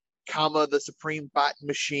 then Kama the Supreme Fighting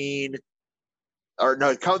Machine, or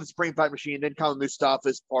no, Kama the Supreme Fighting Machine, then Kama Mustafa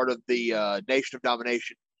is part of the Nation of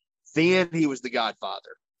Domination. Then he was the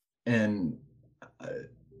Godfather. And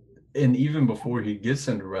even before he gets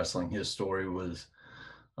into wrestling, his story was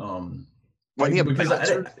he was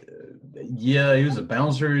a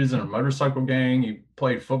bouncer. He's in a motorcycle gang. He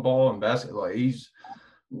played football and basketball.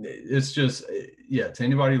 It's just, to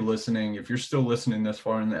anybody listening, if you're still listening this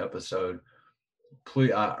far in the episode,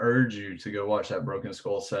 please, I urge you to go watch that Broken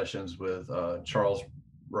Skull Sessions with Charles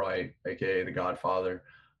Wright, aka the Godfather.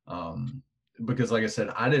 Because like I said,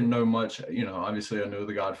 I didn't know much, obviously I knew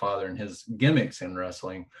the Godfather and his gimmicks in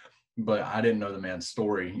wrestling, but I didn't know the man's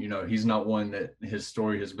story. He's not one that his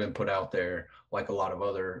story has been put out there like a lot of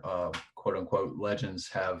other quote unquote legends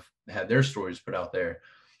have had their stories put out there.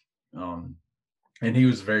 And he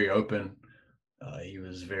was very open. He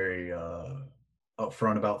was very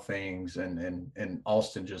upfront about things, and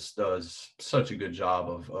Austin just does such a good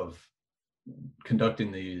job of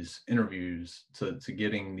conducting these interviews to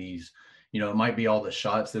getting these. It might be all the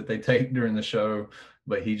shots that they take during the show,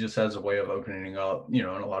 but he just has a way of opening up. And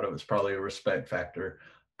a lot of it's probably a respect factor,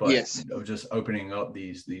 but yes, just opening up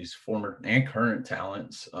these former and current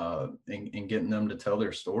talents and getting them to tell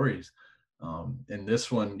their stories. And this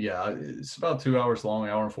one, it's about 2 hours long,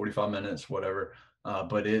 hour and 45 minutes, whatever.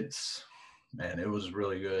 But it was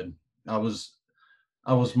really good. I was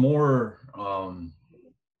more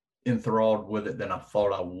enthralled with it than I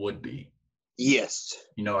thought I would be. Yes.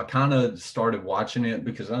 I kind of started watching it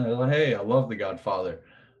because I was like, hey, I love The Godfather.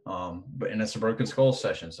 And it's the Broken Skull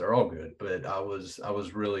Sessions. They're all good, but I was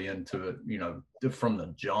really into it, from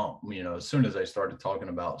the jump, as soon as they started talking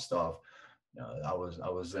about stuff, I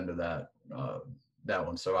was into that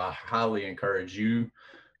one. So I highly encourage you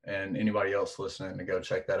and anybody else listening to go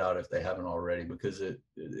check that out if they haven't already, because it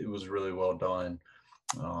was really well done.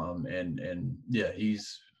 And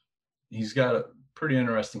he's got a pretty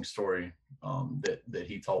interesting story that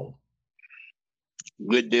he told.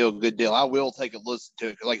 Good deal. I will take a listen to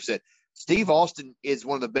it, because like I said, Steve Austin is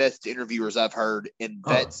one of the best interviewers I've heard, and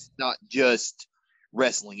that's not just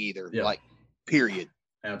wrestling either. Period.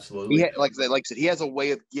 Absolutely. Like I said, he has a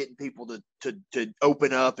way of getting people to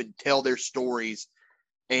open up and tell their stories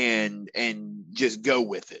and just go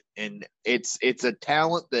with it. And it's a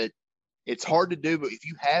talent that it's hard to do, but if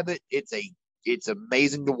you have it, it's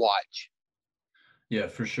amazing to watch. Yeah,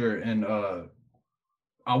 for sure. And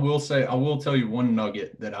I will tell you one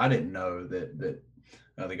nugget that I didn't know that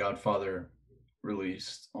The Godfather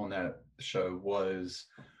released on that show was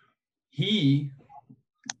he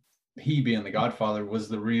being the Godfather was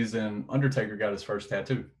the reason Undertaker got his first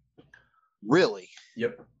tattoo. Really?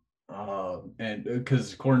 Yep. And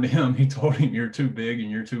because according to him, he told him, "You're too big and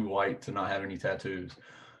you're too white to not have any tattoos."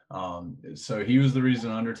 So he was the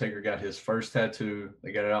reason Undertaker got his first tattoo.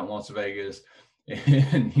 They got it out in Las Vegas,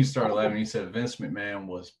 and he started laughing. He said Vince McMahon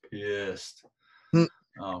was pissed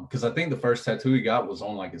because I think the first tattoo he got was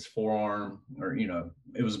on like his forearm, or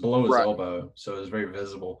it was below his elbow, so it was very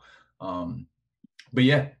visible. But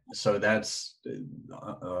yeah, so that's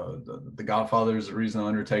the Godfather is the reason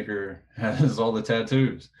Undertaker has all the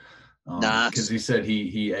tattoos. Nice. Because he said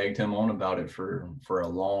he egged him on about it for a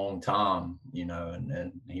long time,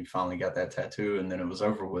 and he finally got that tattoo, and then it was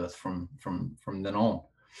over with from then on.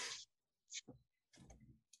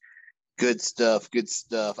 Good stuff.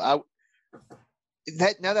 Now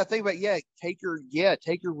that I think about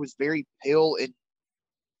Taker was very pale, and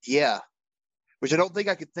which I don't think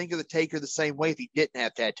I could think of the Taker the same way if he didn't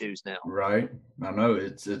have tattoos now. Right. I know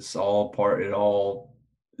it's all part. It all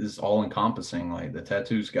is all encompassing. Like the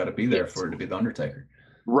tattoo's got to be there for it to be the Undertaker.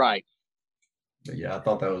 Right. But yeah, I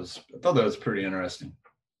thought that was pretty interesting.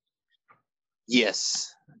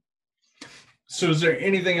 Yes. So is there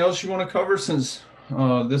anything else you want to cover since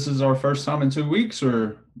this is our first time in 2 weeks,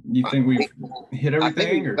 or you think we've hit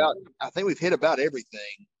everything? I think we've hit about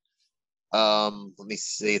everything. Let me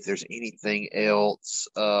see if there's anything else.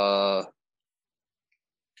 I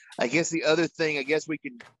guess the other thing, we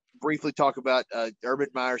can briefly talk about Urban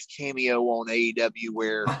Meyer's cameo on AEW,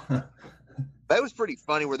 where that was pretty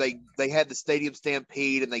funny, where they had the Stadium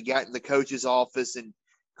Stampede and they got in the coach's office and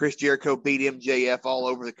Chris Jericho beat MJF all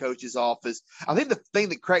over the coach's office. I think the thing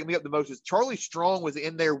that cracked me up the most was Charlie Strong was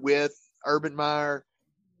in there with Urban Meyer.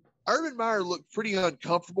 Urban Meyer looked pretty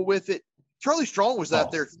uncomfortable with it. Charlie Strong was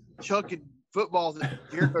out there chunking footballs and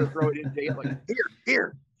Jericho throwing it in MJF like,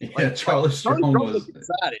 here. Yeah, Charlie Strong was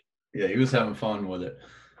excited. Yeah, he was having fun with it.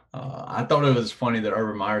 I thought it was funny that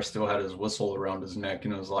Urban Meyer still had his whistle around his neck,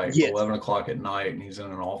 and it was like 11 o'clock at night, and he's in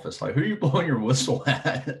an office. Like, who are you blowing your whistle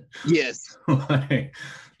at? Yes. Like,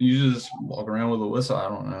 you just walk around with a whistle. I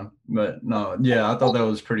don't know, but no, yeah, I thought that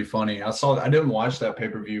was pretty funny. I didn't watch that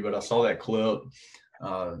pay-per-view, but I saw that clip.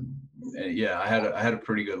 Yeah, I had a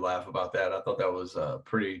pretty good laugh about that. I thought that was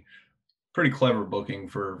pretty clever booking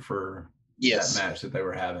for that match that they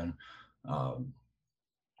were having.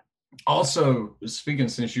 Also, speaking,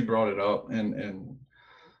 since you brought it up, and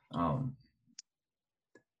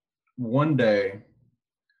one day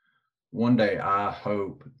I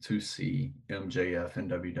hope to see MJF in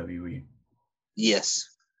WWE.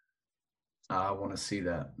 Yes, I want to see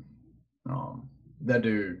that. That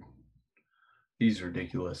dude, he's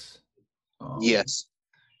ridiculous. Yes.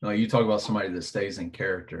 You talk about somebody that stays in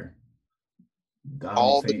character.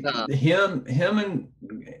 All the time.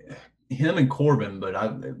 Him and Corbin,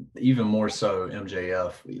 but even more so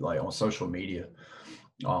MJF, like on social media,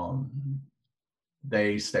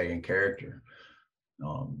 they stay in character,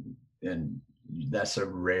 and that's a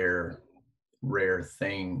rare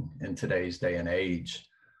thing in today's day and age,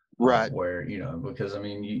 right? Where because I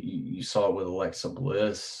mean you saw it with Alexa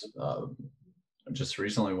Bliss just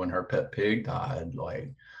recently when her pet pig died.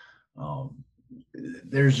 Like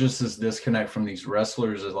there's just this disconnect from these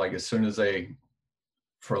wrestlers, is like as soon as they,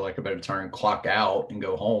 for like a better term, clock out and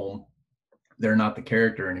go home, they're not the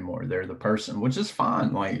character anymore. They're the person, which is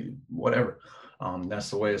fine. Like whatever. That's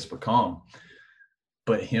the way it's become.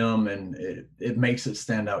 But him, and it makes it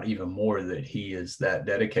stand out even more that he is that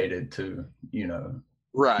dedicated to,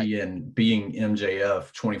 right, being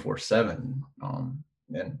MJF 24/7.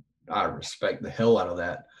 And I respect the hell out of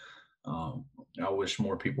that. I wish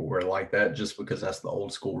more people were like that, just because that's the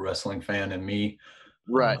old school wrestling fan in me.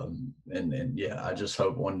 Right. And yeah, I just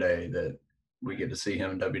hope one day that we get to see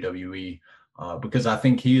him in WWE, because I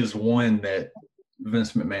think he is one that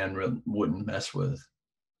Vince McMahon wouldn't mess with.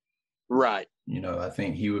 Right. I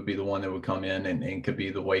think he would be the one that would come in and could be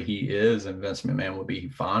the way he is, and Vince McMahon would be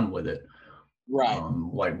fine with it. Right.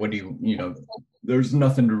 Like, what do you, there's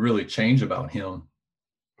nothing to really change about him.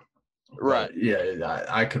 Right. But yeah,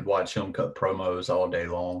 I could watch him cut promos all day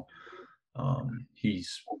long.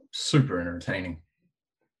 He's super entertaining.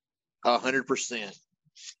 100%.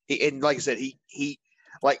 And like I said, he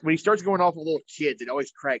like when he starts going off with little kids, it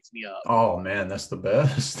always cracks me up. Oh man, that's the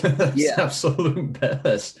best. That's absolute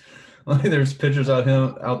best. Like there's pictures of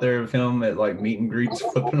him out there of him at like meet and greets,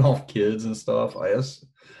 flipping off kids and stuff.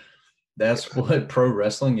 That's what pro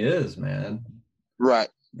wrestling is, man. Right.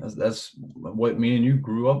 That's what me and you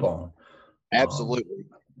grew up on. Absolutely.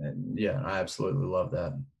 And yeah, I absolutely love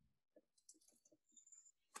that.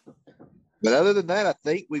 But other than that, I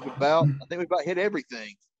think we've about hit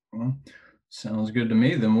everything. Well, sounds good to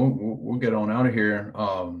me. Then we'll get on out of here.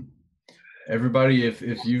 Everybody, if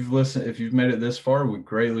you've listened, if you've made it this far, we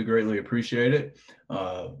greatly appreciate it.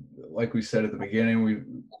 Like we said at the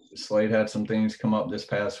beginning, Slade had some things come up this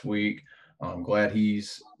past week. I'm glad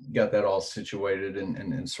he's got that all situated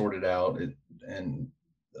and sorted out.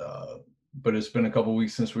 But it's been a couple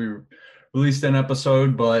weeks since we released an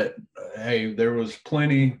episode. But hey, there was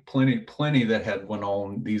plenty that had went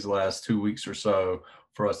on these last 2 weeks or so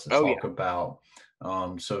for us to talk about.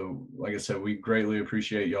 So like I said, we greatly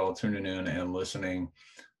appreciate y'all tuning in and listening.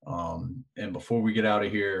 And before we get out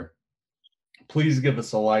of here, please give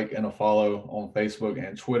us a like and a follow on Facebook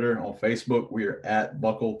and Twitter. On Facebook, we are at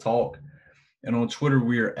Buckle Talk. And on Twitter,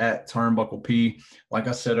 we are at Turnbuckle P. Like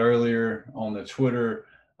I said earlier on the Twitter,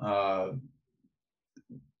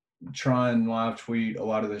 try and live tweet a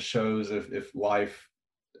lot of the shows if life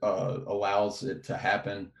allows it to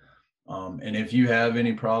happen. And if you have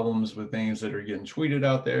any problems with things that are getting tweeted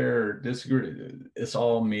out there or disagree, it's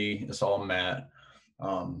all me. It's all Matt.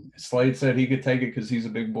 Slade said he could take it because he's a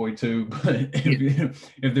big boy too. But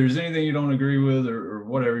if there's anything you don't agree with or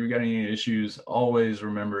whatever, you got any issues, always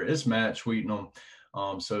remember it's Matt tweeting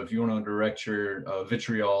them. So if you want to direct your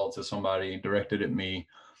vitriol to somebody, direct it at me.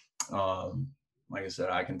 Like I said,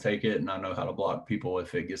 I can take it and I know how to block people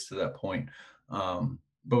if it gets to that point.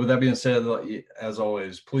 But with that being said, as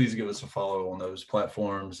always, please give us a follow on those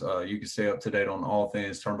platforms. You can stay up to date on all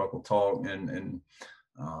things Turnbuckle Talk and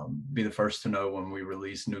be the first to know when we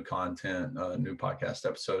release new content, new podcast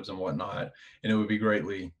episodes and whatnot. And it would be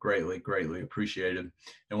greatly appreciated.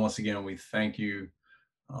 And once again, we thank you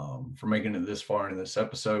for making it this far into this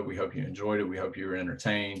episode. We hope you enjoyed it. We hope you were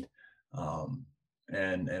entertained.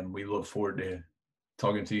 And we look forward to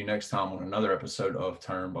talking to you next time on another episode of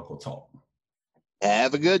Turnbuckle Talk.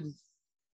 Have a good